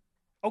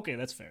 Okay,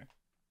 that's fair.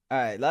 All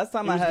right. Last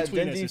time It I was had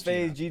between Gen G, SSG,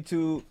 FaZe,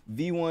 G2,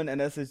 V1,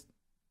 and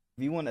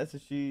V1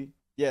 SSG.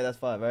 Yeah, that's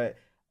 5. All right.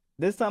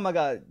 this time I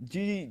got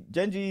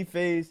Genji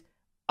phase.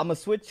 I'm gonna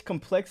switch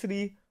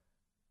complexity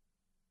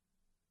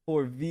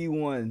for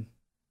V1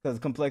 because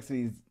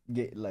complexities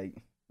get like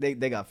they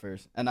got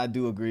first, and I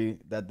do agree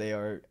that they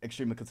are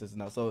extremely consistent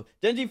now. So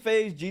Genji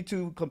phase,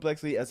 G2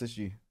 complexity,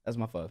 SSG. That's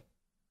my 5.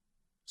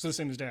 So the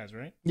same as Daz,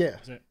 right? Yeah.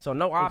 Is it? So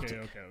no OpTic.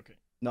 Okay.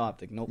 No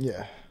OpTic. Nope.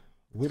 Yeah.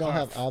 We don't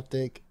have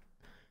OpTic.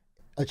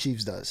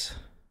 Achieves does.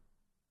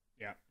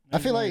 Yeah. I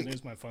feel like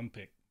there's my fun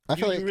pick. I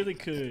feel like you really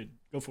could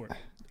go for it.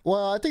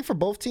 Well, I think for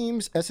both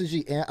teams,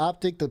 SSG and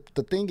OpTic,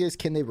 the thing is,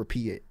 can they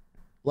repeat it?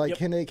 Like,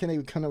 can they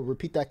kind of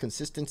repeat that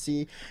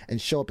consistency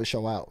and show up and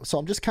show out? So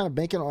I'm just kind of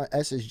banking on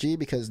SSG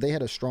because they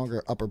had a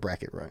stronger upper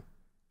bracket run.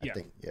 I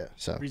think. Yeah.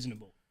 So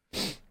reasonable.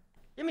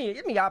 Give me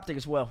OpTic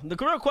as well. The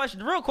real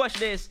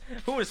question is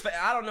who is.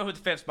 I don't know who the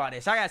 5th spot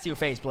is. I gotta see who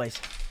FaZe plays.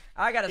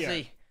 I gotta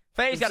see.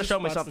 FaZe gotta show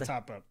me something.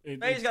 Top up.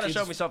 FaZe gotta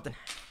show me something.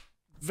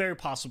 Very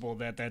possible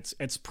that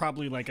it's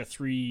probably like a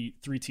three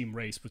team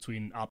race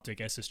between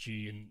OpTic,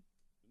 SSG, and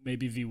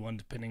maybe V1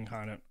 depending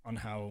on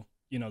how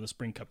the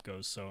Spring Cup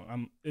goes. So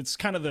it's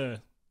kind of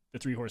the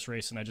 3-horse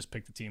race, and I just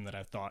picked the team that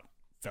I thought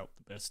felt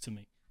the best to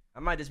me.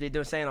 I might just be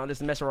saying all this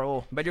to mess with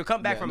Raul, but you'll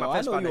come back from my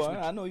 5th spot next week.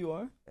 I know you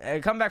are.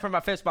 Come back from my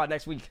 5th spot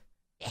next week.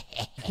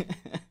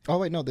 Oh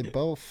wait, no, they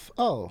both.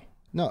 Oh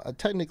no,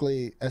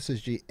 technically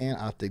SSG and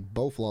OpTic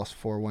both lost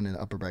 4-1 in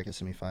the upper bracket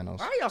semifinals.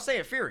 Why are y'all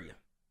saying Furia?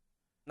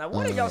 Now,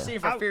 what are y'all seeing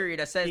from Furia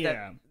that says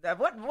that?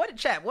 What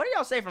chat? What are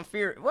y'all saying from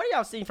Furia? What are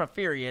y'all seeing from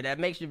Furia that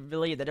makes you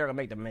believe that they're gonna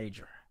make the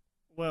major?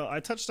 Well, I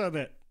touched on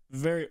that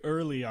very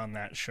early on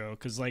that show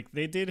because like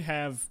they did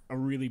have a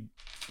really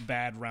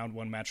bad round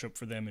 1 matchup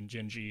for them and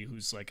Genji,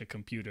 who's like a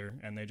computer,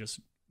 and they just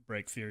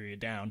break Furia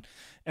down.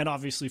 And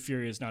obviously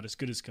Furia is not as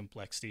good as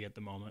Complexity at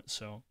the moment,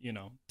 so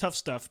tough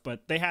stuff.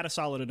 But they had a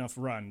solid enough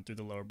run through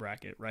the lower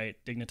bracket, right?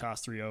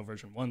 Dignitas 3-0,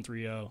 version 1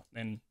 3-0,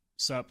 and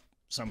Sup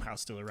somehow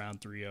still around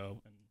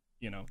 3-0,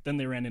 and then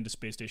they ran into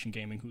Space Station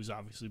Gaming, who's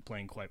obviously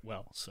playing quite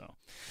well. So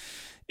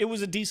it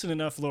was a decent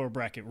enough lower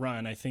bracket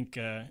run. I think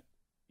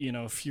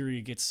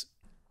Furia gets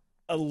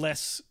a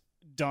less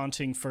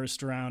daunting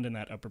first round in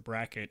that upper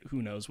bracket.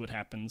 Who knows what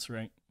happens,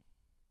 right?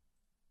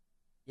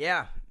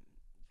 Yeah,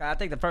 I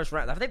think the first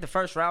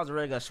rounds are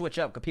really gonna switch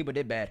up because people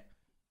did bad.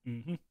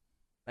 Mm-hmm.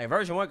 Like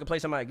version 1 could play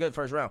somebody good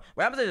first round.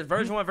 What happens if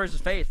version 1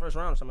 versus FaZe first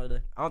round or something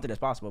like that? I don't think that's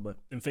possible, but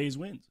then FaZe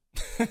wins.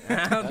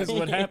 That's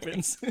what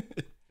happens.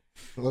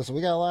 Listen,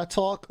 we got a lot of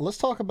talk. Let's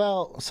talk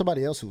about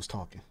somebody else who's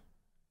talking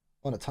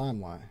on the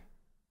timeline.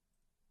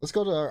 Let's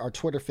go to our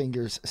Twitter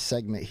fingers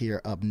segment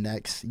here up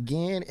next.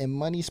 Yan and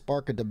Money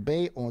spark a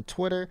debate on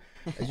Twitter.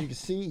 As you can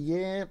see,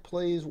 Yan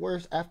plays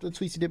worse after the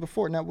tweets he did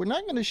before. Now, we're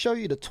not going to show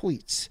you the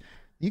tweets.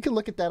 You can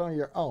look at that on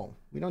your own.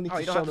 We don't need to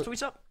you show don't have the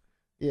tweets up?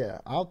 Yeah,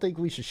 I don't think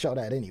we should show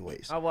that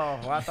anyways. Oh, well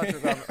I thought you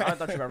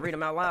were gonna read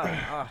them out loud.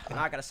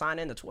 Now I got to sign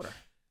into Twitter.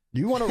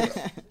 Do you want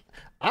to?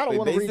 I don't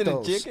want to read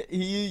those.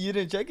 You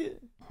didn't check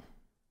it?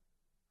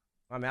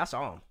 I mean, I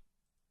saw them.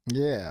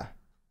 Yeah.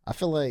 I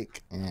feel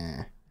like,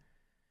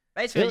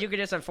 Basically, you could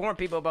just inform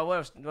people about what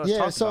was yeah,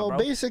 talked so about,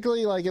 bro.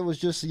 basically, like, it was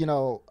just, give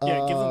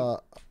them,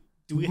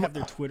 do we have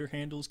their Twitter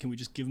handles? Can we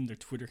just give them their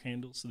Twitter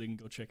handles so they can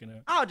go check it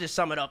out? I'll just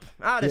sum it up.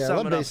 Let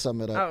me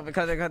sum it up. Oh,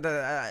 because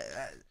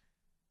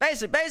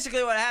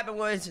basically what happened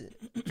was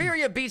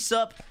Furia beats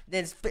up,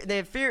 then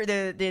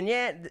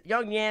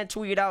young Yan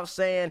tweeted out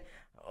saying,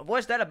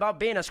 "What's that about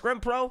being a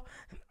scrim pro?"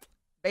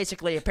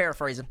 Basically, a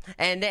paraphrasing.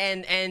 And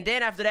then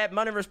after that,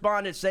 Money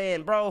responded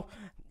saying, "Bro,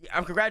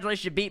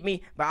 congratulations, you beat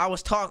me, but I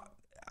was talking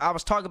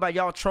about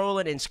y'all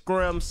trolling in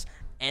scrims,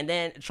 and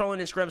then trolling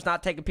in scrims,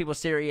 not taking people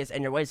serious,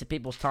 and you're wasting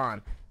people's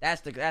time."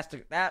 That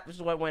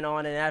is what went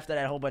on. And after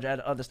that, a whole bunch of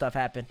other stuff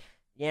happened.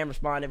 Yam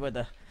responded with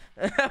a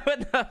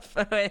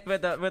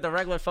with a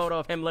regular photo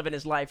of him living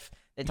his life.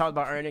 They talked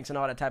about earnings and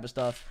all that type of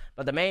stuff.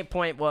 But the main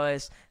point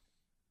was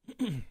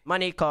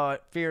Money called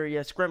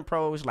Furia scrim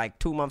pros like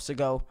 2 months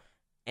ago,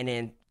 and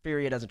then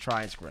Furia doesn't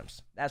try in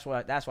scrims. That's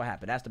what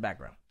happened. That's the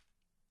background.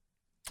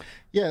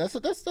 Yeah,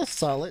 that's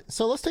solid.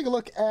 So let's take a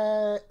look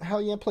at how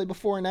Yan played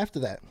before and after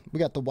that. We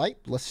got the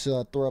wipe. Let's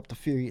throw up the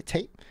Furia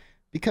tape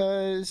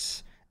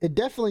because it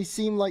definitely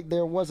seemed like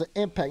there was an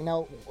impact.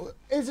 Now,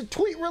 is it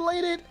tweet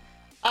related?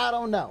 I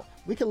don't know.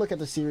 We can look at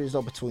the series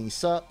though between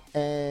Sup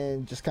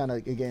and just kind of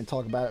again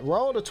talk about it.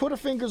 All the Twitter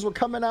fingers were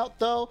coming out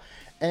though,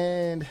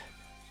 and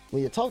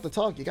when you talk the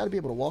talk, you got to be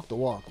able to walk the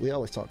walk. We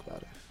always talk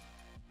about it.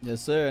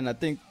 Yes, sir. And I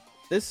think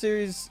this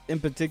series in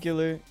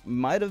particular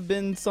might have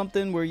been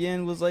something where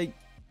Yan was like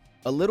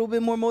a little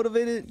bit more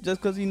motivated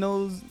just because he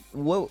knows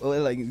what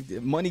like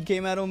Money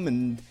came at him,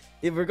 and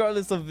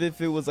regardless of if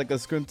it was like a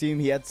scrim team,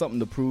 he had something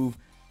to prove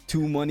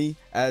to Money.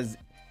 As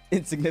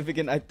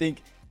insignificant I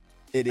think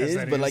it is,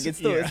 but like it's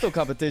still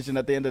competition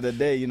at the end of the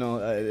day,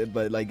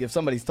 but like if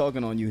somebody's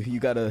talking on you, you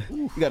gotta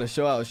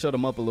show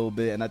them up a little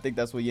bit, and I think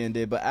that's what Yan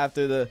did. But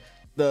after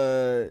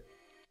the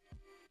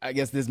I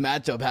guess this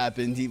matchup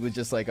happened, he was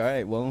just like, all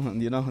right, well,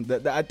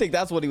 I think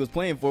that's what he was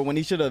playing for, when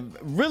he should have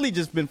really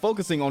just been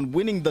focusing on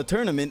winning the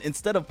tournament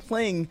instead of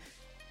playing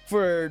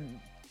for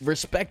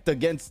respect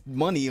against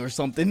money or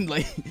something.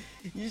 Like,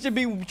 you should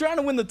be trying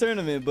to win the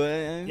tournament.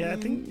 But Yeah, I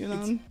think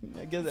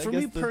I guess for I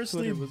me guess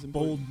personally, Twitter was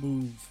bold important.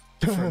 move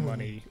for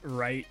money,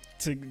 right?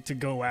 To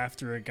go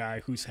after a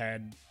guy who's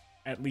had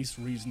at least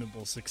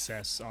reasonable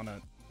success on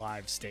a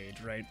live stage,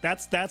 right?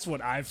 That's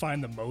what I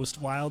find the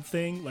most wild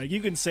thing. Like, you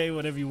can say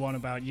whatever you want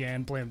about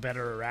Yan playing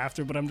better or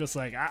after, but I'm just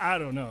like, I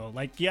don't know.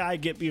 Like, yeah, I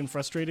get being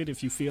frustrated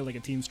if you feel like a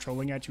team's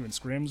trolling at you in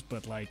scrims,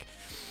 but like,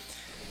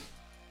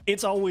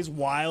 it's always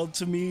wild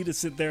to me to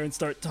sit there and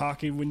start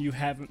talking when you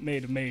haven't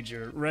made a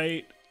major,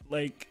 right?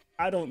 Like,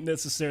 I don't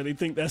necessarily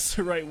think that's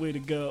the right way to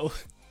go.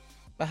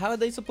 But how are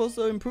they supposed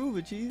to improve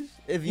it, Cheese?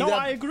 If you No,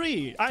 got I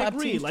agree. I top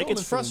agree. teams Like, trolling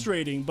it's for them.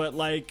 frustrating, but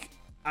like,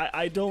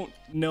 I don't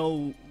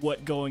know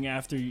what going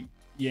after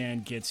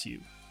Yan gets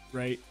you,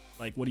 right?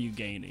 Like, what are you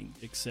gaining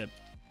except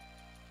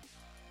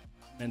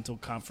mental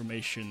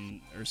confirmation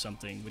or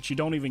something, which you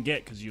don't even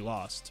get because you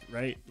lost,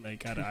 right?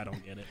 Like, I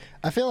don't get it.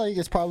 I feel like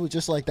it's probably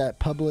just like that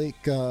public,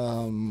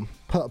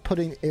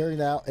 putting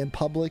airing out in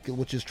public,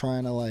 which is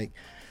trying to like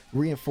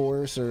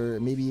reinforce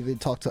or maybe even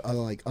talk to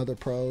like other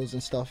pros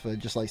and stuff,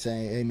 just like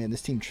saying, hey man,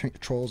 this team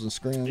trolls and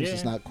scrims, Yeah,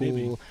 it's not cool.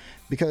 maybe.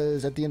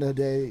 Because at the end of the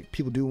day,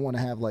 people do want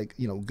to have like,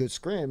 you know, good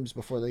scrims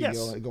before they Yes.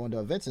 go into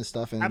events and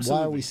stuff. And why are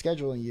Absolutely. we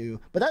scheduling you?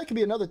 But that could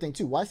be another thing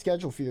too. Why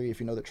schedule Fury if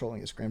you know that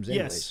trolling is scrims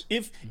anyways?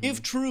 Yes,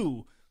 if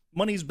true,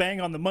 money's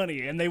bang on the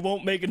money, and they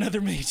won't make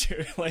another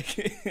major. Like,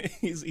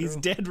 he's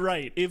dead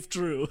right. If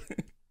true.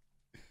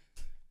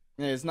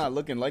 Yeah, it's not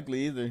looking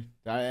likely either.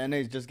 And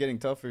it's just getting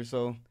tougher.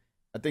 So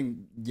I think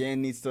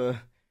Yan needs to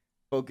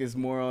focus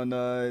more on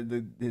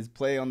his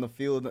play on the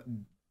field.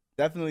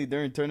 Definitely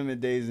during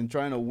tournament days and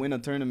trying to win a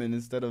tournament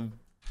instead of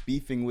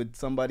beefing with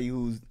somebody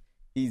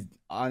he's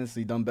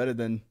honestly done better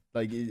than.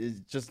 Like, it's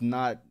just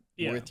not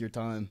Yeah. worth your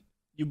time.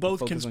 You both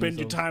can Focus on spend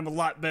your yourself. time a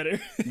lot better.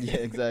 Yeah,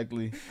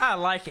 exactly. I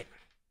like it.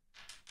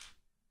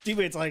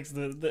 Teammates likes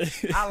the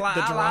I like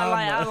the drama.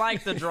 I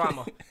like the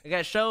drama.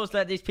 It shows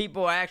that these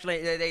people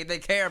actually they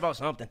care about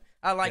something.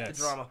 I like Yes.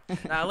 the drama.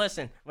 Now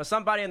listen, when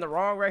somebody in the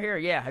wrong right here,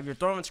 yeah, if you're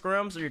throwing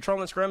scrims or you're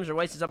trolling scrims, you're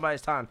wasting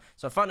somebody's time.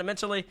 So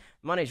fundamentally,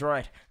 money's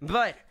right.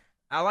 But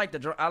I like the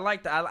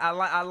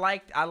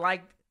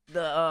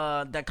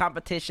the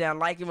competition. I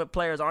like it when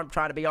players aren't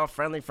trying to be all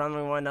friendly with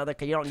one another,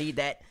 because you don't need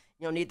that.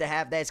 You don't need to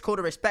have that. It's cool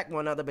to respect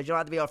one another, but you don't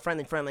have to be all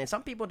friendly. And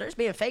some people, they're just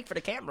being fake for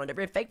the camera. They're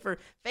being fake for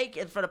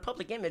the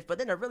public image, but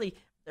then they're really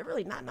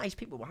not nice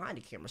people behind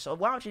the camera. So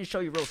why don't you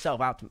show your real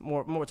self out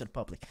more to the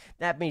public?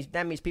 That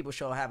means people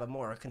should have a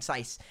more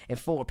concise and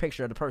full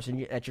picture of the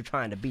person that you're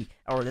trying to be,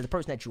 or the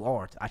person that you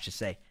are, I should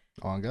say.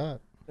 On God.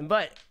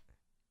 But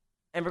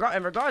in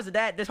regards to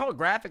that, this whole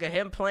graphic of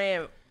him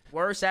playing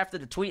worse after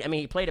the tweet. I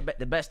mean, he played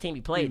the best team he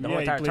played the whole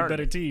entire he played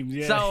tournament. better teams.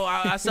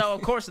 Yeah. So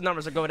of course the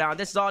numbers will go down.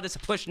 This is all just a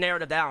push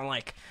narrative down.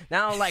 Like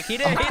now, like he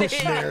didn't.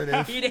 Push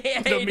narrative.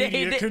 the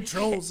media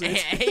controls it.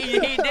 He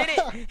did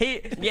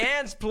it.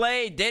 Yan's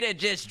play didn't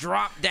just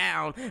drop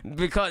down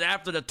because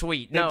after the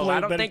tweet. No, played I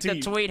don't better think the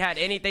team. tweet had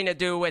anything to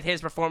do with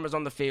his performance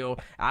on the field.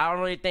 I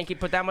don't really think he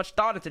put that much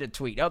thought into the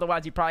tweet.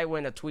 Otherwise, he probably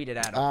wouldn't have tweeted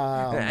at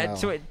him.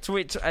 Tweet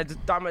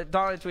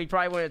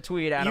probably wouldn't have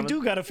tweeted at him. You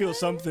do got to feel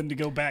something to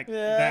go back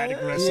that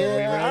aggressively,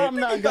 Yeah, right? I'm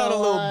not Think about gonna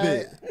a little lie.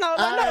 bit. No,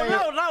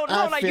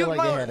 I like feel you, like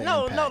it had an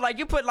impact. like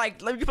you put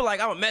like I'm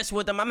gonna mess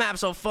with him. I'm gonna have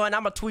some fun.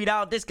 I'm gonna tweet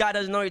out. This guy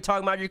doesn't know what you're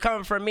talking about. You're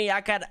coming for me.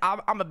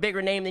 I'm a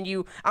bigger name than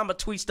you. I'm gonna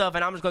tweet stuff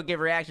and I'm just gonna give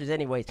reactions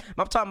anyways.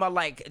 I'm talking about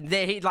like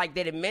did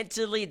it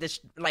mentally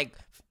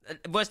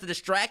was the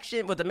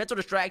distraction, was the mental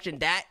distraction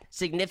that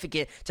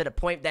significant to the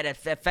point that it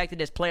affected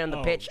his play on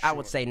the pitch? I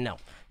would say no,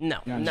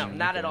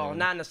 not at all,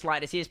 not in the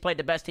slightest. He has played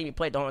the best team he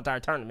played the whole entire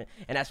tournament,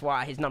 and that's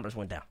why his numbers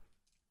went down.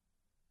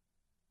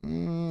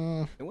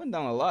 It went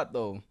down a lot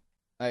though.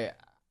 Like,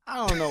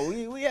 I don't know.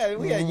 We had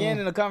Yan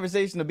in a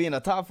conversation of being a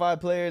top 5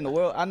 player in the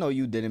world. I know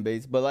you didn't,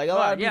 Bates, but like a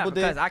lot of people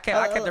because did. I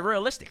kept it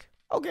realistic.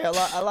 Okay, a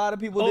lot of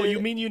people Oh, did. you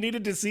mean you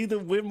needed to see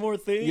them win more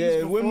things?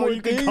 Yeah, win more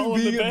you could things, call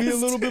them be the a best?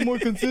 little bit more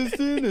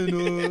consistent,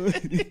 and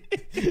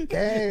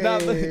Hey, Nah,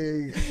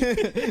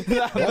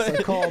 that's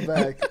a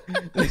callback.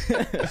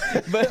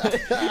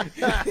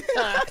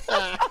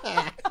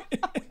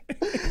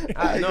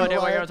 I have no idea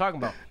what you're talking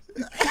about.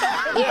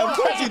 yeah, of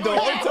course you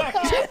don't.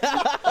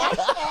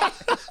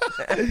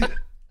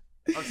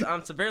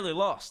 I'm severely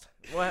lost.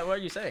 What are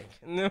you saying?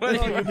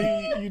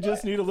 You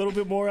just need a little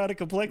bit more out of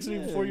complexity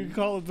before you can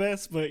call it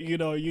best, but you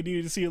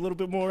need to see a little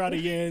bit more out of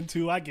Yan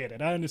too. I get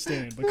it, I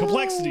understand, but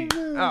complexity.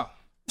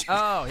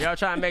 Oh, y'all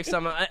trying to make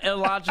some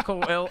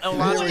illogical Here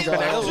we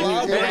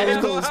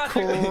connection. go. It was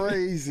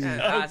crazy.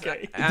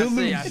 Okay. I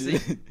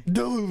see.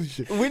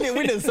 Delusion. We need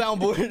a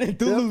soundboard.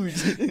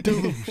 Delusion.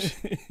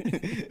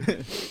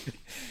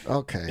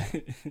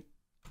 Okay.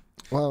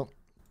 Well,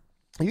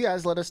 you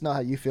guys let us know how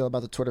you feel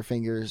about the Twitter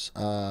fingers.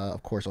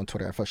 Of course, on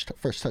Twitter at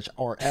First Touch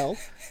RL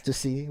to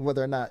see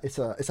whether or not it's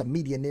a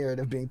media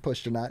narrative being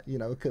pushed or not. You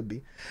know, it could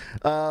be.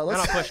 I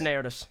don't push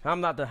narratives.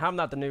 I'm not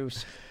the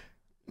news.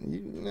 I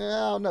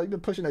don't know. You've been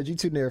pushing that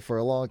G2 narrative for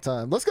a long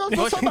time. Let's talk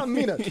about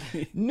Mina.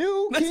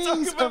 New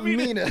Kings of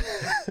Mina.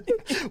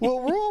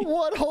 Will Rule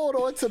 1 hold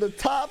on to the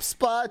top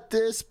spot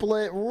this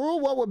split? Rule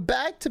 1 with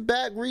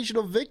back-to-back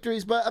regional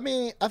victories, but I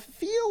mean, I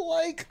feel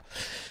like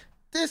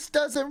this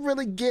doesn't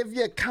really give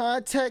you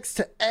context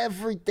to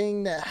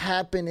everything that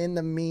happened in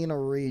the Mina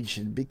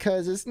region,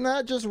 because it's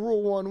not just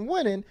Rule 1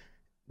 winning.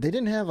 They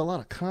didn't have a lot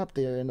of comp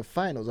there in the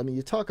finals. I mean,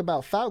 you talk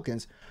about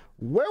Falcons.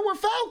 Where were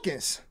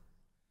Falcons?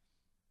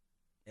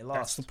 They lost.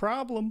 That's the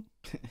problem.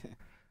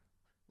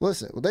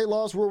 Listen, they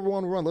lost Rule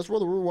 1 run. Let's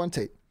roll the Rule 1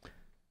 tape.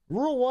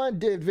 Rule 1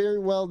 did very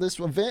well this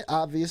event.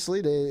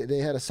 Obviously, they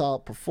had a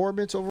solid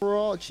performance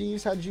overall.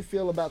 Chiefs, how did you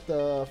feel about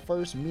the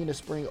first Mina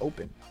Spring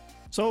Open?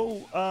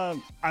 So,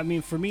 I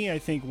mean, for me, I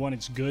think, one,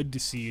 it's good to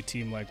see a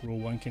team like Rule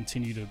 1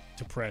 continue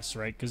to press,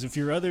 right? Because if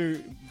your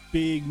other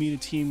big Mina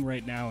team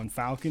right now in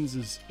Falcons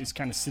is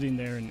kind of sitting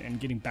there and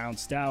getting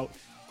bounced out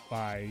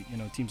by,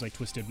 teams like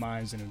Twisted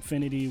Minds and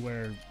Infinity,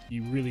 where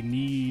you really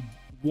need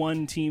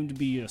one team to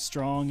be a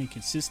strong and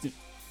consistent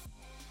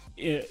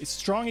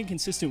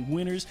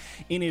winners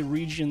in a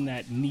region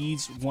that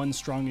needs one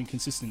strong and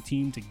consistent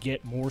team to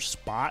get more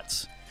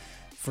spots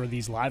for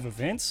these live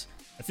events.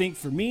 I think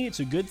for me, it's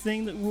a good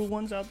thing that Rule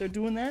 1's out there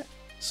doing that.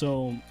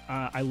 So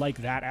I like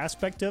that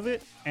aspect of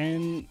it.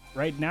 And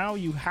right now,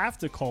 you have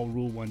to call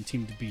Rule 1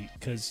 team to beat,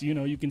 because,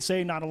 you can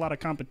say not a lot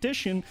of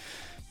competition,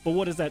 but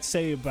what does that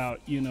say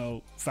about,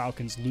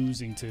 Falcons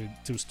losing to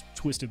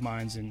Twisted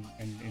Minds and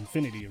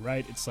Infinity,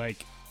 right? It's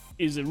like,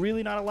 is it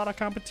really not a lot of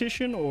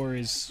competition, or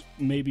is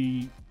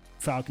maybe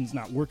Falcons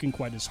not working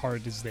quite as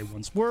hard as they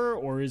once were,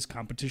 or is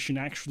competition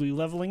actually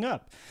leveling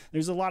up?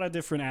 There's a lot of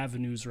different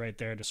avenues right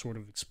there to sort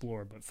of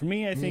explore. But for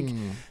me, I think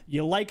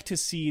you like to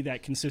see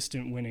that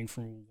consistent winning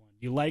from Rule 1.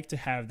 You like to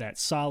have that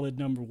solid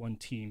number one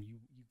team. You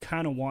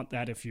kind of want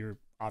that if you're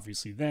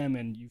obviously them,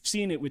 and you've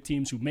seen it with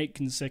teams who make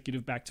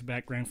consecutive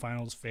back-to-back grand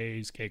finals,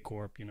 FaZe,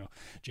 K-Corp,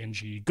 Gen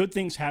G. Good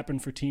things happen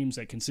for teams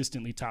that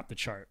consistently top the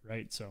chart,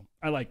 right? So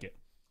I like it.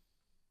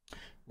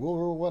 Will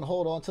Rule 1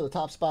 hold on to the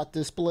top spot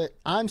this split?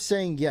 I'm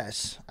saying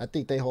yes. I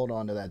think they hold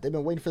on to that. They've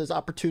been waiting for this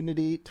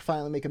opportunity to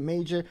finally make a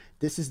major.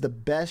 This is the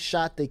best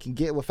shot they can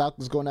get with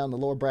Falcons going down the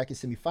lower bracket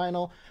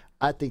semifinal.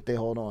 I think they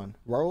hold on.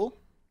 Raul?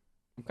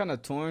 I'm kind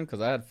of torn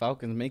because I had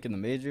Falcons making the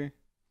major,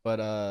 but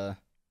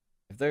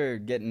if they're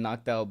getting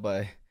knocked out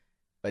by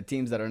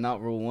teams that are not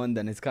Rule 1,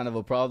 then it's kind of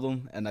a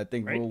problem. And I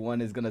think Rule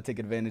 1 is gonna take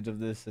advantage of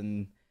this,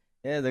 and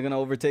yeah, they're gonna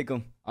overtake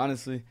them.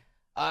 Honestly,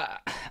 I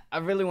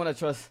really want to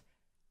trust.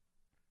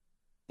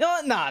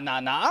 Nah.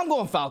 I'm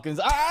going Falcons.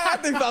 I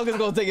think Falcons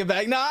gonna take it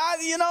back.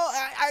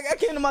 I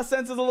came to my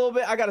senses a little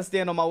bit. I gotta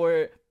stand on my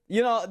word.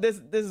 This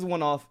is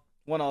one off.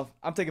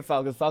 I'm taking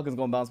Falcons. Falcons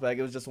gonna bounce back.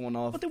 It was just a one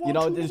off.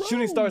 The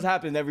shooting stars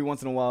happen every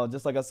once in a while,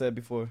 just like I said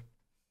before.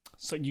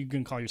 So you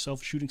can call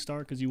yourself a shooting star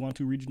because you won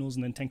 2 regionals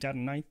and then tanked out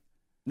in 9th?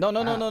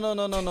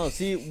 No.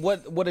 See,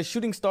 what a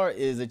shooting star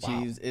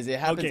achieves is it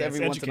happens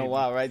every once in a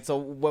while, right? So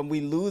when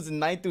we lose in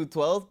 9th through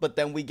 12th, but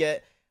then we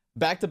get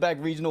back-to-back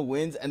regional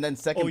wins and then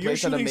second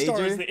place at a major. Your shooting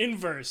star is the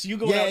inverse. You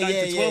go out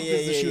 9th to 12th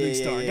as the shooting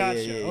star.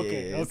 Gotcha.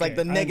 Okay. It's like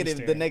the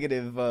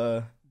negative.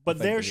 But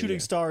their shooting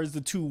star is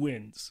the 2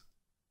 wins.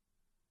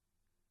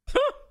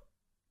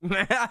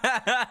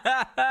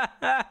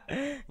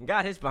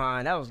 Got his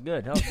behind. That was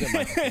good. That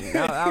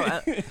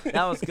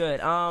was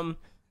good.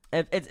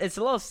 It's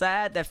a little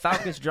sad that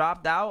Falcons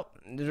dropped the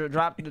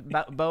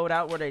boat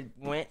out where they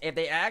went. If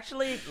they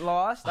actually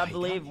lost, I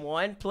believe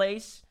one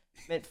place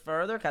went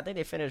further. I think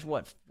they finished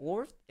 4th.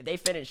 If they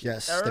finished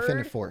third, they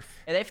finished 4th.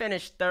 If they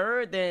finished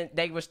 3rd, then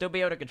they would still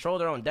be able to control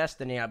their own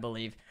destiny, I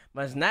believe.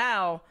 But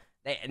now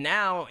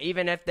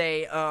even if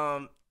they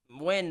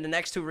win the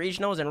next 2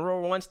 regionals and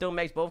Rule 1 still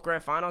makes both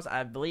grand finals,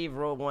 I believe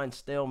Rule 1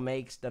 still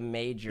makes the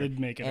major. Did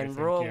make it, and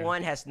Rule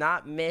 1 has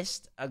not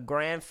missed a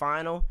grand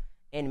final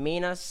in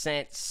Mina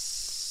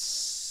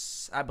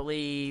since, I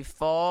believe,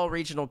 Fall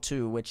Regional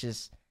 2, which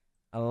is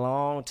a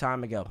long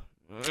time ago.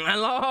 A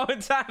long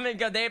time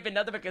ago. They have been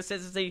nothing but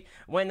consistency.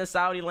 Win the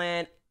Saudi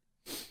land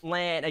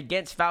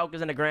against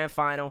Falcons in the grand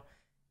final.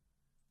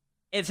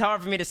 It's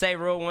hard for me to say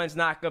Rule 1's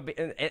not going to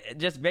be,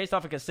 just based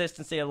off of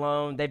consistency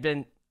alone, they've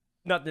been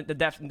nothing. The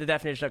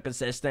definition of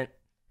consistent.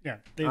 Yeah,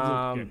 they've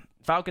looked good.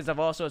 Falcons have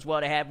also as well.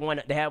 They have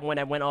one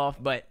that went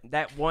off, but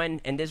that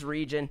one in this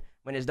region,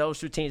 when there's those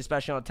 2 teams,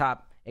 especially on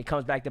top, it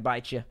comes back to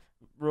bite you.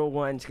 Rule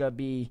 1's gonna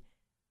be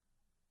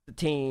the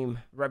team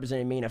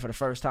representing Mina for the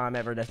first time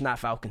ever. That's not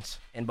Falcons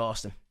in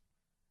Boston.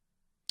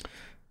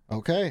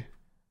 Okay,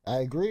 I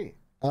agree.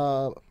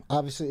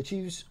 Obviously, the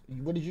Chiefs.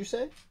 What did you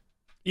say?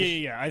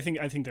 Yeah. I think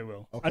they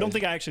will. Okay. I don't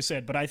think I actually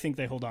said, but I think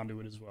they hold on to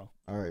it as well.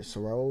 All right,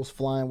 so Raul's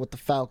flying with the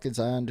Falcons.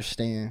 I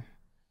understand.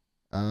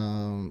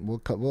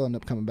 We'll end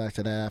up coming back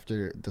to that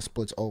after the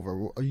split's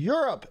over.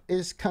 Europe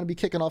is kind of be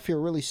kicking off here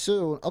really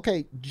soon.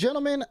 Okay,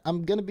 gentlemen,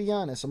 I'm gonna be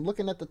honest. I'm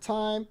looking at the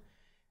time,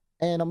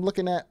 and I'm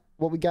looking at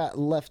what we got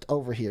left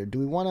over here. Do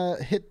we want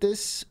to hit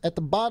this at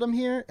the bottom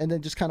here and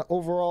then just kind of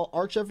overall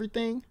arch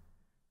everything,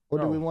 or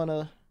do we want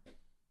to?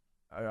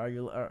 Are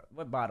you?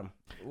 What bottom?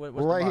 What's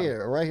the Right bottom?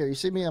 here, right here. You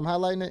see me? I'm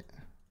highlighting it.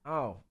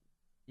 Oh,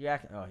 yeah.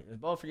 Oh, it's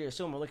bold for you to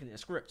assume we're looking at the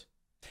script.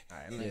 All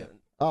right.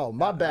 Oh,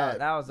 my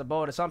bad. That was a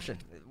bold assumption.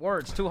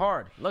 Words too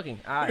hard. Looking.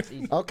 All right. It's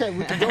easy. Okay,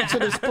 we can go to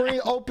the spring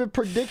open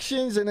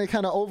predictions, and then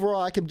kind of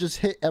overall, I can just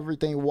hit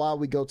everything while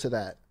we go to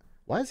that.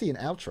 Why is he an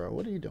outro?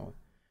 What are you doing?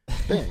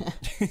 Ben,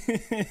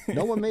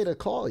 no one made a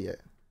call yet.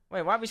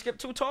 Wait, why we skip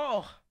too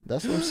tall?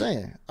 That's what I'm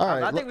saying. All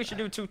right. I think we should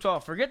do too tall.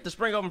 Forget the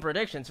spring open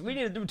predictions. We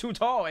need to do too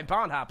tall and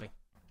pond hopping.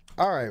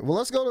 All right. Well,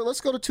 let's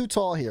go to too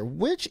tall here.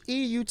 Which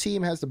EU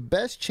team has the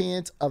best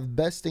chance of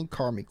besting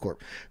Karmi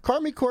Corp?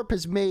 Karmi Corp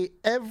has made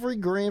every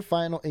grand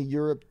final in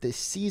Europe this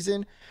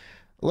season.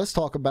 Let's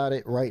talk about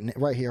it right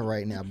here,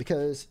 right now,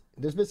 because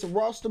there's been some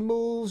roster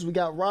moves. We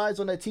got Rise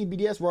on that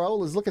TBDS.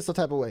 Raul is looking some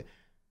type of way.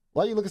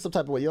 Why are you looking some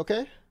type of way? You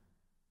okay?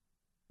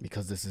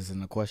 Because this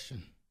isn't a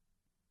question.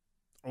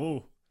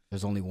 Oh,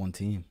 There's only one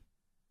team.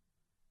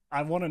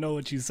 I want to know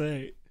what you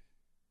say.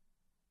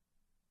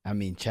 I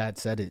mean, Chad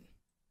said it.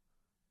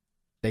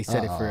 They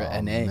said it for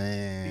NA.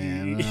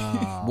 Man.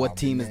 What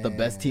team is the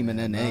best team in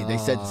NA? They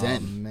said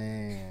Zen.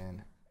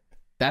 Man.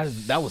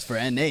 That was for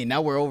NA.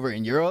 Now we're over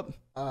in Europe.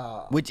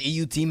 Oh. Which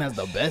EU team has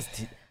the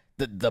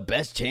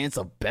best chance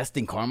of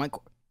besting Karma?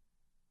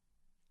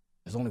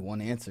 There's only one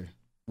answer.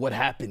 What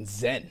happened,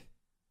 Zen?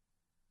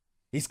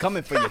 He's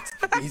coming for your.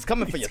 He's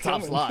coming for your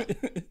top slot.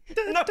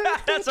 No,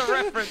 that's a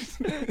reference.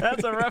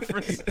 That's a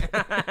reference.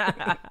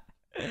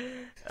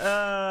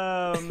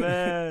 Oh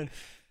man,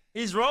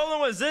 he's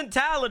rolling with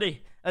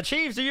Zentality.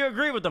 Achieves, do you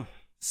agree with them?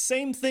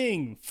 Same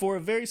thing for a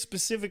very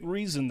specific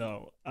reason,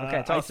 though.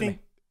 Okay, talk to me.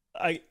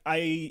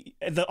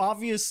 The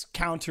obvious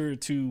counter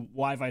to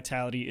why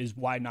Vitality is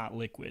why not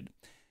Liquid.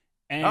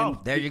 And Oh,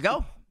 there you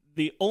go.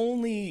 The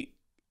only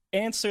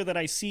answer that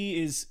I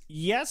see is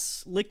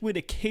yes, Liquid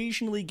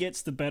occasionally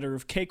gets the better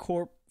of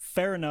K-Corp.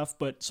 Fair enough,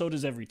 but so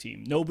does every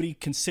team. Nobody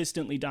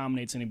consistently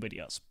dominates anybody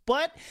else.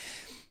 But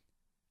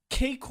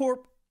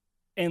K-Corp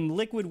and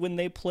Liquid, when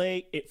they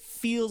play, it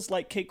feels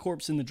like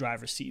K-Corp's in the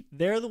driver's seat.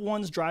 They're the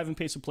ones driving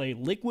pace of play.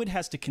 Liquid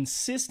has to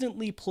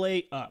consistently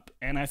play up.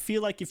 And I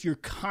feel like if you're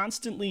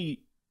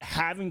constantly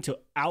having to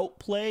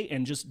outplay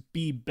and just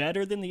be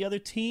better than the other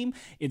team,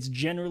 it's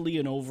generally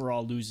an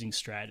overall losing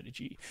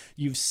strategy.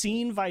 You've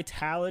seen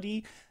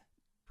Vitality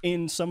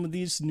in some of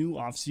these new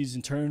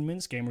offseason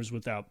tournaments, Gamers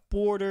Without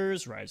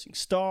Borders, Rising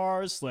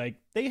Stars. Like,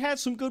 they had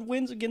some good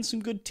wins against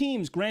some good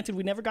teams. Granted,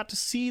 we never got to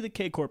see the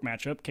K-Corp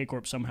matchup.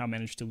 K-Corp somehow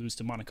managed to lose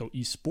to Monaco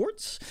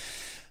Esports.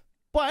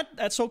 But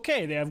that's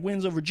okay. They have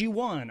wins over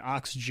G1,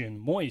 Oxygen,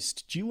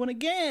 Moist, G1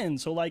 again.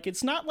 So, like,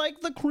 it's not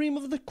like the cream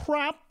of the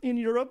crop in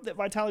Europe that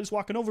Vitality's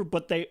walking over,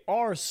 but they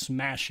are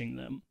smashing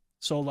them.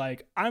 So,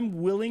 like,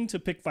 I'm willing to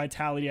pick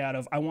Vitality out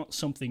of I want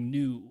something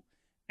new.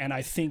 And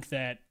I think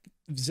that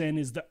Zen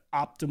is the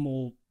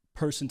optimal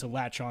person to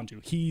latch onto.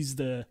 He's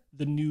the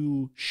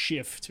new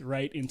shift,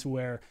 right, into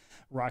where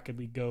Rocket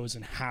League goes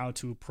and how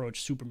to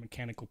approach super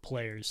mechanical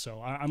players.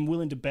 So I'm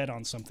willing to bet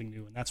on something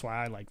new, and that's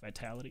why I like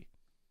Vitality.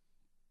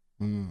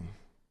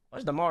 What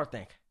does Damar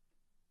think?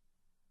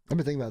 I've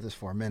been thinking about this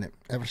for a minute.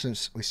 Ever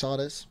since we saw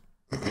this.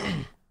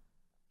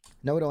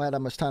 No, we don't have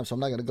that much time, so I'm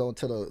not going to go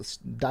into the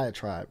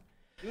diatribe.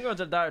 You can go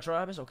to the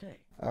diatribe. It's okay.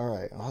 All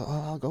right,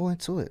 I'll go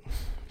into it.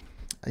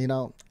 You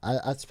know,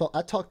 I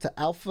talked to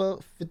Alpha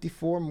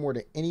 54 more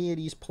than any of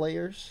these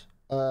players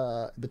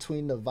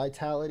between the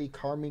Vitality,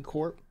 Karmi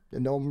Corp. I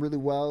know him really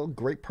well.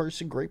 Great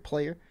person, great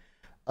player.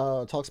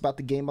 Talks about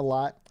the game a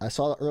lot. I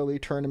saw the early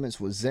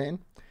tournaments with Zen.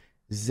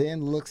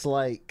 Zen looks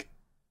like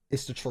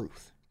it's the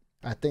truth.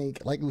 I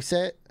think, like we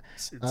said,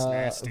 It's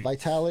nasty.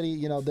 Vitality,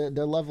 you know,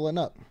 they're leveling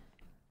up.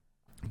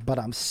 But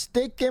I'm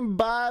sticking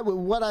by with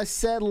what I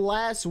said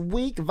last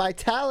week.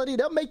 Vitality,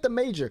 they'll make the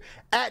major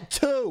at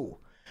 2.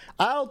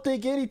 I don't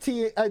think any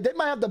team, they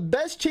might have the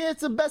best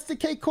chance of best at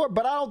K-Corp,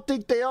 but I don't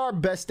think they are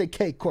best at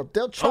K-Corp.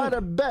 They'll try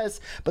their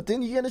best, but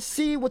then you're going to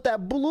see what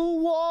that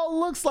blue wall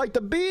looks like.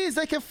 The bees,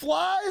 they can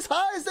fly as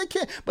high as they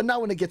can, but not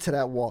when they get to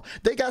that wall.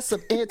 They got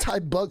some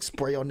anti-bug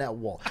spray on that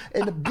wall,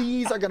 and the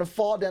bees are going to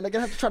fall down. They're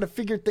going to have to try to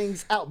figure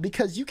things out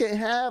because you can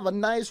have a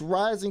nice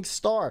rising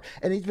star,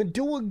 and he's been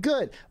doing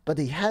good, but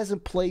he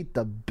hasn't played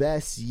the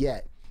best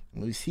yet.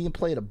 When we see him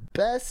play the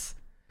best,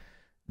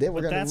 then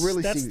we're going to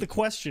really see. That's the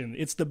question.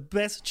 It's the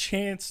best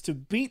chance to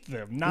beat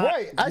them, not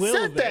right. I will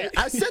said they. that.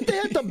 I said they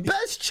had the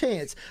best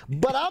chance,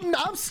 but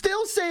I'm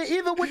still saying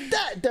even with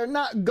that, they're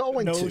not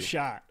going to. No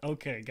shot.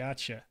 Okay,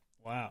 gotcha.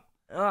 Wow.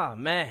 Oh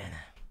man,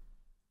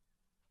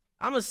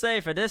 I'm gonna say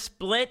for this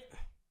split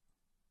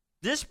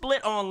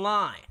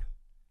online.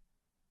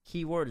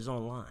 Keyword is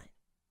online.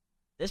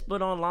 This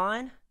split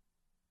online,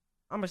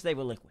 I'm gonna stay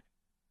with Liquid.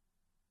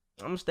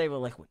 I'm gonna stay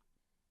with Liquid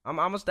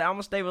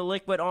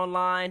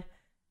online.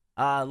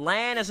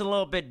 LAN is a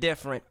little bit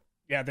different.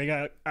 Yeah, they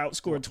got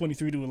outscored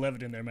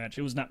 23-11 in their match.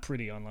 It was not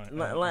pretty online.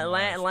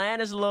 LAN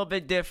is a little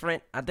bit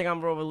different. I think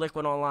I'm rolling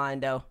Liquid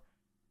online though.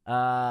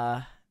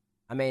 I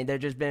mean,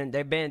 they've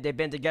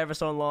been together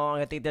so long.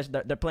 I think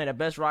they're playing the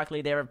best Rocket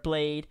League they ever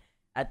played.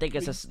 I think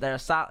they're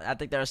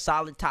a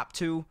solid top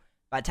 2.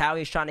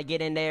 Vitality's trying to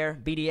get in there.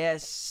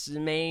 BDS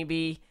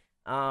maybe.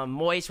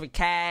 Moist with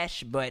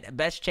Cash, but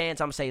best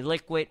chance I'm gonna say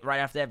Liquid right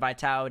after that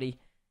Vitality,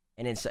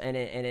 and then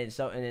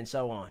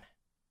so on.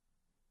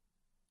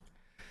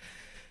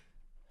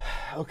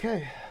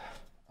 Okay.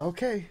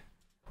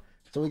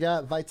 So we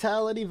got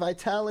Vitality,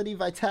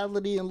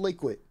 and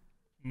Liquid.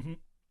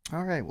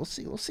 All right, we'll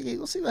see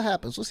what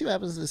happens. We'll see what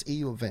happens in this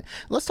EU event.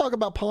 Let's talk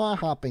about pawn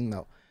hopping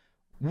though.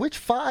 Which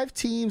 5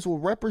 teams will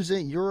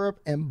represent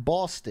Europe and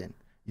Boston?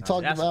 You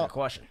talked that's about a good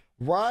question.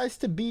 Rise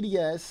to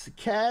BDS,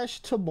 Cash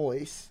to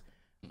Moist,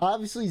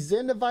 obviously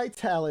Zen to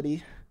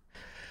Vitality.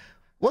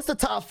 What's the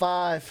top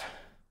 5?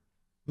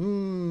 All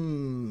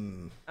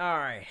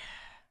right.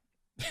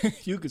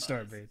 You could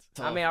start, Bates.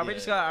 I mean, are we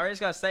just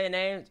gonna say a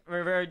name?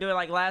 We're doing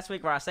like last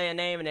week where I say a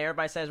name and then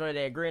everybody says whether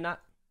they agree or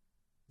not.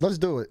 Let's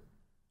do it.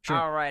 Sure.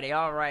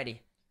 Alrighty.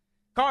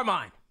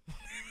 Carmine.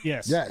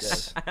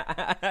 Yes.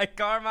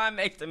 Carmine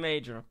makes the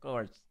major, of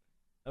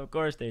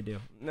course they do.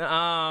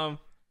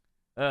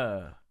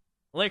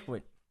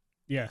 Liquid.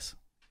 Yes.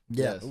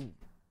 Ooh,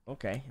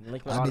 okay.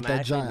 Liquid I need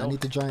that automatically. giant. I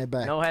need the giant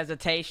back. No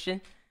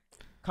hesitation.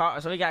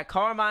 So we got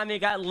Carmine, we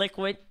got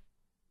Liquid.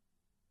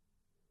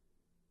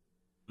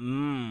 He's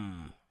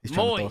trying to Moist.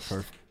 throw it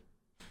first.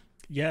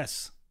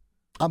 Yes.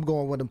 I'm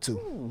going with him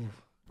too.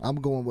 I'm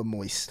going with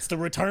Moist. It's the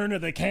return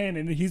of the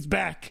cannon. He's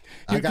back.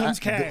 Here comes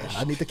Cash.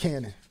 I need the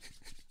cannon.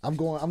 I'm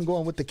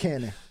going with the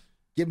cannon.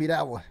 Give me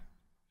that one.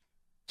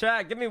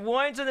 Chat, give me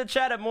ones in the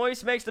chat if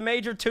Moist makes the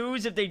major,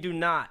 2s if they do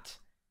not.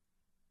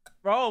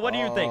 Bro, what do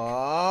you think?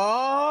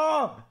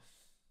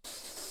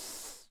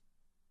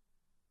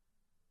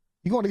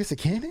 You going against the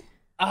cannon?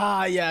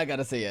 Yeah, I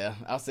gotta say yeah.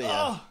 I'll say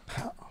yeah.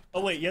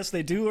 Oh wait, yes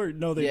they do or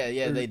no they?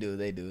 Yeah, or... they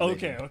do.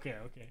 Okay.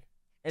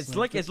 It's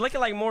looking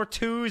like more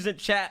 2s in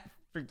chat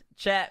for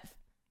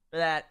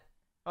that.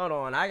 Hold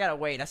on, I gotta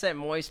wait. I said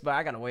Moist, but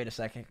I gotta wait a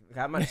second.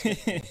 I might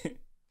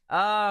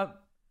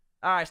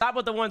all right, stop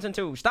with the 1s and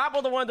 2s. Stop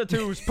with the 1s and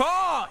 2s.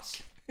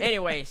 Pause.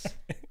 Anyways,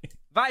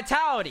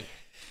 Vitality.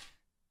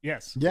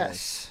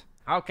 Yes.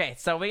 Okay,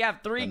 so we have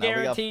 3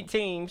 guaranteed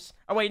teams.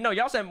 Oh wait, no,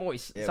 y'all said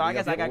Moist, so I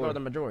guess I gotta go to the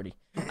majority.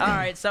 All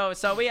right, so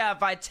we have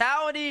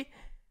Vitality,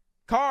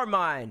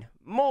 Carmine,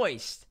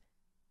 Moist,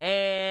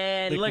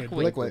 and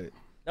Liquid.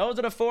 Those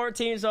are the 4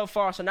 teams so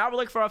far. So now we're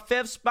looking for a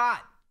 5th spot.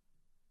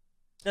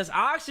 Does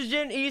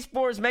Oxygen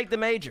Esports make the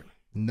major?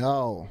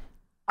 No.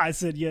 I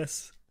said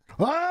yes.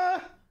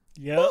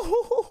 Yep.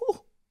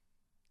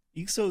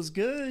 Ixo's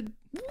good.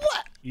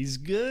 What? He's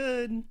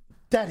good.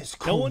 That is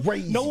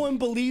crazy. No one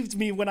believed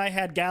me when I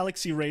had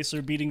Galaxy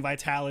Racer beating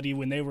Vitality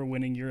when they were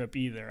winning Europe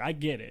either. I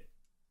get it.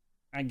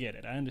 I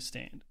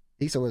understand.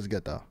 Ixo is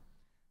good though.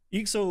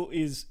 Ixo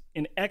is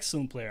an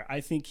excellent player. I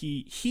think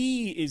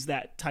he is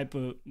that type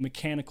of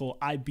mechanical,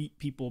 I beat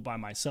people by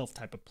myself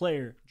type of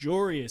player.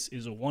 Jorius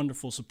is a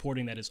wonderful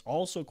supporting that is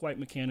also quite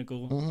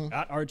mechanical.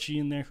 Got Archie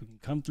in there who can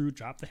come through,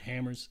 drop the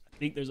hammers. I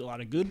think there's a lot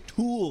of good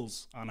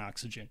tools on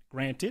Oxygen.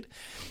 Granted,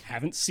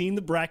 haven't seen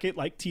the bracket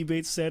like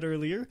T-Bates said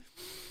earlier.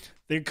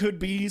 There could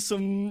be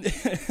some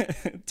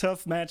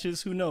tough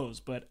matches, who knows?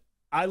 But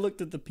I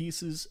looked at the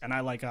pieces and I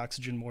like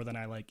Oxygen more than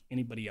I like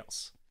anybody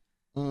else.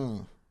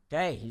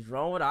 Okay, he's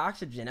rolling with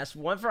Oxygen. That's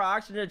 1 for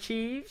Oxygen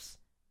Chiefs.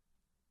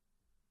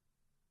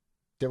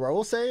 Did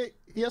Raul say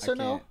yes or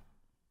no?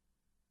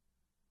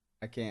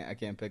 I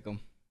can't pick them.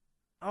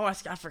 Oh, I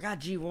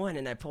forgot G1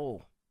 in that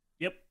poll.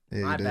 Yep. Yeah,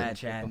 My bad,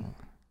 Chad.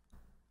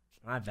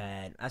 My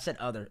bad. I said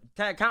other.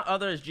 Count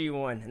other as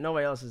G1.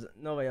 Nobody else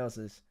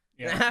is.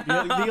 Yeah.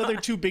 The other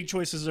 2 big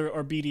choices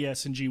are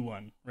BDS and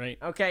G1, right?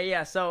 Okay,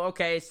 yeah. So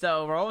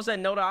Raul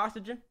said no to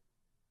Oxygen.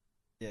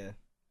 Yeah.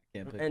 I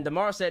can't pick. And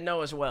DeMar said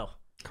no as well.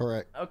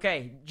 Correct.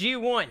 Okay,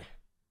 G1.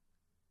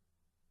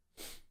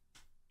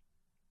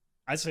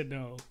 I said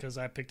no because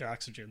I picked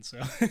Oxygen, so.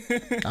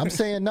 I'm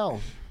saying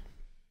no.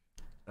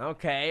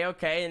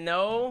 Okay,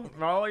 no.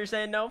 Raul, you're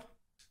saying no?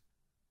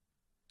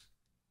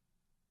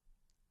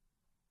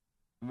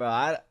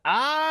 Bro,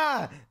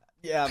 yeah,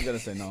 I'm gonna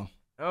say no.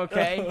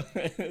 Okay.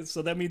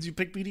 So that means you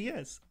pick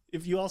BDS.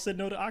 If you all said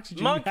no to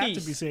Oxygen, Monkeys. you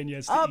have to be saying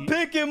yes to I'm E.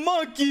 picking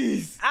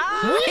monkeys.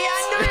 I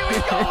knew you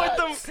would go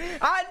with them.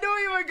 I knew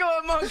you would go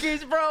with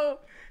monkeys, bro.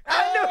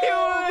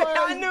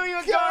 I knew you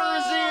would go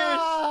with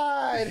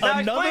Raziers. Now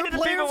explain to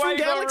the people why you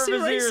going with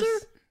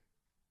Raziers.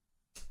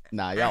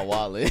 Nah, y'all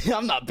wildin'.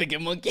 I'm not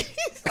picking monkeys.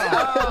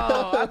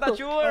 Oh, I thought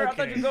you were. Okay. I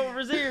thought you'd go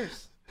with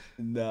Raziers.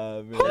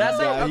 Nah, man. Did I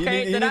say- Nah,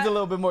 okay, he did needs I- a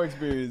little bit more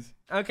experience.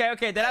 Okay.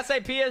 Did I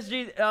say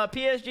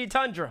PSG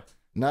Tundra?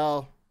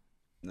 No.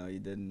 No, you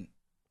didn't.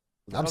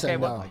 I'm Okay, saying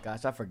well- Oh no. my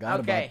gosh, I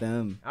forgot Okay. about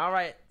them. All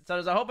right. So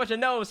there's a whole bunch of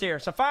no's here.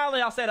 So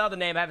finally, I'll say the other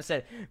name I haven't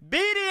said.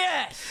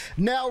 BDS.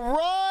 Now,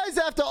 Rise,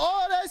 after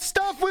all that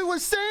stuff we were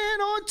saying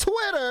on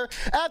Twitter,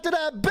 after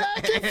that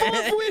back and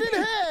forth we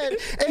done had,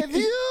 if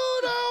you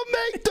don't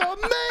make the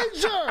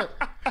major,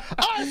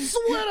 I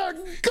swear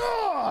to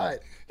God,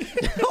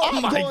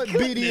 I'm going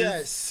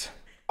BDS.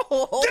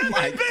 Give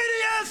me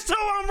BDS too.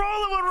 I'm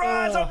rolling with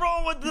Rise. I'm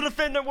rolling with the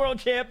defending world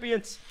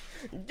champions.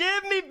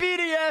 Give me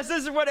BDS.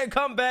 This is where they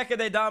come back and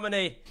they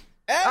dominate.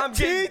 I'm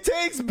FT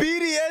takes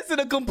BDS in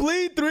a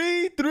complete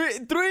three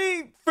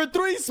for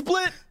three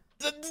split.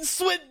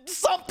 Switch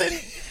something.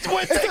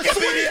 We're taking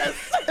BDS.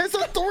 It's a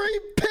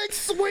 3-pick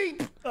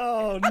sweep.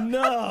 Oh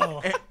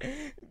no.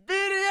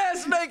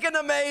 BDS making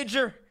a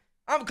major.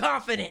 I'm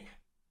confident.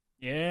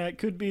 Yeah, it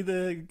could be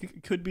the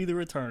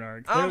return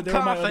arc. I'm They're my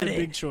other confident.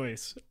 big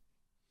choice.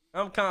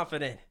 I'm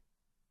confident.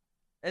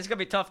 It's gonna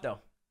be tough though.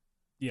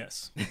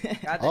 Yes.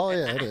 Oh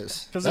yeah, it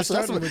is. Because That's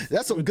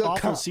some good awful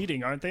comp.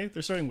 seeding, aren't they?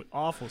 They're starting with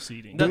awful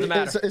seeding. Doesn't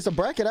matter. Is a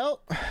bracket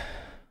out?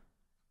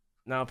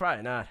 No,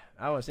 probably not.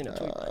 I haven't seen a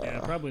tweet. Yeah,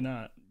 probably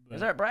not. But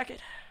Is there a bracket?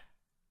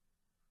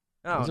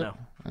 Oh Is it? no,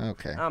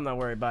 Okay. I'm not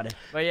worried about it.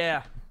 But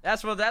yeah,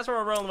 that's what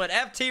we're rolling with.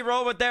 FT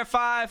roll with their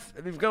 5.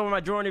 If you go with my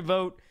majority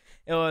vote,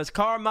 it was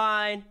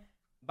Carmine,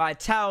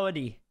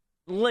 Vitality,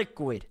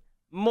 Liquid,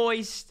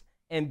 Moist,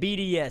 and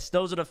BDS.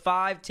 Those are the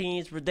 5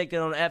 teams predicted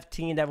on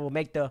FT that will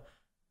make the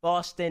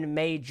Boston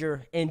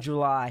Major in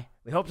July.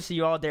 We hope to see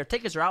you all there.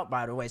 Tickets are out,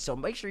 by the way, so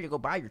make sure you go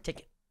buy your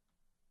ticket.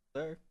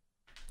 Sir.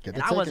 Get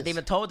And the I wasn't tickets.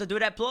 even told to do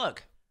that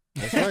plug.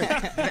 That's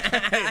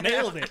right.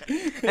 nailed it.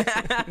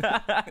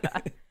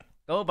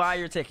 Go buy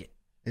your ticket.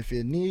 If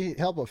you need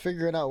help or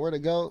figuring out where to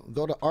go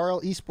to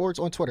RL Esports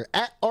on Twitter,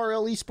 at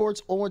RL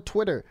Esports on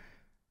Twitter.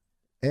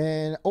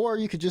 Or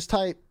you could just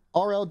type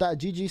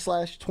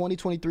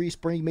rl.gg/2023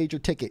 spring major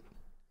ticket.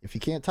 If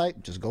you can't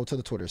type, just go to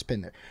the Twitter. It's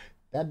pinned there.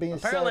 That being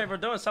Apparently, said, we're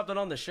doing something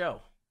on the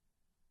show.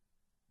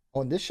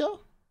 on this show,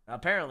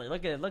 Apparently,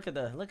 look at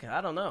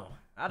I don't know.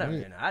 I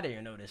didn't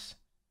even notice.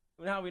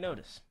 How do we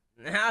notice?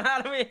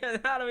 How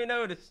do we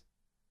notice?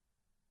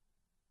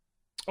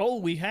 Oh,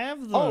 we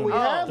have the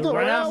the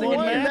round one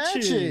one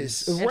matches.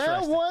 matches.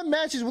 Round one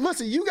matches. Well,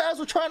 listen, you guys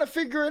were trying to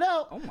figure it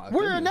out. Oh my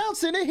We're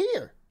goodness. announcing it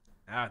here.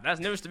 That's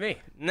news to me.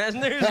 That's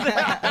news.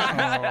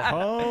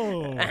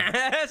 Oh,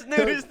 That's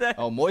news.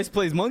 Oh, Moist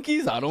plays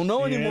monkeys? I don't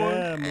know anymore.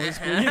 Yeah,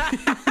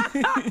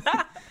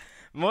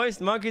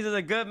 Moist Monkeys is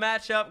a good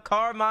matchup.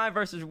 Carmine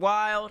versus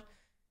Wild.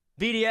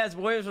 BDS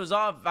Williams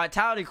Resolve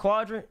Vitality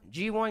Quadrant.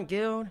 G1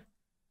 Guild.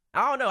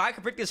 I don't know. I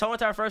could predict this whole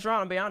entire first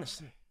round, I'll be honest.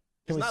 Can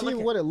It's we not see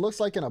looking- what it looks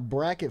like in a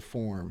bracket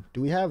form? Do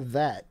we have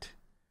that?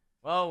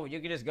 Well, you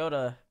can just go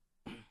to.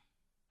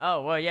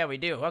 Oh, well, yeah, we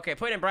do. Okay,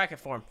 put it in bracket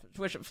form.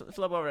 Flip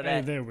over to Hey,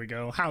 that. there we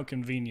go. How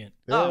convenient.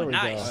 Oh, There we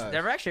nice. go.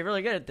 They're actually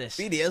really good at this.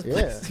 BDS Yeah.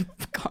 plays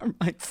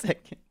Carmine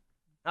second.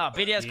 Oh,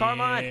 BDS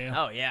Carmine?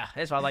 Yeah. Oh, yeah.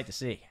 That's what I like to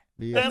see.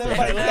 Yeah. That's what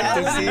I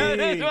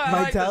like to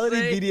Vitality,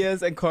 see.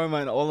 BDS, and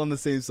Carmine all on the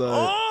same side.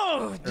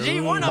 Oh,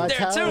 G1 up there,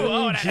 too. Vitality,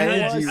 Oh, that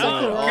G1, is. G1.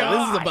 Oh, Oh,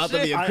 this is about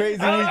to be a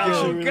crazy I weekend. actually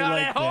Oh, really God, like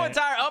that whole that.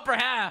 entire upper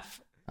half.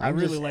 I I'm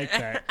really just- like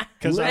that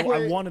because I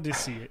Liquid- wanted to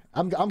see it.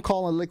 I'm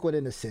calling Liquid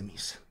in the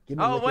semis. Give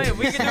me Oh, Liquid wait, in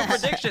we the can do semis.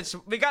 predictions.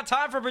 We got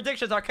time for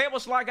predictions. Our cable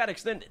slide got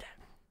extended.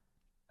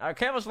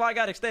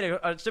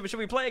 Should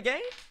we play a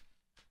game?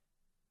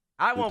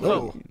 I won't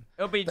Oh. vote.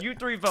 It'll be you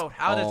 3 vote.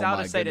 I'll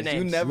my just say the goodness.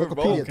 names. You never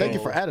Wikipedia, vote. thank you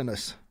for adding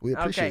us. We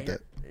appreciate Okay,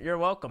 that. you're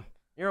welcome.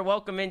 You're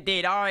welcome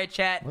indeed. All right,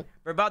 chat. What?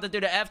 We're about to do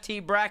the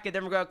FT bracket.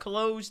 Then we're going to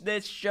close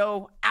this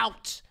show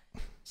out.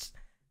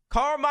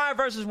 Carmine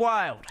versus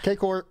Wild.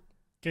 K-Corp.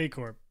 K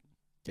Corp.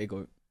 Okay,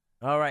 go.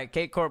 All right,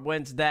 K-Corp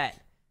wins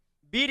that.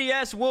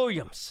 BDS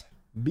Williams.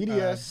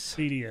 BDS.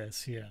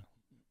 BDS, yeah.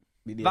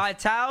 BDS.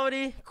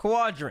 Vitality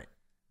Quadrant.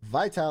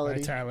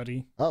 Vitality.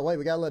 Vitality. Oh, wait,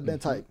 we got to let Ben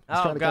type. He's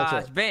Oh, trying to catch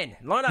gosh. up. Ben,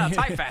 learn how to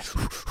type fast.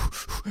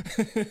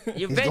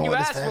 You He's Ben, you going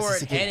as asked fast for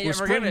as it, he can. and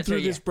We're we're giving splitting it to through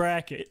you. this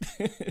bracket.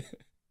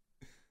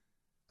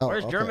 Oh,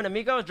 Where's okay. German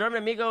Amigos?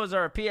 German Amigos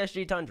are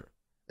PSG Tundra.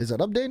 Is it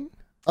updating?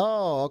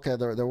 Oh, okay.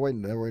 They're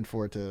waiting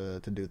for it to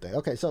do thing.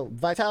 Okay, so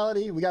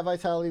Vitality. We got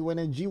Vitality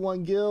winning.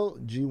 G1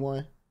 Guild.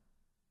 G1.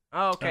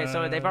 Oh, okay,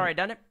 so they've already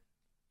done it?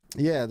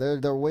 Yeah,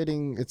 they're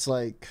waiting. It's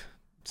like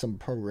some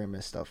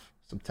programming stuff,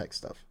 some tech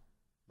stuff.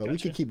 But we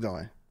Gotcha. can keep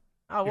going.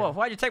 Oh, well,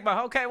 why'd you take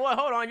my... Okay, well,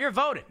 hold on. You're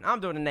voting. I'm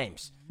doing the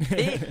names.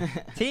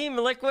 Team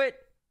Liquid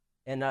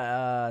and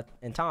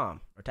Tom,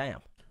 or Tam.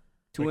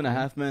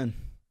 2.5 men.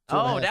 Oh,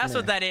 2.5 that's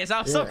what men. that is.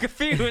 I was so Yeah.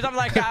 confused. I'm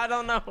like, I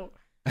don't know.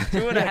 2.5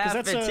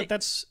 Yeah, men.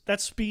 because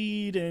that's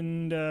speed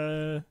and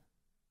It's,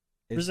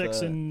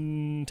 Rizix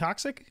and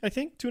Toxic, I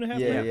think. 2.5.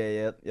 yeah.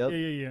 Yeah,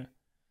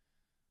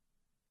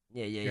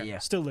 Yep. Yeah.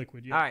 Still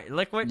Liquid. Yeah. All right,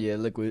 Liquid. Yeah,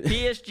 Liquid.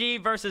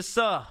 PSG versus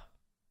Suh.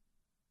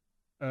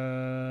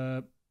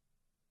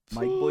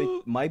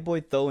 My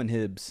boy Tho and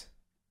Hibbs.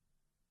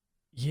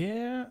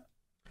 Yeah.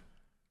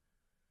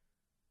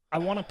 I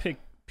want to pick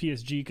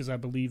PSG because I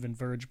believe in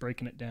Verge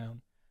breaking it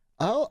down.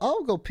 I'll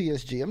go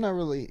PSG.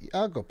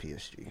 I'll go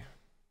PSG.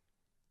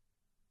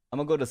 I'm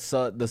gonna go to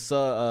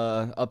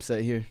the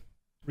upset here.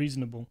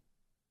 Reasonable.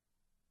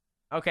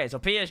 Okay, so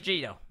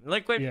PSG, though.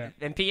 Liquid Yeah.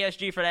 and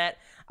PSG for that.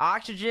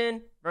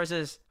 Oxygen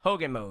versus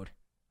Hogan mode.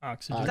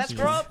 Oxygen. Is that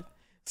Scrub?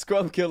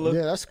 Scrub killer.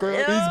 Yeah, that's great.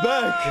 He's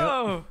back.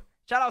 Yo!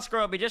 Shout out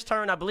Scrub. He just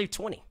turned, I believe,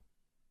 20.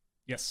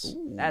 Yes.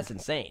 That's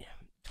insane.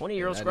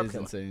 20-year-old That Scrub is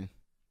killer. insane.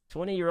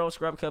 20-year-old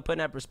Scrub killer. Putting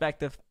that in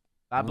perspective.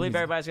 I believe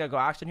everybody's going to go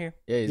Oxygen here.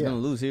 Yeah, he's Yeah. gonna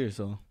lose here.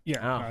 So Yeah.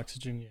 Oh.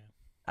 Oxygen. Yeah.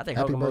 I think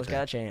Happy Hogan mode's birthday.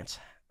 got a chance.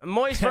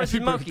 Moist versus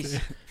Happy Monkeys.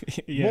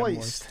 birthday. Yeah,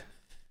 Moist.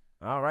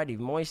 Alrighty,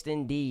 moist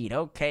indeed.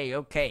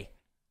 Okay.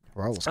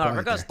 Bro, I was All right,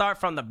 we're quiet gonna there. start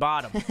from the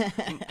bottom.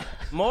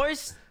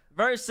 Moist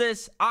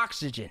versus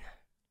oxygen.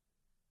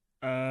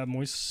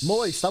 Moist.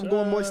 Moist. I'm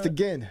going moist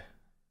again.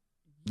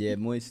 Yeah,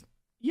 moist.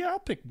 Yeah, I'll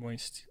pick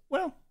moist.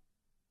 Well,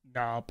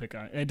 no, I'll pick.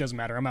 It doesn't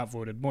matter. I'm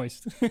outvoted.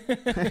 Moist.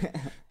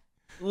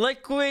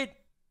 Liquid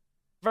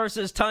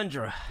versus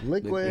tundra.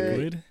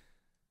 Liquid.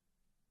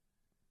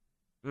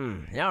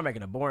 Y'all are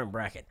making a boring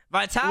bracket.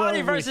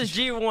 Vitality Well, versus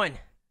G1.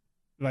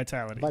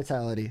 Vitality.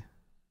 Vitality.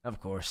 Of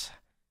course.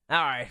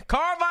 All right.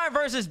 Carbine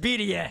versus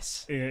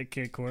BDS. Yeah,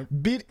 K-Corp.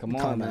 Beat. Come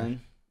on,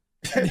 man.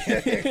 No,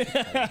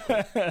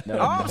 All no.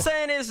 I'm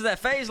saying is that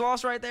FaZe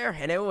lost right there,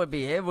 and it would.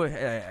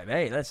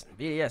 Hey, listen,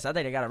 BDS. I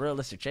think they got a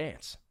realistic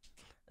chance.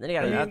 I think they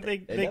got. I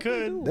mean, they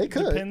could. They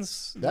could.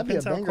 Depends That'd be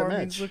a how banger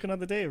Carbon's match. looking on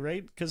the day,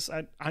 right? Because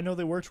I know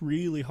they worked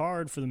really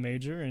hard for the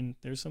major, and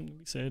there's something to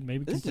be said.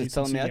 Maybe This is just complacency,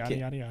 telling me I yada can't-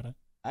 yada yada.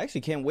 I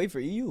actually can't wait for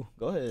EU.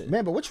 Go ahead.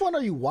 Man, but which one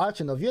are you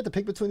watching though? If you had to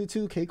pick between the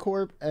two,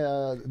 K-Corp,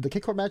 the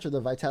K-Corp match or the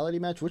Vitality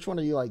match, which one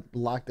are you like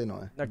locked in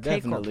on? The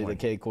Definitely the one.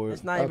 K Corp.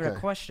 It's not even a Okay.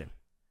 question.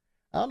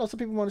 I don't know. Some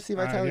people want to see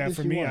Vitality Yeah,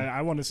 against for me, G1.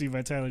 I want to see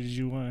Vitality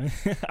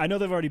G1. I know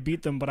they've already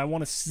beat them, but I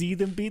want to see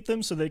them beat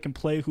them so they can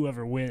play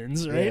whoever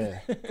wins, right? Yeah.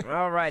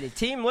 Alrighty.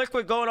 Team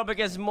Liquid going up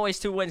against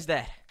Moist. Who wins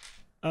that?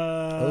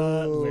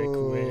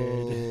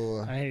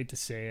 Liquid. I hate to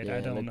say it. Yeah,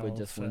 I don't Liquid know.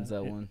 just if, wins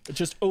that one.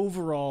 Just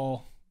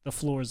overall, the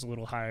floor is a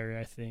little higher,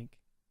 I think.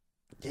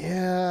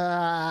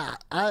 Yeah.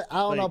 I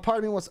don't know. Like- Part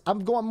of me wants. I'm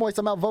going moist.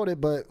 I'm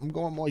outvoted, but I'm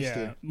going moist Yeah,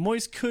 here.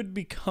 Moist could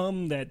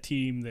become that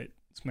team that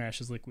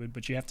smashes Liquid,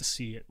 but you have to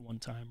see it one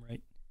time,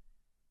 right?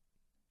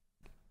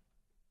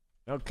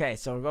 Okay,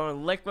 so we're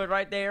going Liquid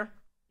right there,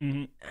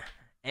 Mm-hmm.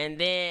 and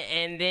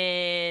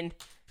then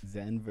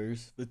Zen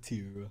versus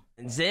Vatira.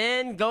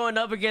 Zen going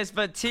up against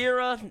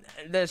Vatira.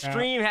 The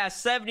stream has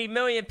 70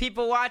 million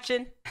people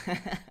watching.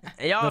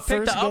 And y'all The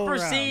pick the first go upper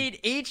around. seed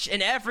each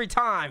and every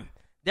time.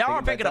 Y'all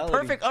are Picking picking a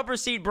Vitality. perfect upper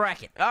seed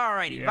bracket.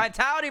 Alrighty, Yeah.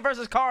 Vitality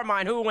versus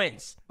Carmine. Who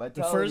wins?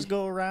 The first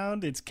go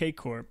around, it's K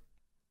Corp.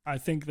 I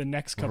think the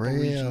next couple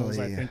regionals,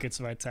 I Really? think it's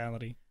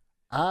Vitality.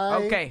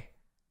 Okay.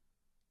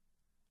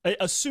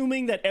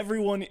 Assuming that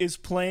everyone is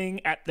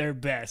playing at their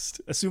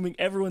best, assuming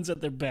everyone's at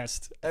their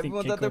best, I think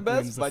Everyone's at their K-Corp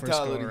best? wins the first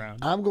Vitality. go-around.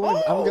 I'm going.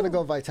 I'm Oh! gonna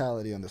go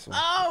Vitality on this one.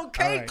 Oh,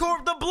 K Alright.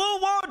 Corp, the blue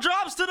wall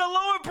drops to the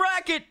lower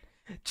bracket.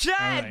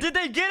 Chat, Alright. did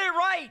they get it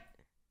right?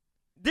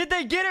 Did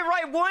they get it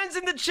right? Ones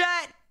in the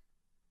chat.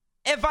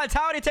 If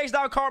Vitality takes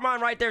down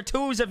Carmine right there,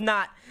 twos if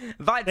not. They have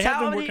been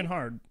Vitality, working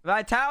hard.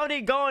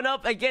 Vitality going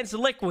up against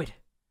Liquid.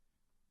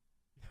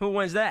 Who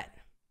wins that?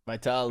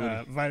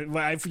 Vitality.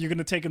 If you're going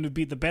to take them to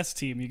beat the best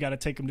team, you got to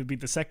take them to beat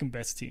the second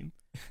best team.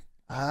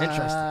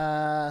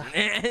 I'm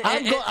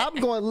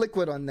going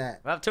Liquid on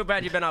that. Well, too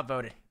bad you've been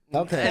outvoted.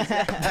 Okay.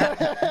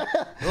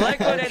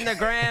 Liquid in the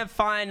grand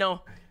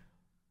final.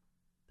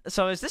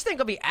 So is this thing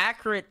gonna be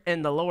accurate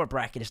in the lower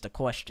bracket? Is the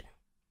question.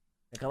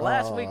 Because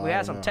last week we I had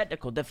don't some know.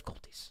 technical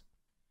difficulties.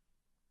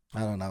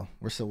 I don't know.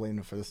 We're still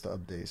waiting for this to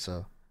update.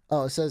 So,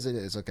 oh, it says it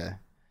is. Okay.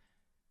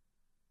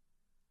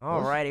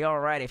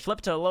 Alrighty.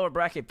 Flip to the lower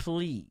bracket,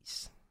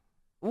 please.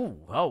 Ooh,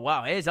 oh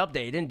wow, it is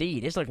updated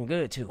indeed. It's looking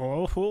good too.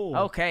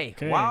 Okay.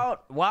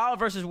 Wild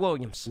versus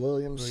Williams.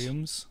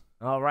 Williams.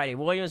 Alrighty,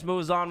 Williams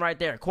moves on right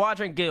there.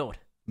 Quadrant Guild.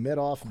 Mid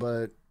off,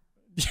 but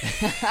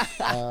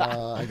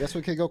I guess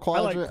we could go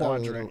Quadrant.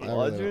 Quadrant.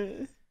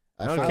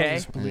 I feel Okay.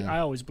 this plan. I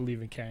always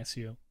believe in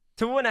Casio.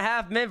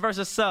 2.5 men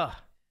versus Suh.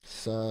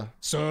 So,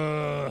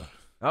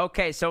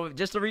 Okay, so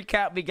just to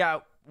recap, we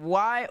got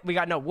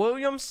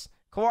Williams,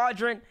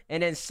 Quadrant,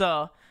 and then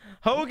Suh.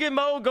 Hogan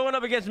Mode going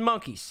up against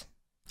Monkeys.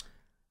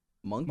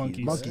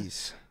 Monkeys.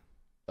 monkeys.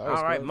 Sorry,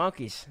 All right, Scrub.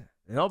 Monkeys.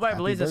 Nobody Happy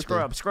believes in birthday.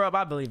 Scrub. Scrub,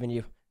 I believe in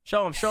you.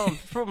 Show him,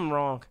 prove him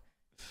wrong.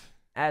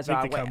 As Make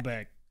I the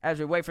comeback. as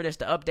we wait for this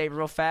to update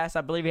real fast,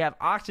 I believe we have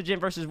Oxygen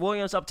versus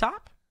Williams up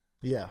top.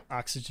 Yeah.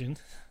 Oxygen.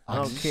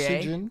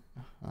 Oxygen.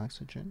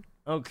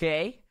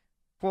 Okay.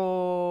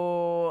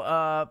 For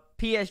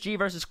PSG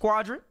versus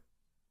Quadrant.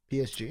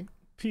 PSG.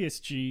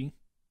 PSG.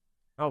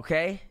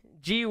 Okay.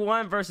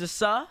 G1 versus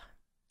Suh.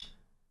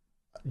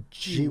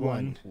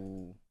 G1.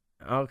 Ooh.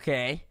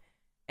 Okay.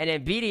 And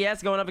then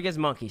BDS going up against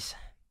Monkeys.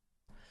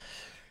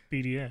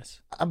 BDS.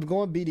 I'm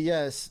going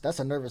BDS. That's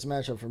a nervous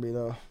matchup for me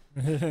though.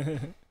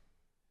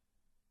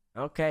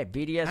 Okay,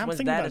 BDS I'm wins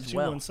thinking that about as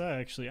well. G1 Sai,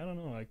 actually. I don't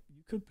know.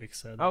 You could pick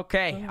Sai.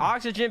 Okay,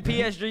 Oxygen,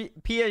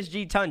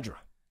 PSG Tundra.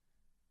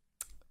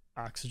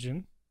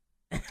 Oxygen.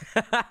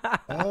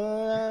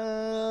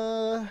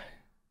 Uh,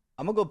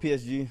 I'm gonna go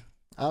PSG.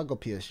 I'll go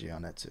PSG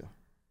on that too.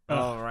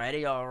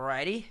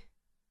 Alrighty.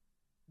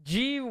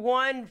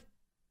 G1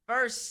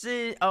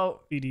 versus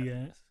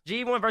BDS.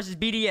 G1 versus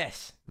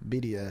BDS.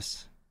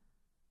 BDS.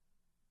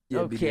 Yeah,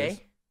 Okay.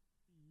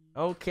 BDS.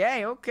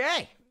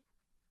 Okay.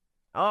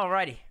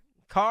 Alrighty.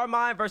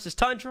 Carmine versus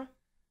Tundra.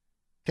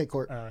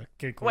 K-Corp.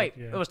 K-Corp. Wait,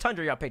 yeah. it was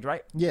Tundra y'all picked,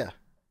 right? Yeah.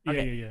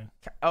 okay.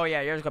 Yeah. Oh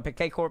yeah, you're just gonna pick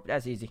K Corp.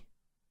 That's easy.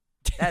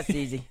 That's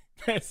easy.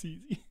 That's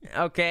easy.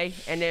 Okay,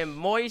 and then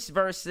Moist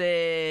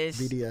versus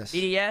BDS.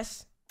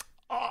 BDS.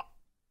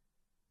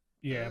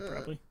 Yeah,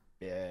 probably.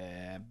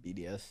 Yeah,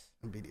 BDS.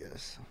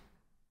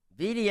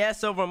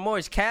 VDS over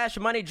Moist. Cash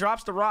Money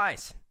drops the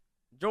rise.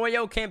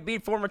 Joyo can't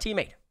beat former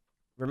teammate.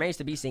 Remains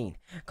to be seen.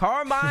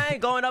 Carmine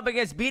going up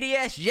against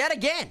BDS yet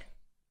again.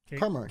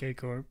 Carmine.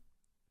 K-Corp.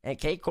 And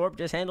K-Corp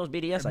just handles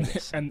BDS, I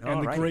guess. And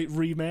the great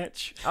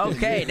rematch.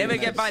 Okay, then we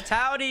get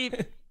Vitality,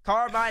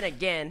 Carmine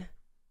again.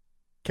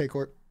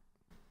 K-Corp.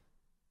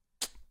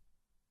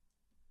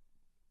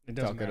 It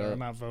doesn't Talk it matter. up.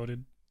 I'm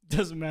outvoted.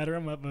 Doesn't matter.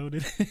 I'm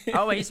outvoted.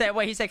 Oh, wait, he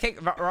said K.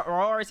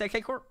 Rory said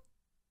K-Corp?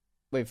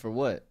 Wait, for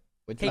what?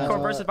 Which K-Corp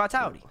match? versus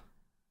Vitality.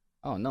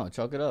 Oh, no.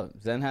 Chalk it up.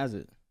 Zen has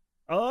it.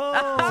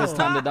 Oh. It's his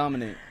time to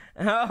dominate.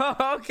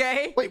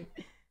 Okay. Wait.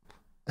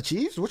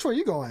 Chiefs? Which one are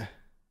you going?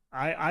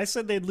 I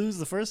said they'd lose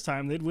the first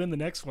time. They'd win the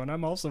next one.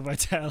 I'm also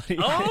Vitality.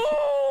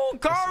 Oh,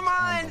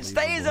 Carmine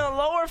stays in the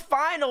lower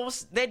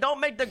finals. They don't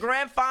make the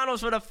grand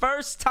finals for the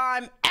first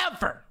time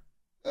ever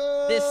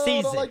this I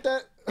season. don't like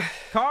that.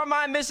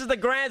 Carmine misses the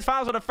grand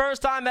finals for the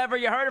first time ever.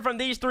 You heard it from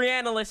these three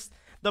analysts.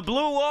 The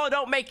Blue Wall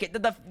don't make it.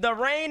 The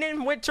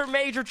reigning winter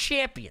major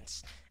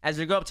champions. As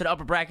we go up to the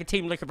upper bracket,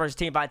 Team Liquid versus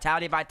Team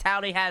Vitality.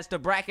 Vitality has the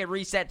bracket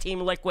reset.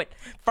 Team Liquid.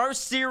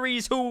 First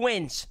series, who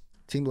wins?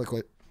 Team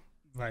Liquid.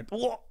 Right.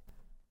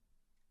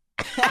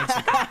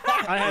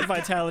 I had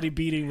Vitality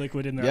beating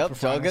Liquid in the Yep, upper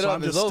final, chalk it so up.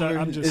 I'm It's just over.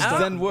 I'm just It's stuck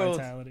Zen with World.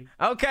 Vitality.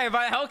 Okay,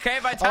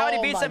 Vitality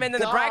Oh beats my them, and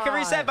then the bracket God.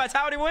 reset.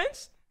 Vitality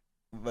wins.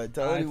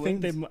 Vitality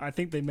wins. I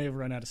think they may have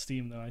run out of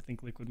steam though. I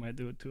think Liquid might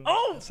do it too.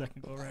 Oh!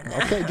 Second go around.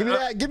 Okay, give me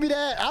that. Give me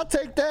that. I'll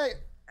take that.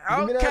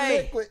 Give me that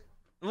Okay. Liquid.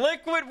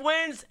 Liquid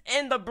wins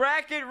in the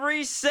bracket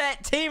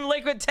reset. Team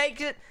Liquid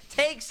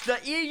takes the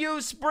EU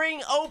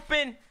Spring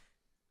Open.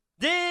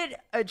 Did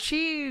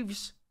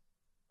Achieves,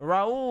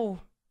 Raul,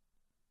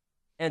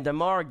 and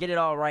Damar get it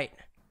all right?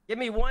 Give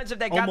me ones if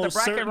they got Almost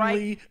the bracket right.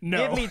 certainly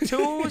no. Give me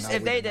twos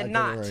if they did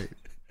not.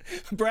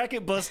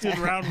 Bracket busted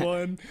round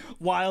one.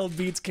 Wild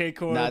beats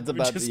K-Corp. Nah, it's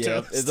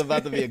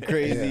about to be a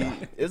crazy. Yeah.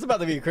 It's about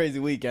to be a crazy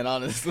weekend.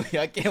 Honestly,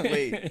 I can't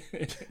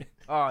wait.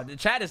 Oh, the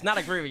chat does not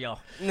agree with y'all.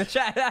 The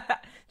chat,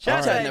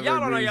 Chat said, never y'all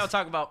don't know agrees. what y'all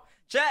talking about.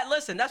 Chat,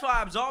 listen, that's why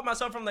I absolved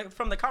myself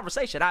from the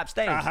conversation. I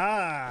abstained.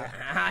 Aha.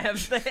 I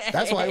abstained.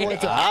 That's why I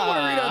wanted to. I want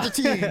to read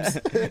out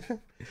the teams.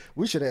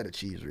 We should have had a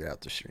Chiefs read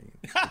out the stream.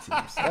 The teams.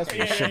 That's what we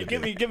Yeah, should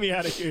have get me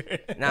out of here.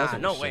 Nah,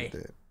 no we way.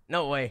 should've did.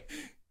 No way.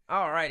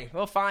 Alrighty,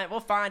 we'll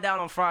find out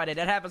on Friday.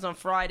 That happens on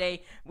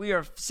Friday. We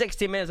are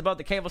 16 minutes above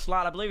the cable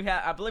slot. I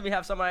believe we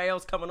have somebody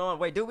else coming on.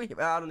 Wait, do we?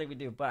 I don't think we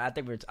do, but I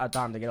think it's our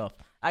time to get off.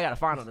 I got a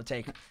final to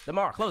take.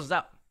 Damar, close us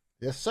out.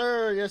 Yes,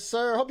 sir. Yes,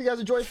 sir. Hope you guys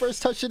enjoyed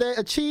First Touch today.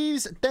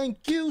 Achieves,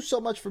 thank you so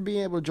much for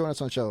being able to join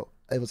us on the show.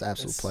 It was an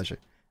absolute pleasure.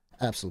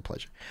 Absolute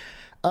pleasure.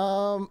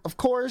 Of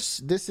course,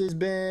 this has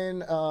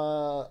been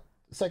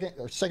second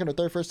or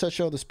third First Touch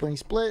show, the Spring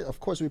Split. Of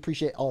course, we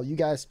appreciate all you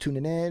guys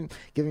tuning in,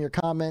 giving your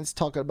comments,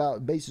 talking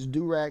about bases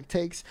do-rag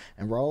takes,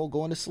 and we're all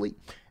going to sleep.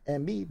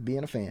 And me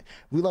being a fan.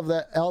 We love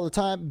that all the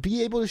time.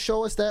 Be able to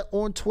show us that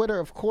on Twitter.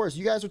 Of course,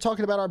 you guys are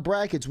talking about our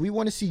brackets. We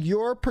want to see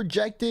your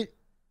projected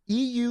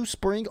EU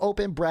Spring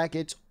Open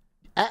brackets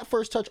at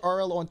First Touch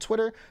RL on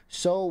Twitter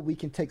so we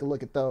can take a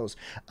look at those.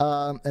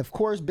 Of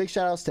course, big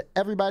shout outs to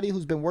everybody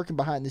who's been working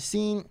behind the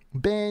scene.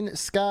 Ben,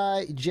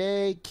 Sky,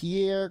 Jay,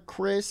 Kier,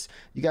 Chris.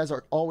 You guys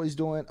are always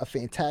doing a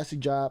fantastic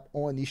job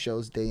on these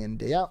shows day in,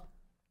 day out.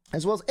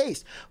 As well as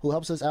Ace, who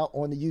helps us out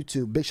on the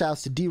YouTube. Big shout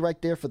outs to D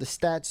right there for the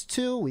stats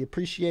too. We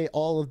appreciate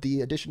all of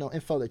the additional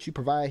info that you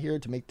provide here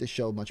to make this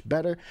show much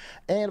better.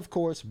 And of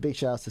course, big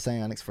shout outs to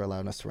Psionics for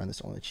allowing us to run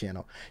this on the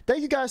channel.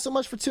 Thank you guys so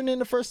much for tuning in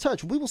to First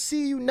Touch. We will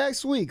see you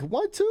next week.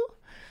 1, 2,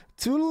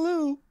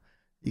 toodaloo.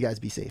 You guys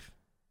be safe.